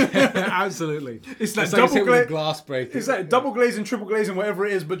sacked. Absolutely. It's like double glaze, glass break. It's like double glazing, triple glazing, whatever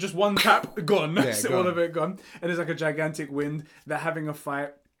it is, but just one tap, gone. All of it gone. And there's like a gigantic wind. They're having a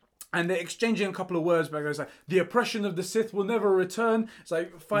fight. And they're exchanging a couple of words, but it's like, the oppression of the Sith will never return. It's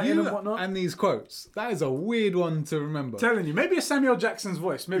like fighting and whatnot. And these quotes. That is a weird one to remember. Telling you. Maybe it's Samuel Jackson's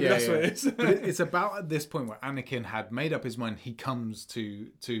voice. Maybe that's what it is. But it's about at this point where Anakin had made up his mind. He comes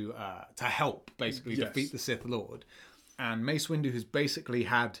to help, basically, defeat the Sith Lord. And Mace Windu, who's basically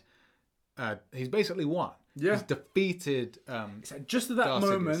he's basically won. Yeah. He's defeated just at that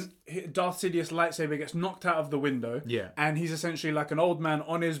moment, Darth Sidious' lightsaber gets knocked out of the window. Yeah. And he's essentially like an old man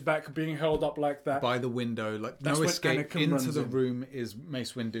on his back being held up like that. By the window. Like that's no escape. Anakin into the room is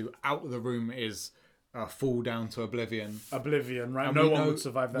Mace Windu. Out of the room is fall down to oblivion. Oblivion, right? And no one would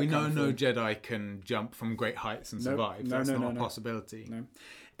survive that. We know no Jedi can jump from great heights and survive. That's not a possibility. No.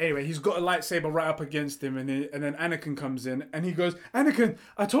 Anyway, he's got a lightsaber right up against him, and then Anakin comes in, and he goes, "Anakin,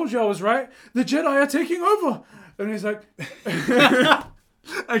 I told you I was right. The Jedi are taking over." And he's like,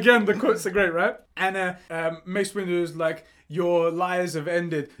 again, the quotes are great, right? And Mace Windu is like, "Your lies have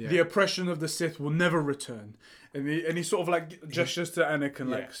ended. Yeah. The oppression of the Sith will never return." And he sort of like gestures to Anakin,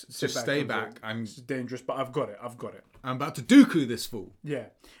 like, just stay back. It's dangerous, but I've got it. I'm about to Dooku this fool. Yeah.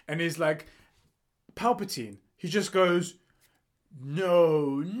 And he's like, Palpatine. He just goes,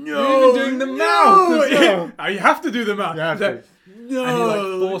 No. You're even doing the mouth. Yeah. You have to do the mouth. No. And he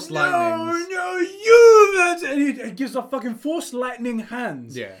like force lightnings. And he gives off fucking force lightning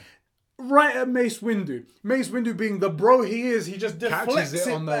hands. Yeah. Right at Mace Windu. Mace Windu being the bro he is, he just deflects catches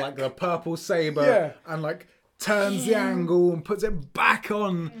it on the purple saber and like turns the angle and puts it back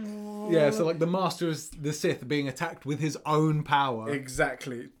on. Yeah, so like the Master of the Sith being attacked with his own power.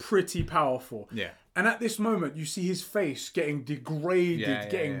 Exactly. Pretty powerful. Yeah. And at this moment, you see his face getting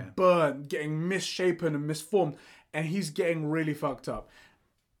degraded, getting burnt, getting misshapen and misformed, and he's getting really fucked up.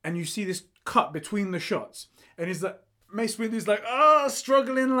 and you see this cut between the shots, and he's like, Mace Windu's like,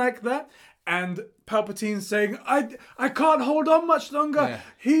 struggling like that. And Palpatine's saying, I can't hold on much longer. Yeah.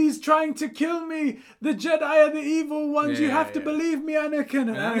 He's trying to kill me. The Jedi are the evil ones. You have to believe me, Anakin.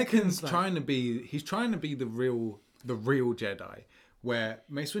 And Anakin's trying to be the real Jedi, where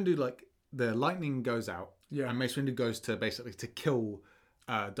Mace Windu, like, the lightning goes out, and Mace Windu goes to basically to kill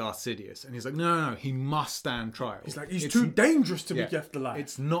Darth Sidious, and he's like, no, he must stand trial. He's like, he's too dangerous to be left alive.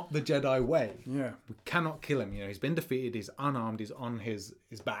 It's not the Jedi way. Yeah. We cannot kill him. He's been defeated, he's unarmed, he's on his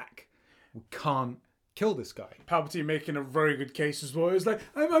back. We can't kill this guy. Palpatine making a very good case as well. He's like,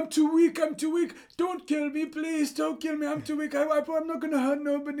 I'm too weak. Don't kill me, please. Don't kill me. I'm too weak. I'm not going to hurt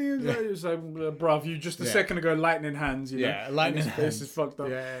nobody. It's like, bruv, you just a second ago lightning hands, you know? Yeah, lightning hands. His face is fucked up.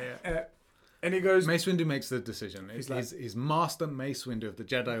 Yeah. And he goes... Mace Windu makes the decision. He's Master Mace Windu of the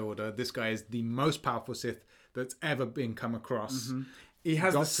Jedi Order. This guy is the most powerful Sith that's ever been come across. Mm-hmm. He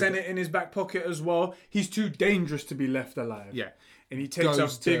has the Senate in his back pocket as well. He's too dangerous to be left alive. Yeah. And he takes a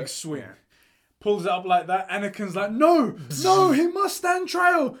big swing. Yeah. Pulls it up like that. Anakin's like, no, he must stand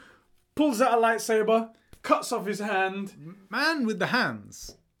trial. Pulls out a lightsaber, cuts off his hand. Man with the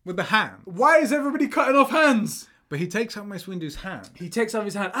hands. With the hand. Why is everybody cutting off hands? But he takes out Mace Windu's hand. He takes off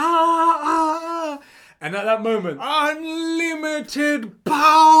his hand. And at that moment, unlimited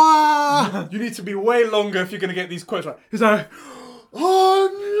power! You need to be way longer if you're going to get these quotes right. He's like,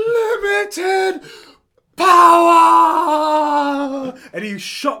 unlimited power! And he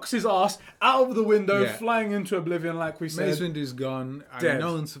shocks his ass out of the window, flying into oblivion, like we said. Mace Windu's gone.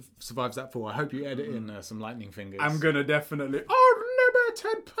 No one survives that fall. I hope you edit in some lightning fingers. I'm going to definitely...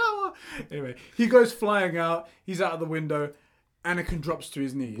 Unlimited power! Anyway, he goes flying out. He's out of the window. Anakin drops to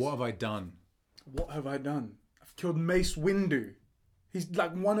his knees. What have I done? What have I done? I've killed Mace Windu. He's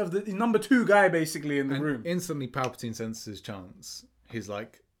like one of the... number 2 guy, basically, in the room. Instantly, Palpatine senses his chance. He's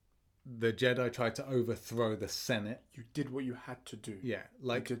like... The Jedi tried to overthrow the Senate. You did what you had to do. Yeah,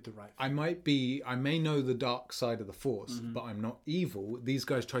 like you did the right thing. I may know the dark side of the Force, but I'm not evil. These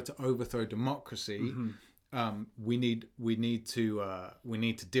guys tried to overthrow democracy. We need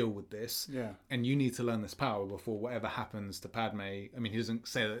to deal with this. Yeah, and you need to learn this power before whatever happens to Padme. I mean, he doesn't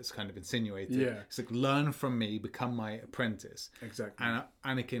say that; it's kind of insinuated. Yeah, it's like, learn from me, become my apprentice. Exactly. And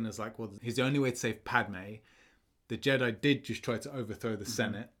Anakin is like, well, he's the only way to save Padme. The Jedi did just try to overthrow the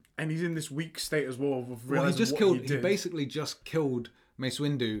Senate. And he's in this weak state as well. He basically just killed Mace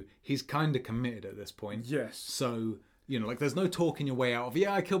Windu. He's kind of committed at this point. Yes. So, like, there's no talking your way out of,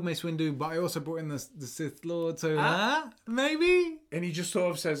 I killed Mace Windu, but I also brought in the Sith Lord, so, maybe? And he just sort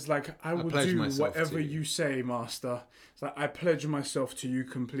of says, like, I will do whatever you say, Master. It's like, I pledge myself to you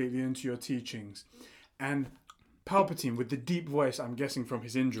completely and to your teachings. And Palpatine, with the deep voice, I'm guessing from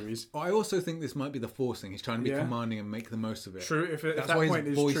his injuries. I also think this might be the Force thing. He's trying to be commanding and make the most of it. True. If That's that why point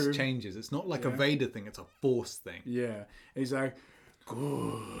his is voice true. changes. It's not like a Vader thing. It's a Force thing. Yeah. He's like,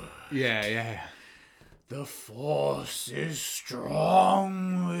 good. Yeah. The Force is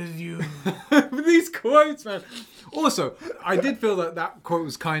strong with you. These quotes, man. Also, I did feel that quote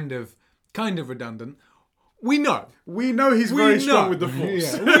was kind of redundant. We know he's very strong with the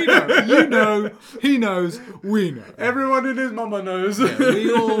Force. Yeah, we know. You know. He knows. We know. Everyone in his mama knows. Yeah,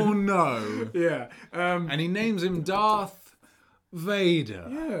 we all know. Yeah. And he names him Darth Vader.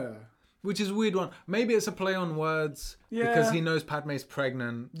 Yeah. Which is a weird one. Maybe it's a play on words. Yeah. Because he knows Padme's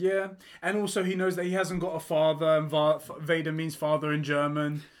pregnant. Yeah. And also he knows that he hasn't got a father. And Vader means father in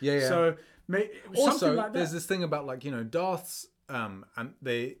German. Yeah. So also, something like that. There's this thing about, like, Darth's... and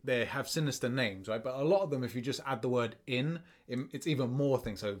they have sinister names, right? But a lot of them, if you just add the word in, it's even more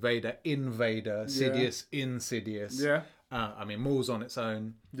things. So Vader, Invader, Sidious, Insidious. Yeah. I mean, Maul's on its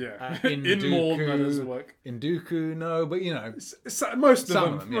own. Yeah. In Maul, that doesn't work. In Dooku, no, but most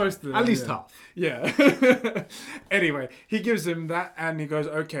of them. Yeah. Most of them. At least half. Yeah. Anyway, he gives him that and he goes,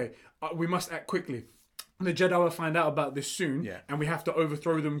 okay, we must act quickly. The Jedi will find out about this soon, and we have to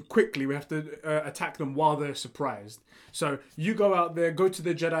overthrow them quickly. We have to attack them while they're surprised. So you go out there, go to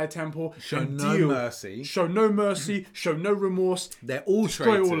the Jedi Temple, show no mercy, show no remorse. They're all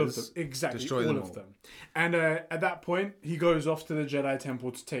destroy traitors. all of them. Exactly, destroy all of them. And at that point, he goes off to the Jedi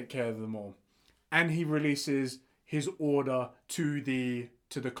Temple to take care of them all, and he releases his order to the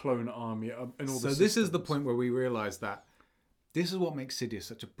clone army and all. So this is the point where we realize that. This is what makes Sidious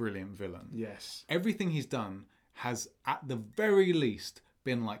such a brilliant villain. Yes. Everything he's done has, at the very least,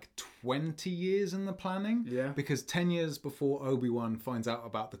 been like 20 years in the planning. Yeah. Because 10 years before Obi-Wan finds out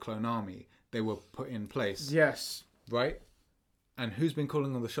about the clone army, they were put in place. Yes. Right? And who's been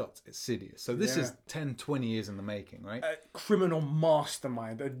calling all the shots? It's Sidious. So this is 10, 20 years in the making, right? A criminal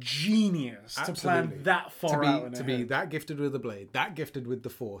mastermind, a genius to plan that far out. To be that gifted with the blade, that gifted with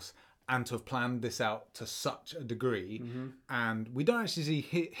the Force, and to have planned this out to such a degree. And we don't actually see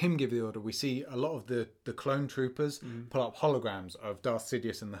him give the order. We see a lot of the clone troopers pull up holograms of Darth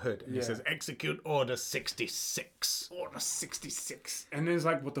Sidious in the hood. And he says, execute Order 66. Order 66. And then it's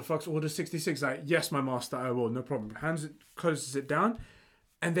like, what the fuck's Order 66? Like, yes, my master, I will, no problem. Closes it down.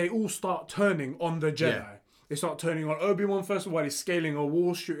 And they all start turning on the Jedi. Yeah. They start turning on Obi-Wan first while he's scaling a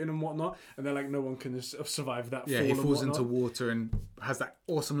wall, shooting and whatnot. And they're like, no one can survive that fall. Yeah, he falls into water and has that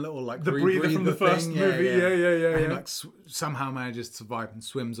awesome little, like, the breather from the first movie. Yeah. And he, like, somehow manages to survive and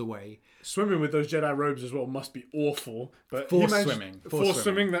swims away. Swimming with those Jedi robes as well must be awful. But Force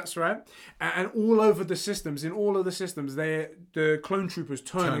swimming, that's right. And all over the systems, in all of the systems, the clone troopers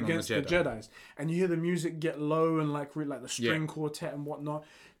turn against the Jedis. And you hear the music get low and, like the string quartet and whatnot.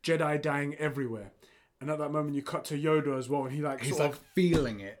 Jedi dying everywhere. And at that moment, you cut to Yoda as well, and he's like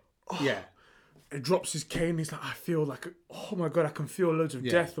feeling it. Yeah. It drops his cane. He's like, I feel like, oh my god, I can feel loads of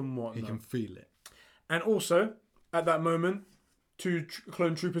death and whatnot. He can feel it. And also, at that moment, two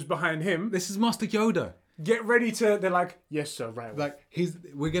clone troopers behind him. This is Master Yoda. Get ready to. They're like, yes, sir, right. Like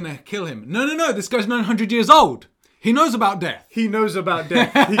we're gonna kill him. No. This guy's 900 years old. He knows about death. He knows about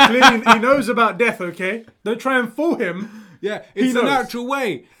death. He knows about death. Okay, don't try and fool him. Yeah, it's the natural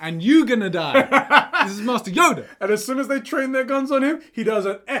way, and you're gonna die. This is Master Yoda. And as soon as they train their guns on him, he does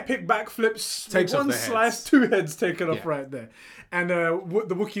an epic backflip. Takes one off slice, 2 heads taken off right there. And the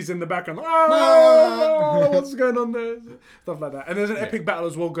Wookiees in the background, what's going on there? Stuff like that. And there's an epic battle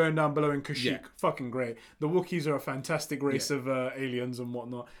as well going down below in Kashyyyk. Fucking great. The Wookiees are a fantastic race of aliens and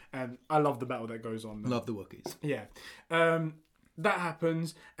whatnot. And I love the battle that goes on there. Love the Wookiees. Yeah. That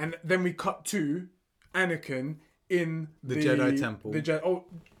happens. And then we cut to Anakin in the Jedi Temple. In the Jedi Temple.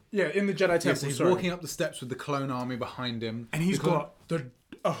 Yeah, so he's walking up the steps with the clone army behind him. And he's got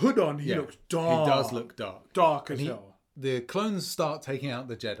a hood on. He looks dark. He does look dark. Dark as hell. The clones start taking out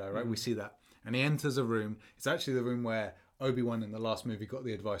the Jedi, right? We see that. And he enters a room. It's actually the room where Obi-Wan in the last movie got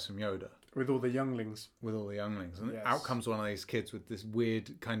the advice from Yoda. With all the younglings. And out comes one of these kids with this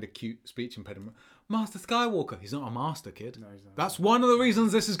weird, kind of cute speech impediment. Master Skywalker. He's not a master, kid. No, he's not. That's one of the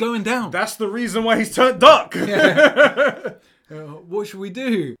reasons this is going down. That's the reason why he's turned dark. What should we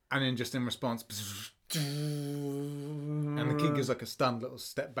do? And then just in response... and the kid gives like a stunned little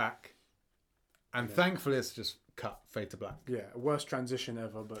step back. And thankfully it's just fade to black. Yeah, worst transition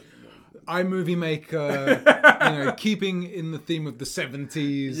ever, but... iMovie Maker, keeping in the theme of the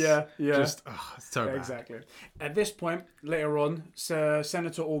 70s. Yeah. Just, it's so bad. Exactly. At this point, later on,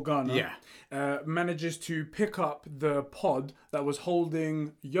 Senator Organa manages to pick up the pod that was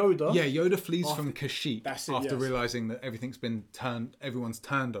holding Yoda. Yeah, Yoda flees from Kashyyyk after realizing that everyone's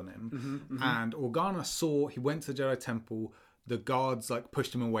turned on him. And Organa he went to the Jedi Temple, the guards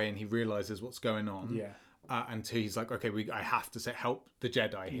pushed him away and he realizes what's going on. Yeah. And he's like, okay, I have to help the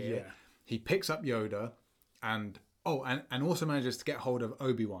Jedi here. Yeah. He picks up Yoda and also manages to get hold of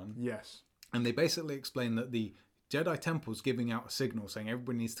Obi-Wan. Yes. And they basically explain that the Jedi Temple's giving out a signal saying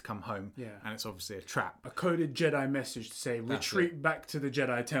everybody needs to come home. Yeah. And it's obviously a trap. A coded Jedi message to say, retreat back to the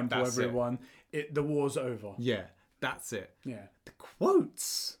Jedi Temple, everyone. The war's over. Yeah, that's it. Yeah. The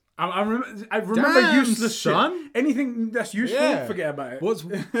quotes... I remember useless shit. Anything that's useful, forget about it. What's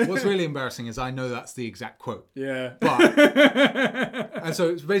really embarrassing is I know that's the exact quote. Yeah. But and so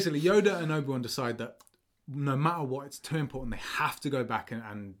it's basically Yoda and Obi-Wan decide that no matter what, it's too important. They have to go back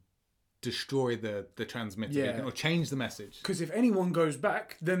and destroy the transmitter or change the message. Because if anyone goes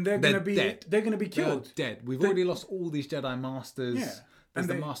back, then they're gonna be dead. They're gonna be killed. They're dead. We've already lost all these Jedi Masters. Yeah. There's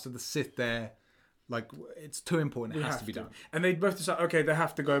the Master of the Sith there. It's too important. It has to be done. And they both decide, okay, they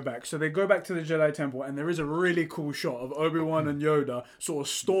have to go back. So they go back to the Jedi Temple, and there is a really cool shot of Obi-Wan and Yoda sort of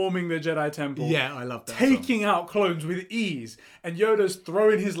storming the Jedi Temple. Yeah, I love that. Taking out clones with ease. And Yoda's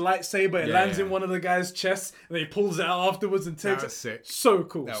throwing his lightsaber. It lands in one of the guy's chests, and he pulls it out afterwards and takes it. Sick. So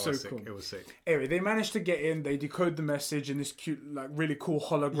cool. That so was cool. Sick. It was sick. Anyway, they managed to get in. They decode the message in this cute, really cool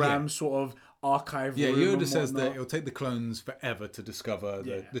hologram sort of archive room. Yeah, Yoda says that it'll take the clones forever to discover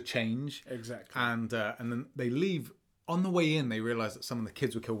the change. Exactly. And then they leave. On the way in, they realise that some of the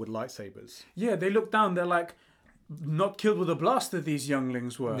kids were killed with lightsabers. Yeah, they look down. They're like, not killed with a blaster, these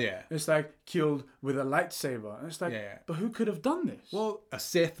younglings were. Yeah. It's like, killed with a lightsaber. And it's like, but who could have done this? Well, a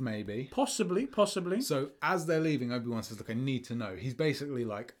Sith, maybe. Possibly. So, as they're leaving, Obi-Wan says, look, I need to know. He's basically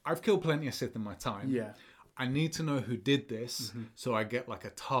like, I've killed plenty of Sith in my time. Yeah. I need to know who did this so I get a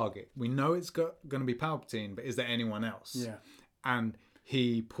target. We know it's going to be Palpatine, but is there anyone else? Yeah. And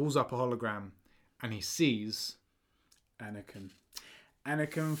he pulls up a hologram and he sees... Anakin.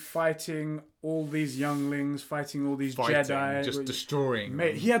 Anakin fighting all these younglings, fighting all these Jedi. Just destroying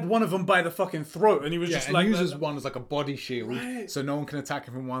Mate, them. he had one of them by the fucking throat, and he was just and like... uses one as like a body shield, so no one can attack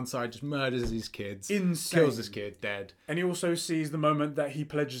him from one side, just murders his kids. Insane. Kills his kid, dead. And he also sees the moment that he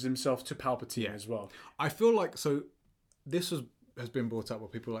pledges himself to Palpatine as well. I feel like, so this has been brought up where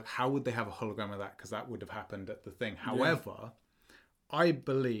people are like, how would they have a hologram of that? Because that would have happened at the thing. However, I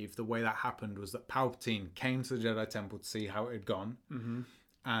believe the way that happened was that Palpatine came to the Jedi Temple to see how it had gone. Mm-hmm.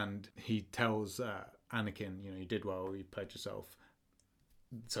 And he tells Anakin, you did well, you pledged yourself.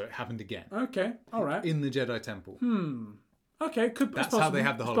 So it happened again. Okay, all right. In the Jedi Temple. Okay, That's how they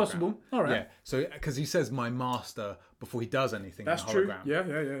have the hologram. It's possible. All right. Yeah, so because he says my master before he does anything That's in the true.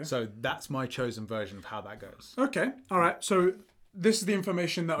 hologram. Yeah. So that's my chosen version of how that goes. Okay, all right. So this is the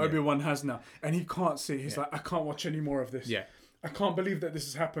information that Obi-Wan has now. And he can't see. He's like, I can't watch any more of this. Yeah. I can't believe that this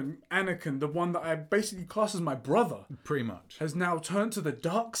has happened. Anakin, the one that I basically class as my brother, Pretty much. has now turned to the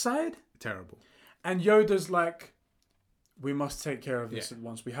dark side. Terrible. And Yoda's like, we must take care of this at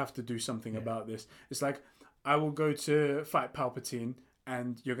once. We have to do something about this. It's like, I will go to fight Palpatine,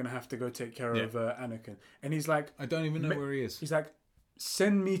 and you're going to have to go take care of Anakin. And he's like... I don't even know where he is. He's like,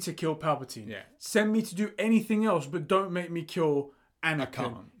 send me to kill Palpatine. Yeah. Send me to do anything else, but don't make me kill Anakin. I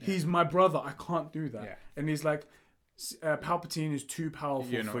can't. Yeah. He's my brother. I can't do that. Yeah. And he's like, Palpatine is too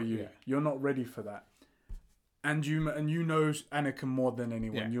powerful for you. Yeah. You're not ready for that. And you know Anakin more than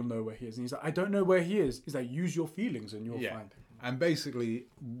anyone. Yeah. You'll know where he is. And he's like, I don't know where he is. He's like, use your feelings and you'll find him. And basically,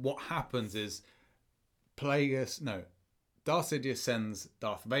 what happens is Darth Sidious sends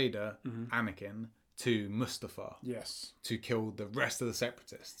Darth Vader, Anakin, to Mustafar. Yes. To kill the rest of the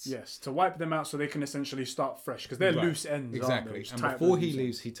Separatists. Yes, to wipe them out so they can essentially start fresh, because they're loose ends. Exactly. Aren't they? And before he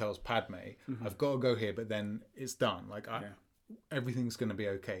leaves, he tells Padme, I've got to go here, but then it's done. Like, everything's going to be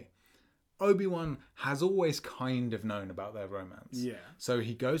okay. Obi-Wan has always kind of known about their romance. Yeah. So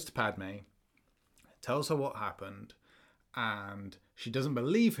he goes to Padme, tells her what happened, and she doesn't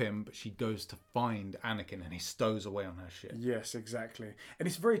believe him, but she goes to find Anakin and he stows away on her ship. Yes, exactly. And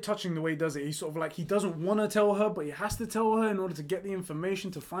it's very touching the way he does it. He's sort of like, he doesn't want to tell her, but he has to tell her in order to get the information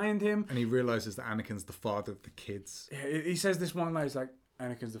to find him. And he realizes that Anakin's the father of the kids. Yeah, he says this one line, he's like,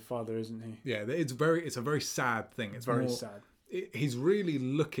 Anakin's the father, isn't he? Yeah, it's a very sad thing. It's very sad. He's really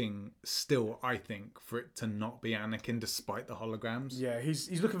looking still, I think, for it to not be Anakin despite the holograms. Yeah,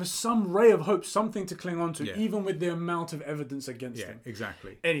 he's looking for some ray of hope, something to cling on to, Yeah. even with the amount of evidence against him. Yeah,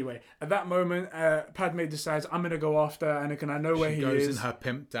 exactly. Anyway, at that moment, Padme decides, I'm going to go after Anakin. I know where he goes is. in her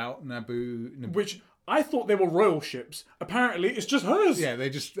pimped out Naboo. Which I thought they were royal ships. Apparently, it's just hers. Yeah, they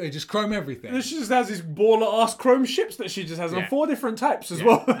just chrome everything. She just has these baller-ass chrome ships that she just has on 4 different types as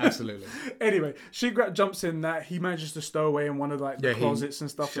well. Absolutely. Anyway, she jumps in that. He manages to stow away in one of the closets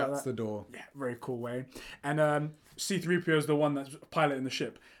and stuff like that. Shuts the door. Yeah, very cool way. And C-3PO is the one that's piloting the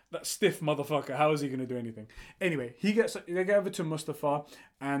ship. That stiff motherfucker. How is he going to do anything? Anyway, they get over to Mustafar,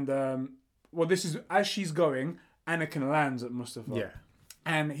 and this is as she's going. Anakin lands at Mustafar. Yeah.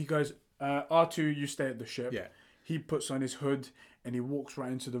 And he goes, R2, you stay at the ship. Yeah. He puts on his hood and he walks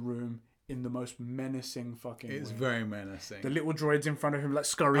right into the room in the most menacing fucking It's way. very menacing. The little droids in front of him like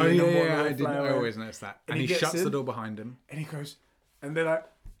scurrying and whatnot. I always notice that. And he shuts the door behind him. And he goes, and they're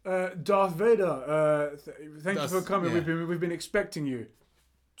like, Darth Vader, thank you for coming. Yeah. We've been expecting you.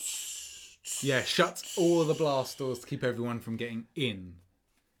 Yeah, shuts all the blast doors to keep everyone from getting in.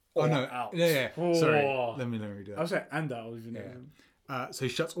 Oh no! Out. Yeah. Oh. Sorry. Let me do that. I was like, and out. So he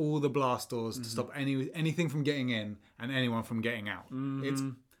shuts all the blast doors to stop anything from getting in and anyone from getting out. It's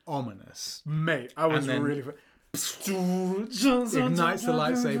ominous. Mate, I was really... Ignites the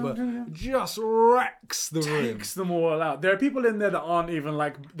lightsaber, just wrecks the room. Takes them all out. There are people in there that aren't even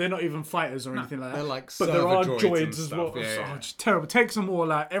they're not even fighters or anything like that. They're like but there are server droids as well. Yeah. Oh, just terrible. Takes them all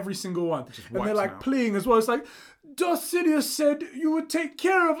out, every single one. And they're like out. pleading as well. It's like, Darth Sidious said you would take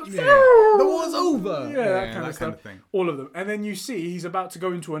care of us. Yeah. The war's over. Yeah, that kind of kind of thing. All of them. And then you see he's about to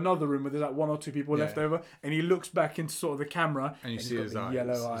go into another room where there's like 1 or 2 people left over, and he looks back into sort of the camera, And you see he's his got eyes. the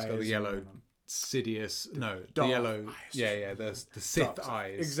yellow eyes. He's got the yellow Sidious. No, the dark yellow. eyes. Yeah. The Sith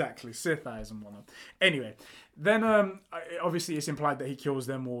eyes. Exactly, Sith eyes and whatnot. Anyway, then obviously it's implied that he kills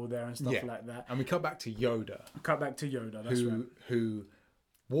them all there and stuff like that. And we cut back to Yoda. Cut back to Yoda. That's right. Who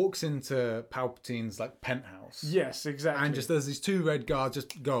walks into Palpatine's like penthouse. Yes, exactly. And just there's these 2 red guards.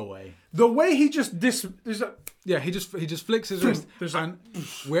 Just go away. the way he just Yeah, he just flicks his wrist. There's And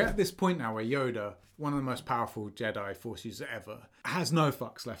we're at this point now where Yoda, one of the most powerful Jedi Force users ever, has no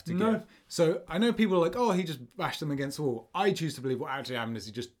fucks left to give. So I know people are like, oh, he just bashed them against the wall. I choose to believe what actually happened is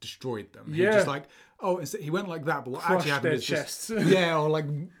he just destroyed them. Yeah. He just like, he went like that, but what actually happened their is chests. just, or like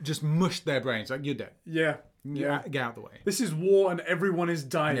just mushed their brains. Like, you're dead. Yeah. Get out the way. This is war and everyone is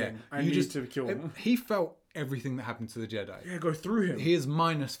dying. Yeah. I need to kill them. He felt everything that happened to the Jedi. Yeah, go through him. He is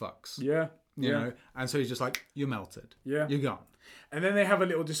minus fucks. Yeah. You know? And so he's just like, you're melted. Yeah. You're gone. And then they have a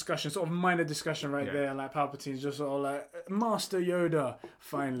little discussion, sort of minor discussion there. Like Palpatine's just sort of like, Master Yoda,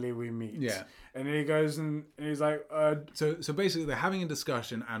 finally we meet. Yeah. And then he goes and he's like... So basically they're having a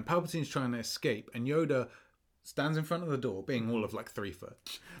discussion and Palpatine's trying to escape and Yoda stands in front of the door, being all of like 3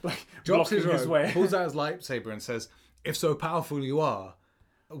 foot. Like, drops his blocking robe, pulls out his lightsaber and says, if so powerful you are,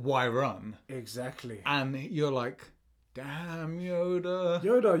 why run? Exactly. And you're like, damn, Yoda.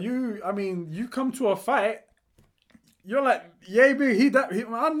 Yoda, you come to a fight, you're like, yeah, I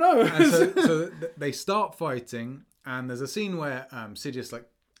don't know. And so they start fighting, and there's a scene where Sidious like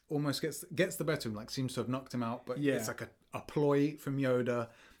almost gets the better of him, like seems to have knocked him out, but it's like a ploy from Yoda.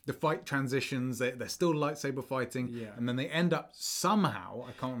 The fight transitions, they're still lightsaber fighting, and then they end up somehow,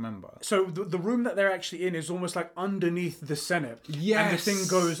 I can't remember. So the room that they're actually in is almost like underneath the Senate. Yes. And the thing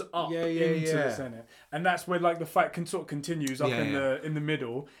goes up into the Senate. And that's where like the fight continues up in the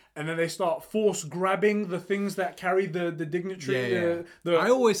middle. And then they start force grabbing the things that carry the dignitary. I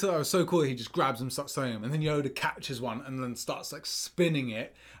always thought it was so cool that he just grabs them, starts throwing them, and then Yoda catches one and then starts like spinning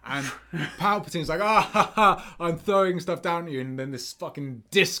it. And Palpatine's like, I'm throwing stuff down at you, and then this fucking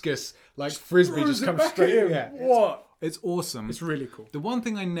discus like frisbee just comes straight in. Yeah, what? It's awesome. It's really cool. The one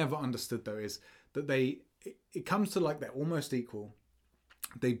thing I never understood though is that it comes to like they're almost equal.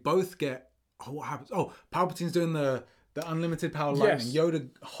 They both get what happens? Oh, Palpatine's doing the unlimited power lightning. Yoda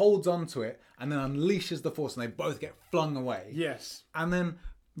holds onto it and then unleashes the force, and they both get flung away. Yes. And then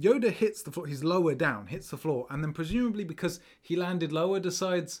Yoda hits the floor. He's lower down, hits the floor, and then presumably because he landed lower,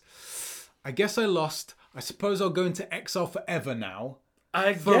 decides, I guess I lost. I suppose I'll go into exile forever now.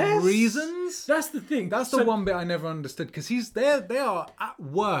 For reasons. That's the thing. That's the one bit I never understood, because they are at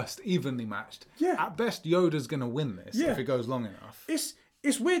worst evenly matched. Yeah. At best, Yoda's gonna win this if it goes long enough.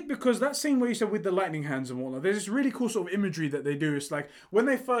 It's weird because that scene where you said with the lightning hands and whatnot, there's this really cool sort of imagery that they do. It's like when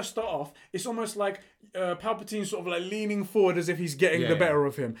they first start off, it's almost like Palpatine sort of like leaning forward as if he's getting the better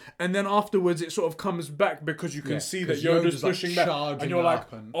of him. And then afterwards it sort of comes back because you can see that Yoda's pushing back. And you're like,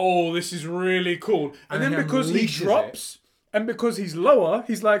 oh, this is really cool. And then because he drops, and because he's lower,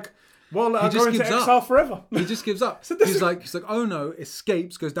 he's like, well, I'll go into exile forever. He just gives up. He's like, oh no,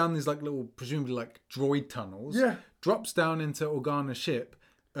 escapes, goes down these like little, presumably like droid tunnels. Yeah. Drops down into Organa's ship,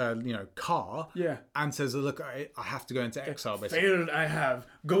 car. Yeah. And says, look, I have to go into exile, basically. Failed I have.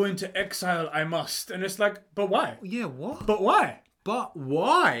 Go into exile I must. And it's like, but why? Yeah, what? But why? But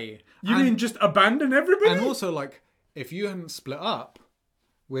why? You mean just abandon everybody? And also, like, if you hadn't split up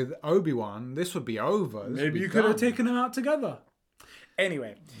with Obi-Wan, this would be over. Maybe you could have taken them out together.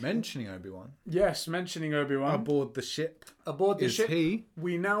 Anyway. Mentioning Obi-Wan. Yes, mentioning Obi-Wan. Aboard the ship.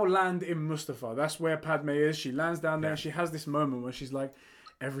 We now land in Mustafar. That's where Padme is. She lands down there and she has this moment where she's like,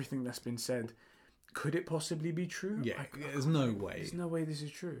 everything that's been said, could it possibly be true? Yeah, there's no way. There's no way this is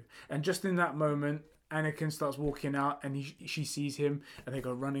true. And just in that moment, Anakin starts walking out and she sees him and they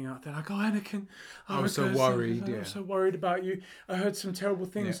go running out. They're like, oh, Anakin. Oh, I was so worried. I'm so worried about you. I heard some terrible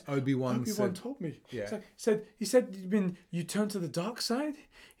things. Yeah, Obi-Wan told me. Yeah. He said you turned to the dark side.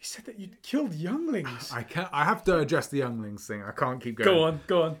 He said that you killed younglings. I have to address the younglings thing. I can't keep going.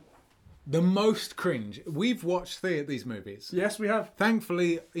 Go on. The most cringe. We've watched 3 of these movies. Yes, we have.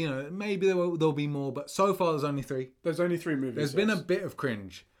 Thankfully, maybe there'll be more, but so far there's only 3. There's only 3 movies. There's been a bit of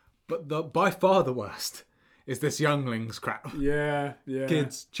cringe, but by far the worst is this younglings crap. Yeah.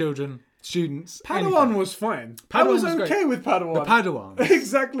 Kids, children, students. Padawan was fine. I was okay with Padawan. The Padawans.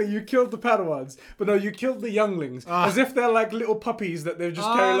 Exactly, you killed the Padawans. But no, you killed the younglings. As if they're like little puppies that they've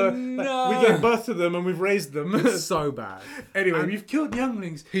just carried. No. We gave birth to them and we've raised them. It's so bad. Anyway, we've killed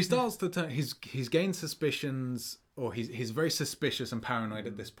younglings. He starts to turn. He's gained suspicions, or he's very suspicious and paranoid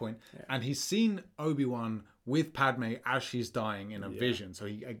at this point. Yeah. And he's seen Obi-Wan with Padme as she's dying in a vision. So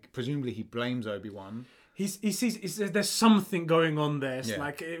presumably he blames Obi-Wan. He sees there's something going on there. It's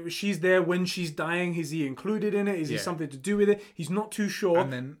like she's there when she's dying. Is he included in it? Is he something to do with it? He's not too sure,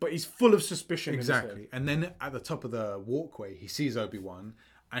 but he's full of suspicion. Exactly. And then at the top of the walkway, he sees Obi-Wan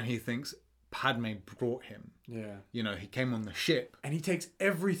and he thinks Padme brought him. Yeah. He came on the ship. And he takes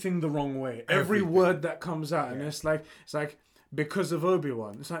everything the wrong way. Every word that comes out. And it's like because of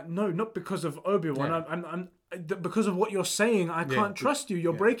Obi-Wan. It's like, no, not because of Obi-Wan. Yeah. I'm because of what you're saying, I can't trust you.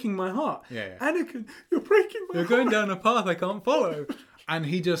 You're breaking my heart. Yeah. Anakin, you're breaking my heart. You're going down a path I can't follow. And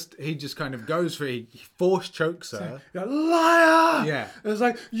he just kind of goes for it. He force chokes her. You're a liar! Yeah. It's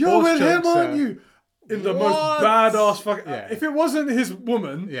like, you're with him, aren't you? In the most badass fucking... Yeah. If it wasn't his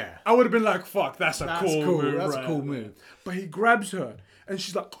woman, I would have been like, fuck, that's a cool move. That's a cool move. But he grabs her, and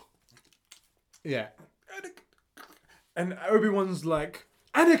she's like... Yeah. Anakin, And Obi-Wan's like,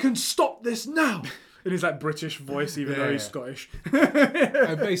 Anakin, stop this now! In his like British voice, even though he's Scottish.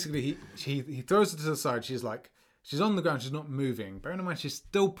 And basically, he throws her to the side. She's on the ground. She's not moving. Bearing in mind, she's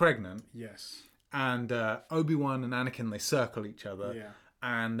still pregnant. Yes. And Obi-Wan and Anakin, they circle each other. Yeah.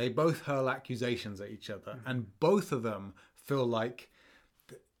 And they both hurl accusations at each other. And both of them feel like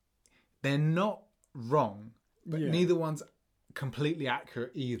they're not wrong, but neither one's completely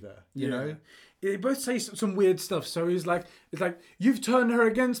accurate either. You know? They both say some weird stuff. So it's like, you've turned her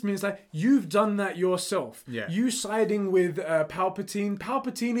against me. It's like, you've done that yourself. Yeah. You siding with Palpatine.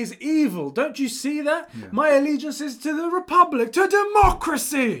 Palpatine is evil. Don't you see that? Yeah. My allegiance is to the Republic, to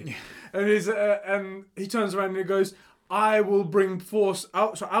democracy. Yeah. And he turns around and he goes, I will bring force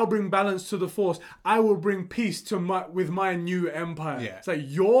out. So I'll bring balance to the force. I will bring peace with my new empire. Yeah. It's like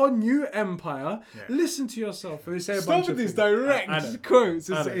your new empire. Yeah. Listen to yourself. And they say a bunch of these direct quotes.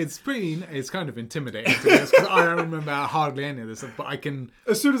 It's kind of intimidating to me because I don't remember hardly any of this stuff. But I can.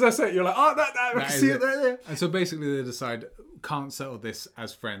 As soon as I say it, you're like, I can see it there. And so basically, they decide can't settle this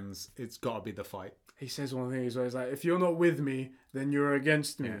as friends. It's got to be the fight. He says one thing. He's like, if you're not with me, then you're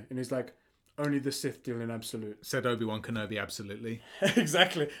against me. Yeah. And he's like, only the Sith deal in absolute. Said Obi-Wan Kenobi, absolutely.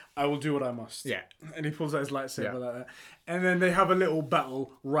 Exactly. I will do what I must. Yeah. And he pulls out his lightsaber like that. And then they have a little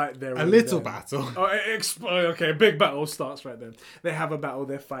battle right there. A little battle? Okay, a big battle starts right there. They have a battle,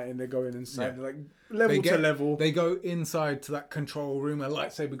 they're fighting, they're going inside. They're like level to level. They go inside to that control room. A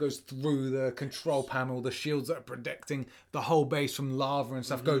lightsaber goes through the control panel. The shields that are protecting the whole base from lava and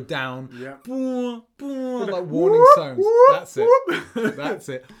stuff go down. Yeah. Boom, boom, like warning sirens. That's it. That's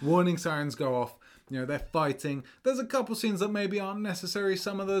it. Warning sirens go off. You know, they're fighting. There's a couple scenes that maybe aren't necessary.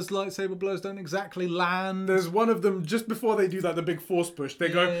 Some of those lightsaber blows don't exactly land. There's one of them, just before they do that, the big force push, they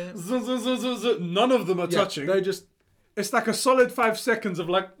go, none of them are touching. They just... It's like a solid 5 seconds of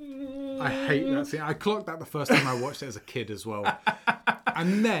like... I hate that scene. I clocked that the first time I watched it as a kid as well.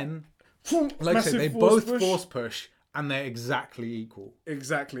 And then, like I said, they both force push and they're exactly equal.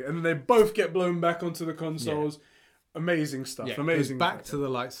 Exactly. And then they both get blown back onto the consoles. Yeah. Amazing stuff. Yeah, amazing. Back to the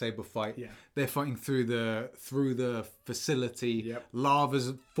lightsaber fight. Yeah. They're fighting through the facility. Yep.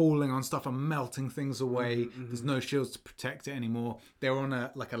 Lava's falling on stuff and melting things away. There's no shields to protect it anymore. They're on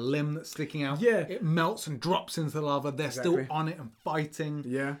a limb that's sticking out. Yeah. It melts and drops into the lava. They're still on it and fighting.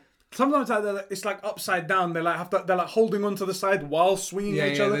 Yeah. Sometimes it's like upside down. They're like holding onto the side while swinging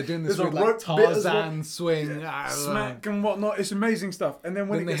each other. They're doing this like Tarzan swing, smack and whatnot. It's amazing stuff. And then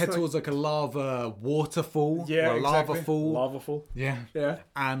when they head towards like a lava waterfall, or a lava fall. Yeah.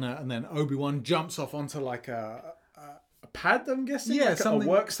 And then Obi-Wan jumps off onto like a pad, I'm guessing. Yeah, like a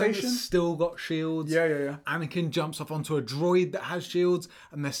workstation. Still got shields. Yeah. Anakin jumps off onto a droid that has shields,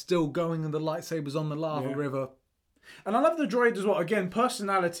 and they're still going, and the lightsabers on the lava river. And I love the droid as well. Again,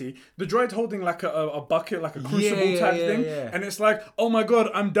 personality. The droid holding like a bucket, like a crucible type thing. Yeah. And it's like, oh my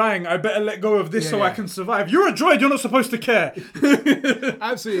god, I'm dying. I better let go of this so I can survive. You're a droid. You're not supposed to care.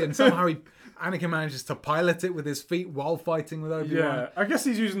 Absolutely. And somehow Anakin manages to pilot it with his feet while fighting with Obi-Wan. Yeah. I guess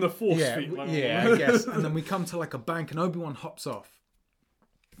he's using the Force feet. I guess. And then we come to like a bank and Obi-Wan hops off.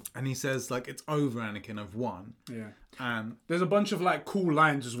 And he says, like, it's over, Anakin, I've won. Yeah. And there's a bunch of, like, cool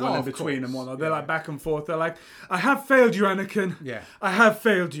lines as well in between and whatnot. They're, like, back and forth. They're like, I have failed you, Anakin. Yeah. I have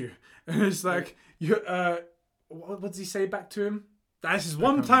failed you. And it's like, what does he say back to him? This is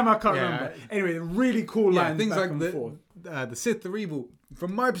one time I can't remember. Anyway, really cool lines things back like and forth. The Sith are evil.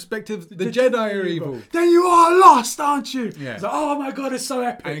 From my perspective, the Jedi are evil. Then you are lost, aren't you? Yeah. It's like, oh my god, it's so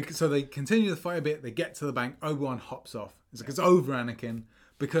epic. And so they continue the fight a bit. They get to the bank. Obi-Wan hops off. It's like, it's over, Anakin.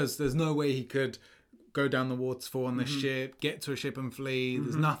 Because there's no way he could go down the waterfall on this ship, get to a ship and flee.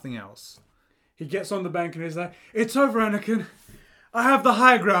 There's nothing else. He gets on the bank and he's like, it's over, Anakin. I have the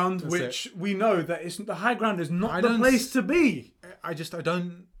high ground, we know that the high ground is not the place to be. I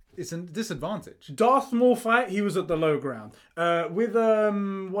don't... It's a disadvantage. Darth Maul fight, he was at the low ground. With,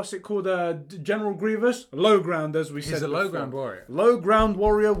 what's it called? General Grievous? Low ground, as we said He's a before. low ground warrior. Low ground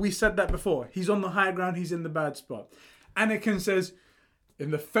warrior, we said that before. He's on the high ground, he's in the bad spot. Anakin says, in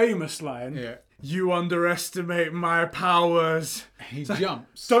the famous line, you underestimate my powers. He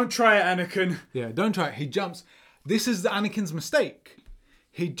jumps. Don't try it, Anakin. Yeah, don't try it. He jumps. This is Anakin's mistake.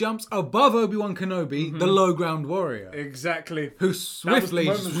 He jumps above Obi-Wan Kenobi, the low ground warrior. Exactly. Who swiftly...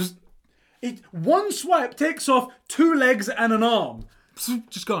 one swipe takes off 2 legs and an arm.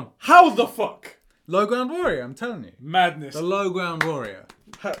 Just gone. How the fuck? Low ground warrior, I'm telling you. Madness. The low ground warrior.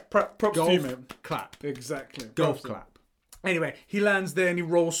 Props to you, man. Clap. Exactly. Golf clap. Anyway, he lands there and he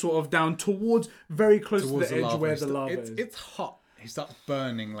rolls sort of down very close to the edge where the lava is. It's hot. He starts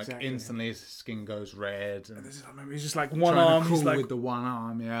burning instantly. His skin goes red. And he's just like one arm. He's like with the one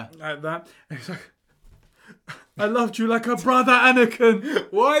arm, like that. And he's like, I loved you like a brother, Anakin.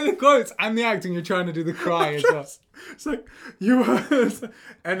 Why the quotes and the acting? You're trying to do the cry as well. It's like, you were...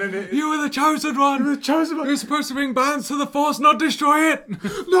 And then You were the chosen one. You were the chosen one. You're supposed to bring balance to the Force, not destroy it.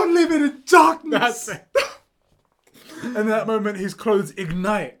 Not living in darkness. That's it. And in that moment, his clothes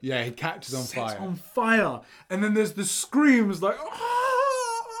ignite. Yeah, he catches on fire. On fire. And then there's the screams like,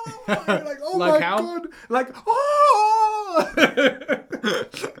 oh! You're like, oh Like my how? God. Like, oh!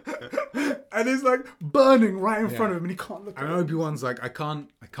 And he's like burning right in front of him and he can't look at And it. Obi-Wan's like, I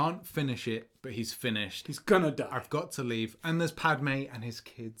can't finish it, but he's finished. He's gonna die. I've got to leave. And there's Padme and his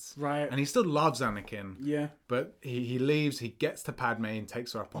kids. Right. And he still loves Anakin. Yeah. But he leaves, he gets to Padme and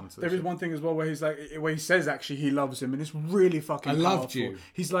takes her up onto the There is ship. one thing as well where he's like, where he says actually he loves him, and it's really fucking. I loved powerful. you.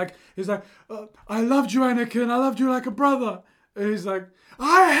 He's like, I loved you, Anakin. I loved you like a brother. And he's like,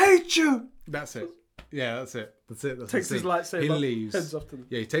 I hate you. That's it. Yeah, that's it. That's it. That's Takes the his scene. lightsaber, He leaves. heads off to them.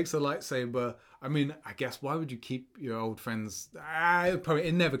 Yeah, he takes the lightsaber. I mean, I guess why would you keep your old friends?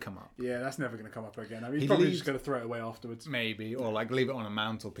 It'd never come up. Yeah, that's never gonna come up again. I mean, he's He probably leaves- just gonna throw it away afterwards. Maybe, or like leave it on a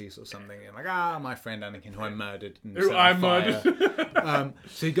mantelpiece or something, and like, my friend Anakin, who I murdered. And Who set I on fire. murdered.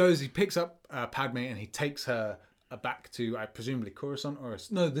 So he goes, he picks up Padme, and he takes her back to, presumably Coruscant, or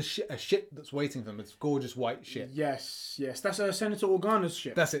a ship that's waiting for them. It's a gorgeous white ship. Yes, that's Senator Organa's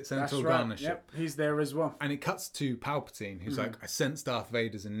ship. That's it, Senator That's Organa's right. ship. Yep, he's there as well. And it cuts to Palpatine, who's like, I sense Darth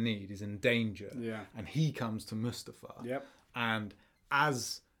Vader's in need, he's in danger. Yeah. And he comes to Mustafar. Yep. And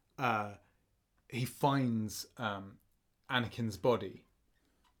as he finds Anakin's body,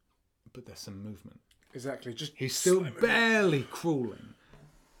 but there's some movement. Exactly. Just He's still slow movement. barely crawling.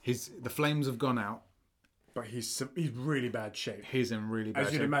 The flames have gone out. But he's really bad shape. He's in really bad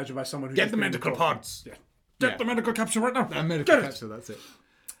As you'd shape. imagine by someone who Get just the been in medical trouble. pods. Yeah. Yeah. Get the medical capsule right now. A medical Get it. capsule, that's it.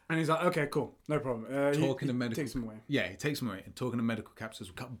 And he's like, okay, cool, no problem. Talking to medical, takes him away. Yeah, he takes him away. And talking to medical capsules,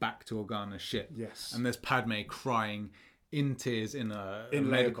 we cut back to Organa's ship. Yes. And there's Padme crying in tears in a In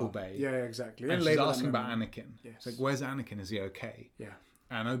medical labour. bay. Yeah, exactly. And In she's labour asking that about moment. Anakin. Yes. It's like, where's Anakin? Is he okay? Yeah.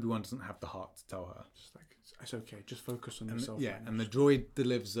 And Obi-Wan doesn't have the heart to tell her. Just like, it's okay. Just focus on yourself. Yeah, man. and the droid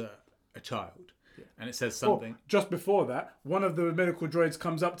delivers a child. And it says something. Well, just before that, one of the medical droids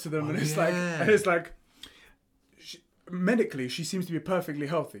comes up to them and it's like, medically, she seems to be perfectly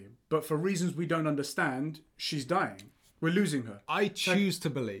healthy, but for reasons we don't understand, she's dying. We're losing her. I choose to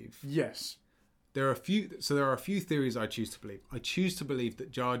believe. Yes. There are a few theories I choose to believe. I choose to believe that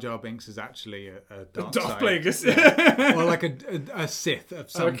Jar Jar Binks is actually a Darth Plagueis. or like a Sith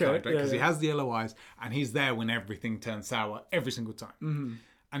of some kind, right? Because he has the yellow eyes and he's there when everything turns sour every single time. Mm-hmm.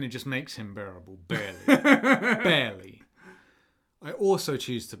 And it just makes him bearable, barely. Barely. I also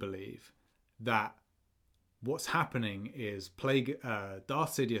choose to believe that what's happening is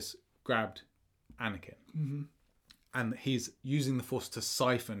Darth Sidious grabbed Anakin. Mm-hmm. And he's using the Force to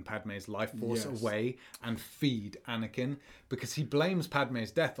siphon Padme's life force away and feed Anakin because he blames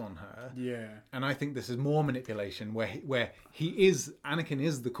Padme's death on her. Yeah. And I think this is more manipulation where Anakin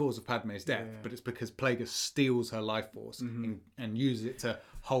is the cause of Padme's death, but it's because Plagueis steals her life force and uses it to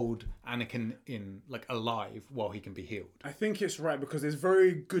hold Anakin in alive while he can be healed. I think it's right because there's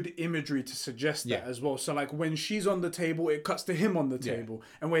very good imagery to suggest that as well. So like when she's on the table, it cuts to him on the table.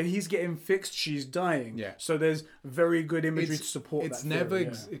 And when he's getting fixed, she's dying. Yeah. So there's very good imagery to support it's that. never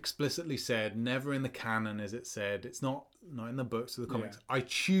theory, explicitly said, never in the canon is it said. It's not in the books or the comics. I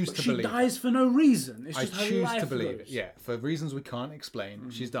choose to she believe dies for no reason. It's I just her choose life to believe goes. it. Yeah, for reasons we can't explain,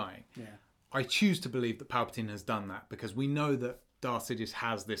 she's dying. Yeah. I choose to believe that Palpatine has done that because we know that Darth Sidious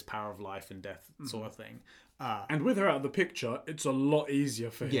has this power of life and death sort of thing. And with her out of the picture, it's a lot easier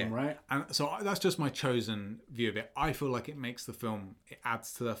for him, Yeah, right? And so that's just my chosen view of it. I feel like it makes the film, it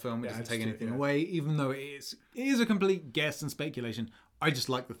adds to the film. It doesn't adds take to it, anything yeah. away, even though it is a complete guess and speculation. I just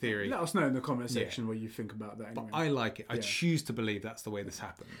like the theory. Let us know in the comment section what you think about that. Anyway. I like it. I choose to believe that's the way this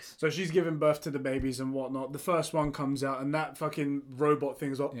happens. So she's giving birth to the babies and whatnot. The first one comes out and that fucking robot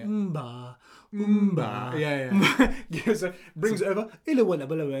thing's like, Umba. Yeah. Brings it over.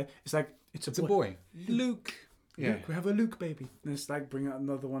 It's like, it's It's a boy. Luke. Yeah. Luke, we have a Luke baby. And it's like, bring out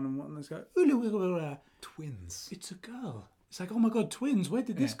another one and whatnot. Let's go, Twins. it's a girl. It's like, oh my god, twins. Where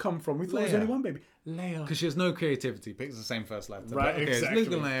did this come from? We thought it was Leia. only one baby. Leia. Because she has no creativity. Picks the same first letter. Right, But, okay, exactly. It's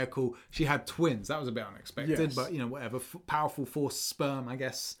Luke and Leia, cool. She had twins. That was a bit unexpected. Yes. But, whatever. Powerful Force sperm, I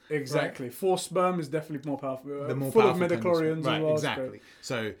guess. Exactly. Force sperm is definitely more powerful. The more full of powerful midichlorians right, as well. exactly.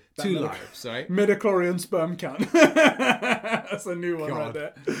 So, 2 lives, right? Midichlorian sperm count. That's a new one right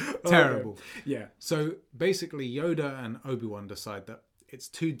there. Terrible. Okay. Yeah. So, basically, Yoda and Obi-Wan decide that it's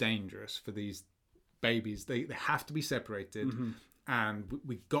too dangerous for these babies. They have to be separated. Mm-hmm. And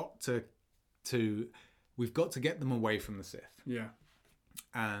we've got to get them away from the Sith. Yeah.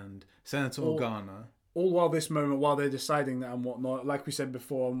 And Senator Organa all while this moment, while they're deciding that and whatnot, like we said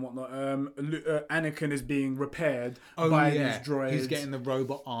before and whatnot, Anakin is being repaired by these droids. He's getting the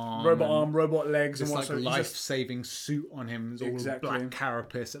robot arm, robot legs, this and like life-saving suit on him. It's all black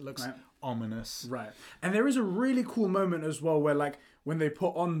carapace. It looks ominous. Right. And there is a really cool moment as well where, like, when they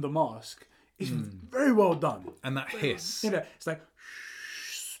put on the mask, it's very well done. And that hiss. You know, it's like...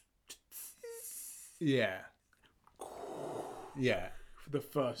 Yeah. Yeah. The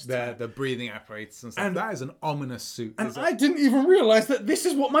first the breathing apparatus and stuff. And that is an ominous suit. And I didn't even realise that this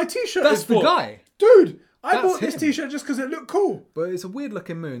is what my t-shirt is for. That's the guy. Dude, I bought this t-shirt just because it looked cool. But it's a weird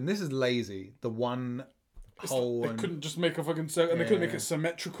looking moon. This is lazy. The one hole. They couldn't just make a fucking circle, and they couldn't make it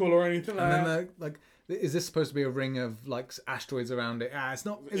symmetrical or anything like that. And then like, is this supposed to be a ring of like asteroids around it? It's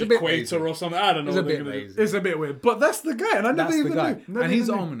not. It's a bit lazy. Equator or something. I don't know. It's a bit lazy. It's a bit weird. But that's the guy, and I never even knew. And he's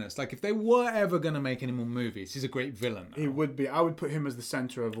ominous. Like, if they were ever going to make any more movies, he's a great villain now. He would be. I would put him as the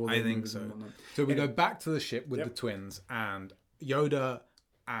center of all the I think so. So we go back to the ship with the twins, and Yoda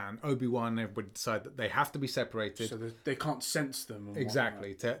and Obi-Wan, everybody decide that they have to be separated. So they can't sense them.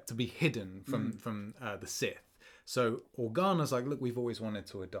 Exactly. To be hidden from the Sith. So Organa's like, look, we've always wanted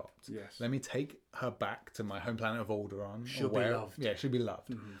to adopt. Yes. Let me take her back to my home planet of Alderaan. She'll be loved. Yeah, she'll be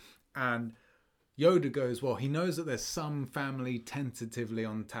loved. And Yoda goes, well, he knows that there's some family tentatively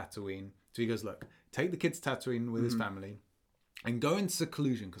on Tatooine. So he goes, look, take the kids to Tatooine with his family and go into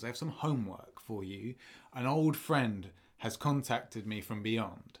seclusion because I have some homework for you. An old friend has contacted me from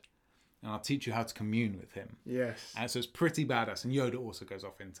beyond. And I'll teach you how to commune with him. Yes. And so it's pretty badass. And Yoda also goes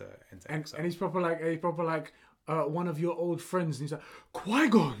off into exile. And he's proper like one of your old friends, and he's like,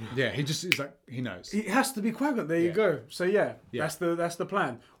 Qui-Gon. Yeah, he's like, he knows. It has to be Qui-Gon. There you go. So that's the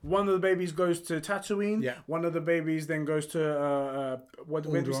plan. One of the babies goes to Tatooine. Yeah. One of the babies then goes to what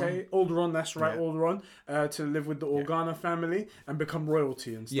did we say? Alderaan. That's right, Alderaan. To live with the Organa family and become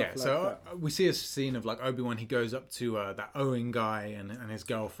royalty and stuff like that. We see a scene of like Obi-Wan. He goes up to that Owen guy and his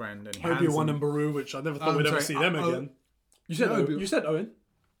girlfriend, and he Obi-Wan and Beru, which I never thought we'd ever see them again. You said You said Owen.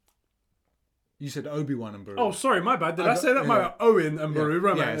 You said Obi-Wan and Beru. Oh, sorry, my bad. Did I say that? My Owen and Beru.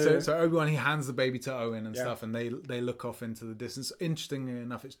 So Obi-Wan, he hands the baby to Owen and stuff, and they look off into the distance. Interestingly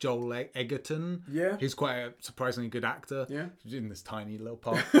enough, it's Joel Egerton. Yeah. He's quite a surprisingly good actor. Yeah. In this tiny little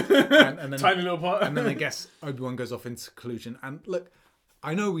part. and then, tiny little part. And then I guess Obi-Wan goes off into seclusion. And look,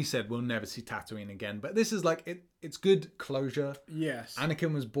 I know we said we'll never see Tatooine again, but this is like, it's good closure. Yes.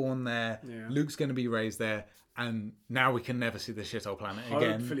 Anakin was born there. Yeah. Luke's going to be raised there. And now we can never see the shithole planet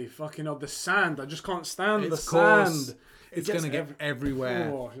again. Hopefully, fucking hell, the sand. I just can't stand the sand. It's going to get everywhere.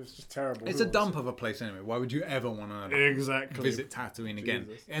 Oh, it's just terrible. It's a dump of a place anyway. Why would you ever want to visit Tatooine again?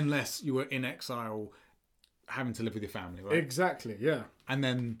 Unless you were in exile, having to live with your family, right? Exactly, yeah. And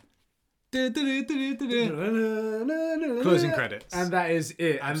then... closing credits. And that is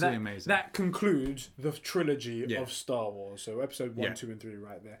it. Absolutely amazing. That concludes the trilogy of Star Wars. So episode 1, 2, and 3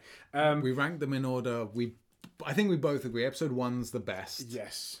 right there. We ranked them in order. I think we both agree. Episode 1's the best.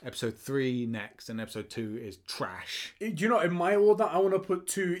 Yes. Episode 3 next, and episode 2 is trash. Do you know, in my order, I want to put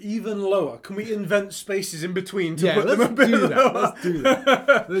 2 even lower. Can we invent spaces in between to put them a bit lower? Let's do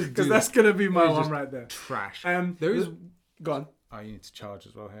that. Because that's going to be my one right there. Trash. There is... Go on. Oh, you need to charge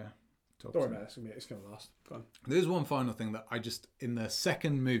as well here. Don't worry about it. It's going to last. Go on. There's one final thing that in the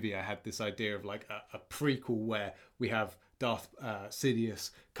second movie, I had this idea of like a prequel where we have Darth Sidious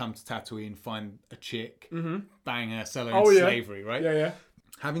come to Tatooine, find a chick, bang her, sell her into slavery, right? Yeah.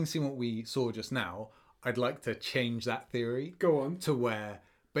 Having seen what we saw just now, I'd like to change that theory. Go on. To where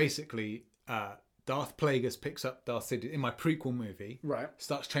basically Darth Plagueis picks up Darth Sidious in my prequel movie. Right.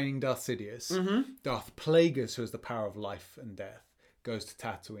 Starts training Darth Sidious. Mm-hmm. Darth Plagueis, who has the power of life and death, goes to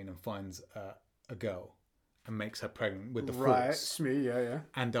Tatooine and finds a girl and makes her pregnant with the Force. Right, Smee, yeah.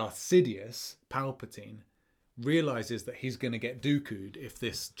 And Darth Sidious, Palpatine, realizes that he's going to get Dooku'd if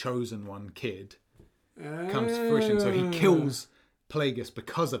this chosen one kid comes to fruition. So he kills Plagueis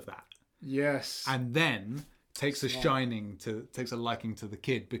because of that. Yes. And then takes a liking to the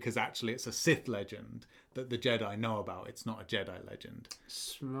kid because actually it's a Sith legend that the Jedi know about. It's not a Jedi legend.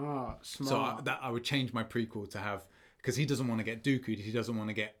 Smart. So I would change my prequel to have, because he doesn't want to get Dooku'd, he doesn't want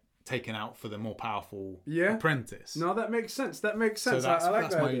to get taken out for the more powerful apprentice. No, that makes sense. So that's I like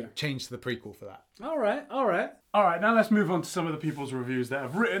that's that my idea. change to the prequel for that. All right, now let's move on to some of the people's reviews that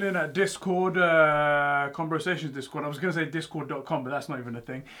have written in at Discord, Conversations Discord. I was going to say discord.com, but that's not even a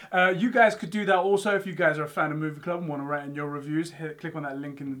thing. You guys could do that also if you guys are a fan of Movie Club and want to write in your reviews. Click on that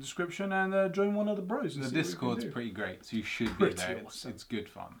link in the description and join one of the bros. The Discord's pretty great, so you should be there. Awesome. It's good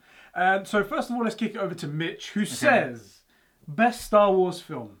fun. So first of all, let's kick it over to Mitch, who says, best Star Wars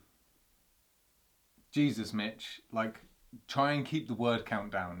film. Jesus, Mitch, like, try and keep the word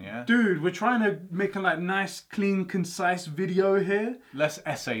count down, yeah? Dude, we're trying to make a like nice, clean, concise video here. Less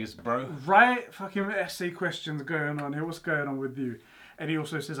essays, bro. Right? Fucking essay questions going on here. What's going on with you? And he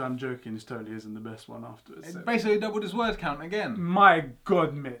also says I'm joking. This totally isn't the best one afterwards. It So. basically doubled his word count again. My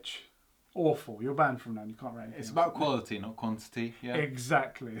God, Mitch. Awful. You're banned from that. You can't write anything. It's else. about quality, not quantity, yeah?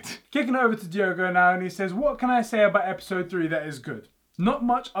 Exactly. Kicking over to Diogo now, and he says, what can I say about episode 3 that is good? Not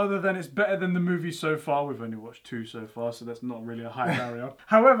much other than it's better than the movie so far. We've only watched 2 so far, so that's not really a high barrier.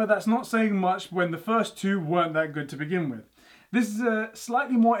 However, that's not saying much when the first 2 weren't that good to begin with. This is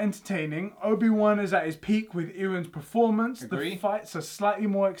slightly more entertaining. Obi-Wan is at his peak with Ewan's performance. Agree. The fights are slightly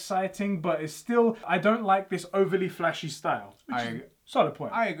more exciting, but it's still, I don't like this overly flashy style. Solid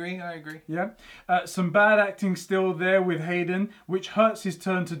point. I agree. Yeah. Some bad acting still there with Hayden, which hurts his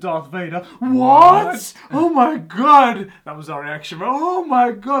turn to Darth Vader. What? Oh my God. That was our reaction. Oh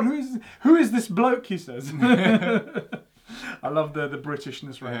my God. Who is this bloke, he says. I love the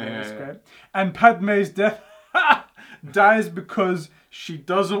Britishness right there. It's great. And Padme's death dies because she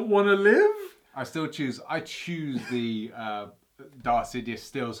doesn't want to live. I choose the Darth Sidious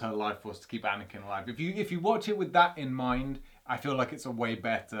steals her life force to keep Anakin alive. If you watch it with that in mind, I feel like it's a way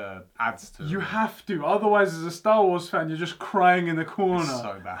better adds to You have to. Otherwise, as a Star Wars fan, you're just crying in the corner. It's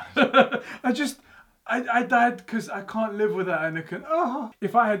so bad. I died because I can't live without Anakin. Oh.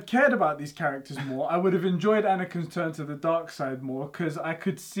 If I had cared about these characters more, I would have enjoyed Anakin's turn to the dark side more because I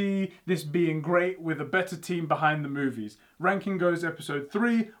could see this being great with a better team behind the movies. Ranking goes episode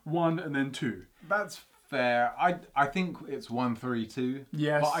 3, 1, and then 2. That's fair. I think it's 1, 3, 2.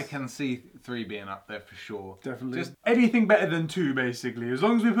 Yes. But I can see 3 being up there for sure. Definitely. Just anything better than 2, basically. As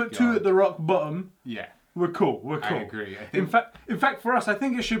long as we put 2 at the rock bottom. Yeah. We're cool. I agree. In fact, for us, I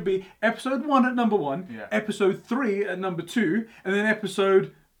think it should be episode 1 at number 1, episode 3 at number 2, and then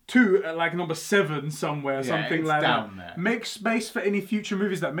episode 2 at like number 7 somewhere, something like down that. There. Make space for any future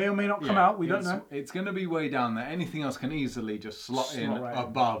movies that may or may not come out. We don't know. It's going to be way down there. Anything else can easily just slot in right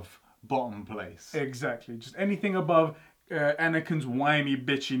above bottom place. Exactly. Just anything above Anakin's whiny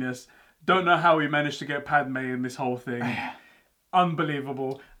bitchiness. Don't know how he managed to get Padme in this whole thing.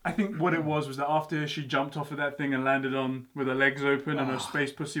 Unbelievable. I think what it was that after she jumped off of that thing and landed on with her legs open and her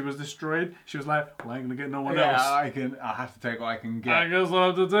space pussy was destroyed, she was like, well, I ain't going to get no one else. I have to take what I can get. I guess I'll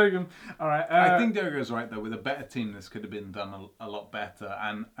have to take him. All right. I think Diogo's right, though. With a better team, this could have been done a lot better.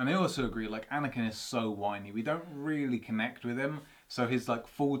 And I also agree, like, Anakin is so whiny. We don't really connect with him. So his, like,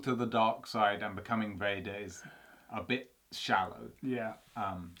 fall to the dark side and becoming Vader is a bit shallow. Yeah.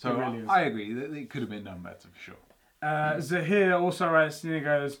 So really I agree. It could have been done better, for sure. Zahir also writes, and he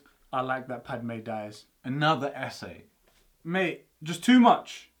goes, I like that Padme dies. Another essay. Mate, just too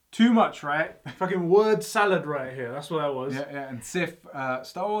much. Too much, right? Fucking word salad right here. That's what that was. Yeah. And Sif,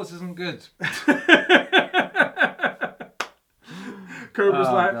 Star Wars isn't good. Cobra's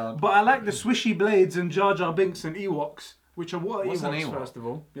God. But I like the swishy blades and Jar Jar Binks and Ewoks. Which are what What's Ewoks, Ewok? First of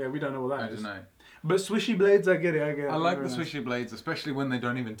all? Yeah, we don't know what that is. I don't know. But swishy blades, I get it. I like the swishy blades, especially when they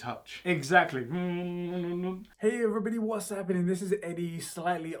don't even touch. Exactly. Hey everybody, what's happening? This is Eddie,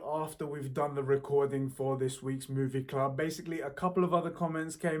 slightly after we've done the recording for this week's movie club. Basically, a couple of other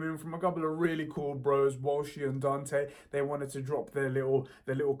comments came in from a couple of really cool bros, Walshy and Dante. They wanted to drop their little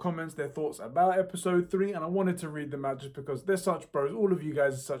comments, their thoughts about episode 3, and I wanted to read them out just because they're such bros. All of you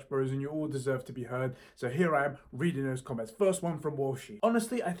guys are such bros, and you all deserve to be heard. So here I am reading those comments. First one from Walshy.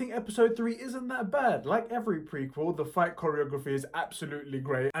 Honestly, I think episode 3 isn't that bad. Like every prequel, the fight choreography is absolutely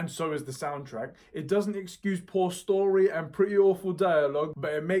great, and so is the soundtrack. It doesn't excuse poor story and pretty awful dialogue,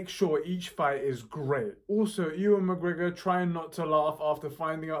 but it makes sure each fight is great. Also, Ewan McGregor trying not to laugh after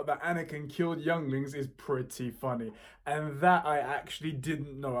finding out that Anakin killed younglings is pretty funny. And that I actually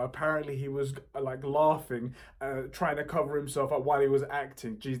didn't know. Apparently he was like laughing, trying to cover himself up while he was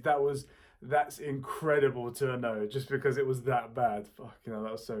acting. Jeez, that's incredible to know, just because it was that bad. Fuck, that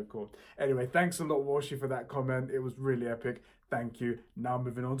was so cool. Anyway, thanks a lot, Walshy, for that comment. It was really epic. Thank you. Now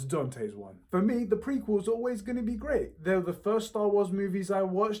moving on to Dante's one. For me, the prequels are always going to be great. They're the first Star Wars movies I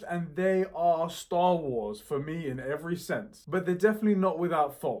watched, and they are Star Wars for me in every sense. But they're definitely not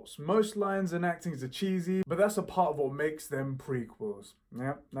without faults. Most lines and actings are cheesy, but that's a part of what makes them prequels.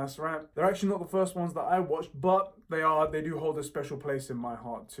 Yeah, that's right. They're actually not the first ones that I watched, but they do hold a special place in my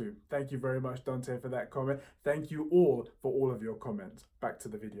heart too. Thank you very much, Dante, for that comment. Thank you all for all of your comments. Back to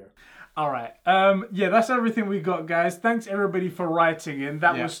the video. All right. Yeah, that's everything we got, guys. Thanks everybody everybody for writing in.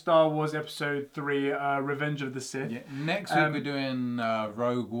 That was Star Wars Episode 3, Revenge of the Sith. Yeah. Next week we're doing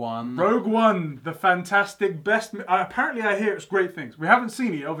Rogue One. Rogue One, the fantastic best. Apparently, I hear it's great things. We haven't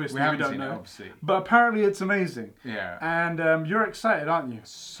seen it, obviously. We don't know. Obviously. But apparently, it's amazing. Yeah. And you're excited, aren't you?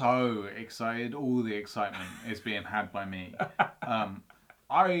 So excited. All the excitement is being had by me.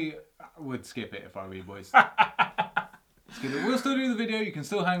 I would skip it if I were you boys. Skip it. We'll still do the video. You can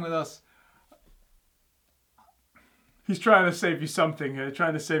still hang with us. He's trying to save you something here,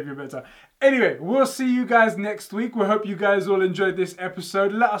 trying to save you a bit of time. Anyway, we'll see you guys next week. We hope you guys all enjoyed this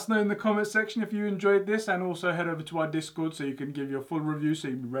episode. Let us know in the comment section if you enjoyed this, and also head over to our Discord so you can give your full review so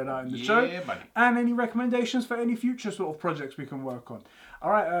you can be read out in the show. Buddy. And any recommendations for any future sort of projects we can work on.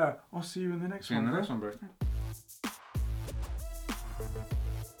 All right, I'll see you in the next one. See you in the next one, bro.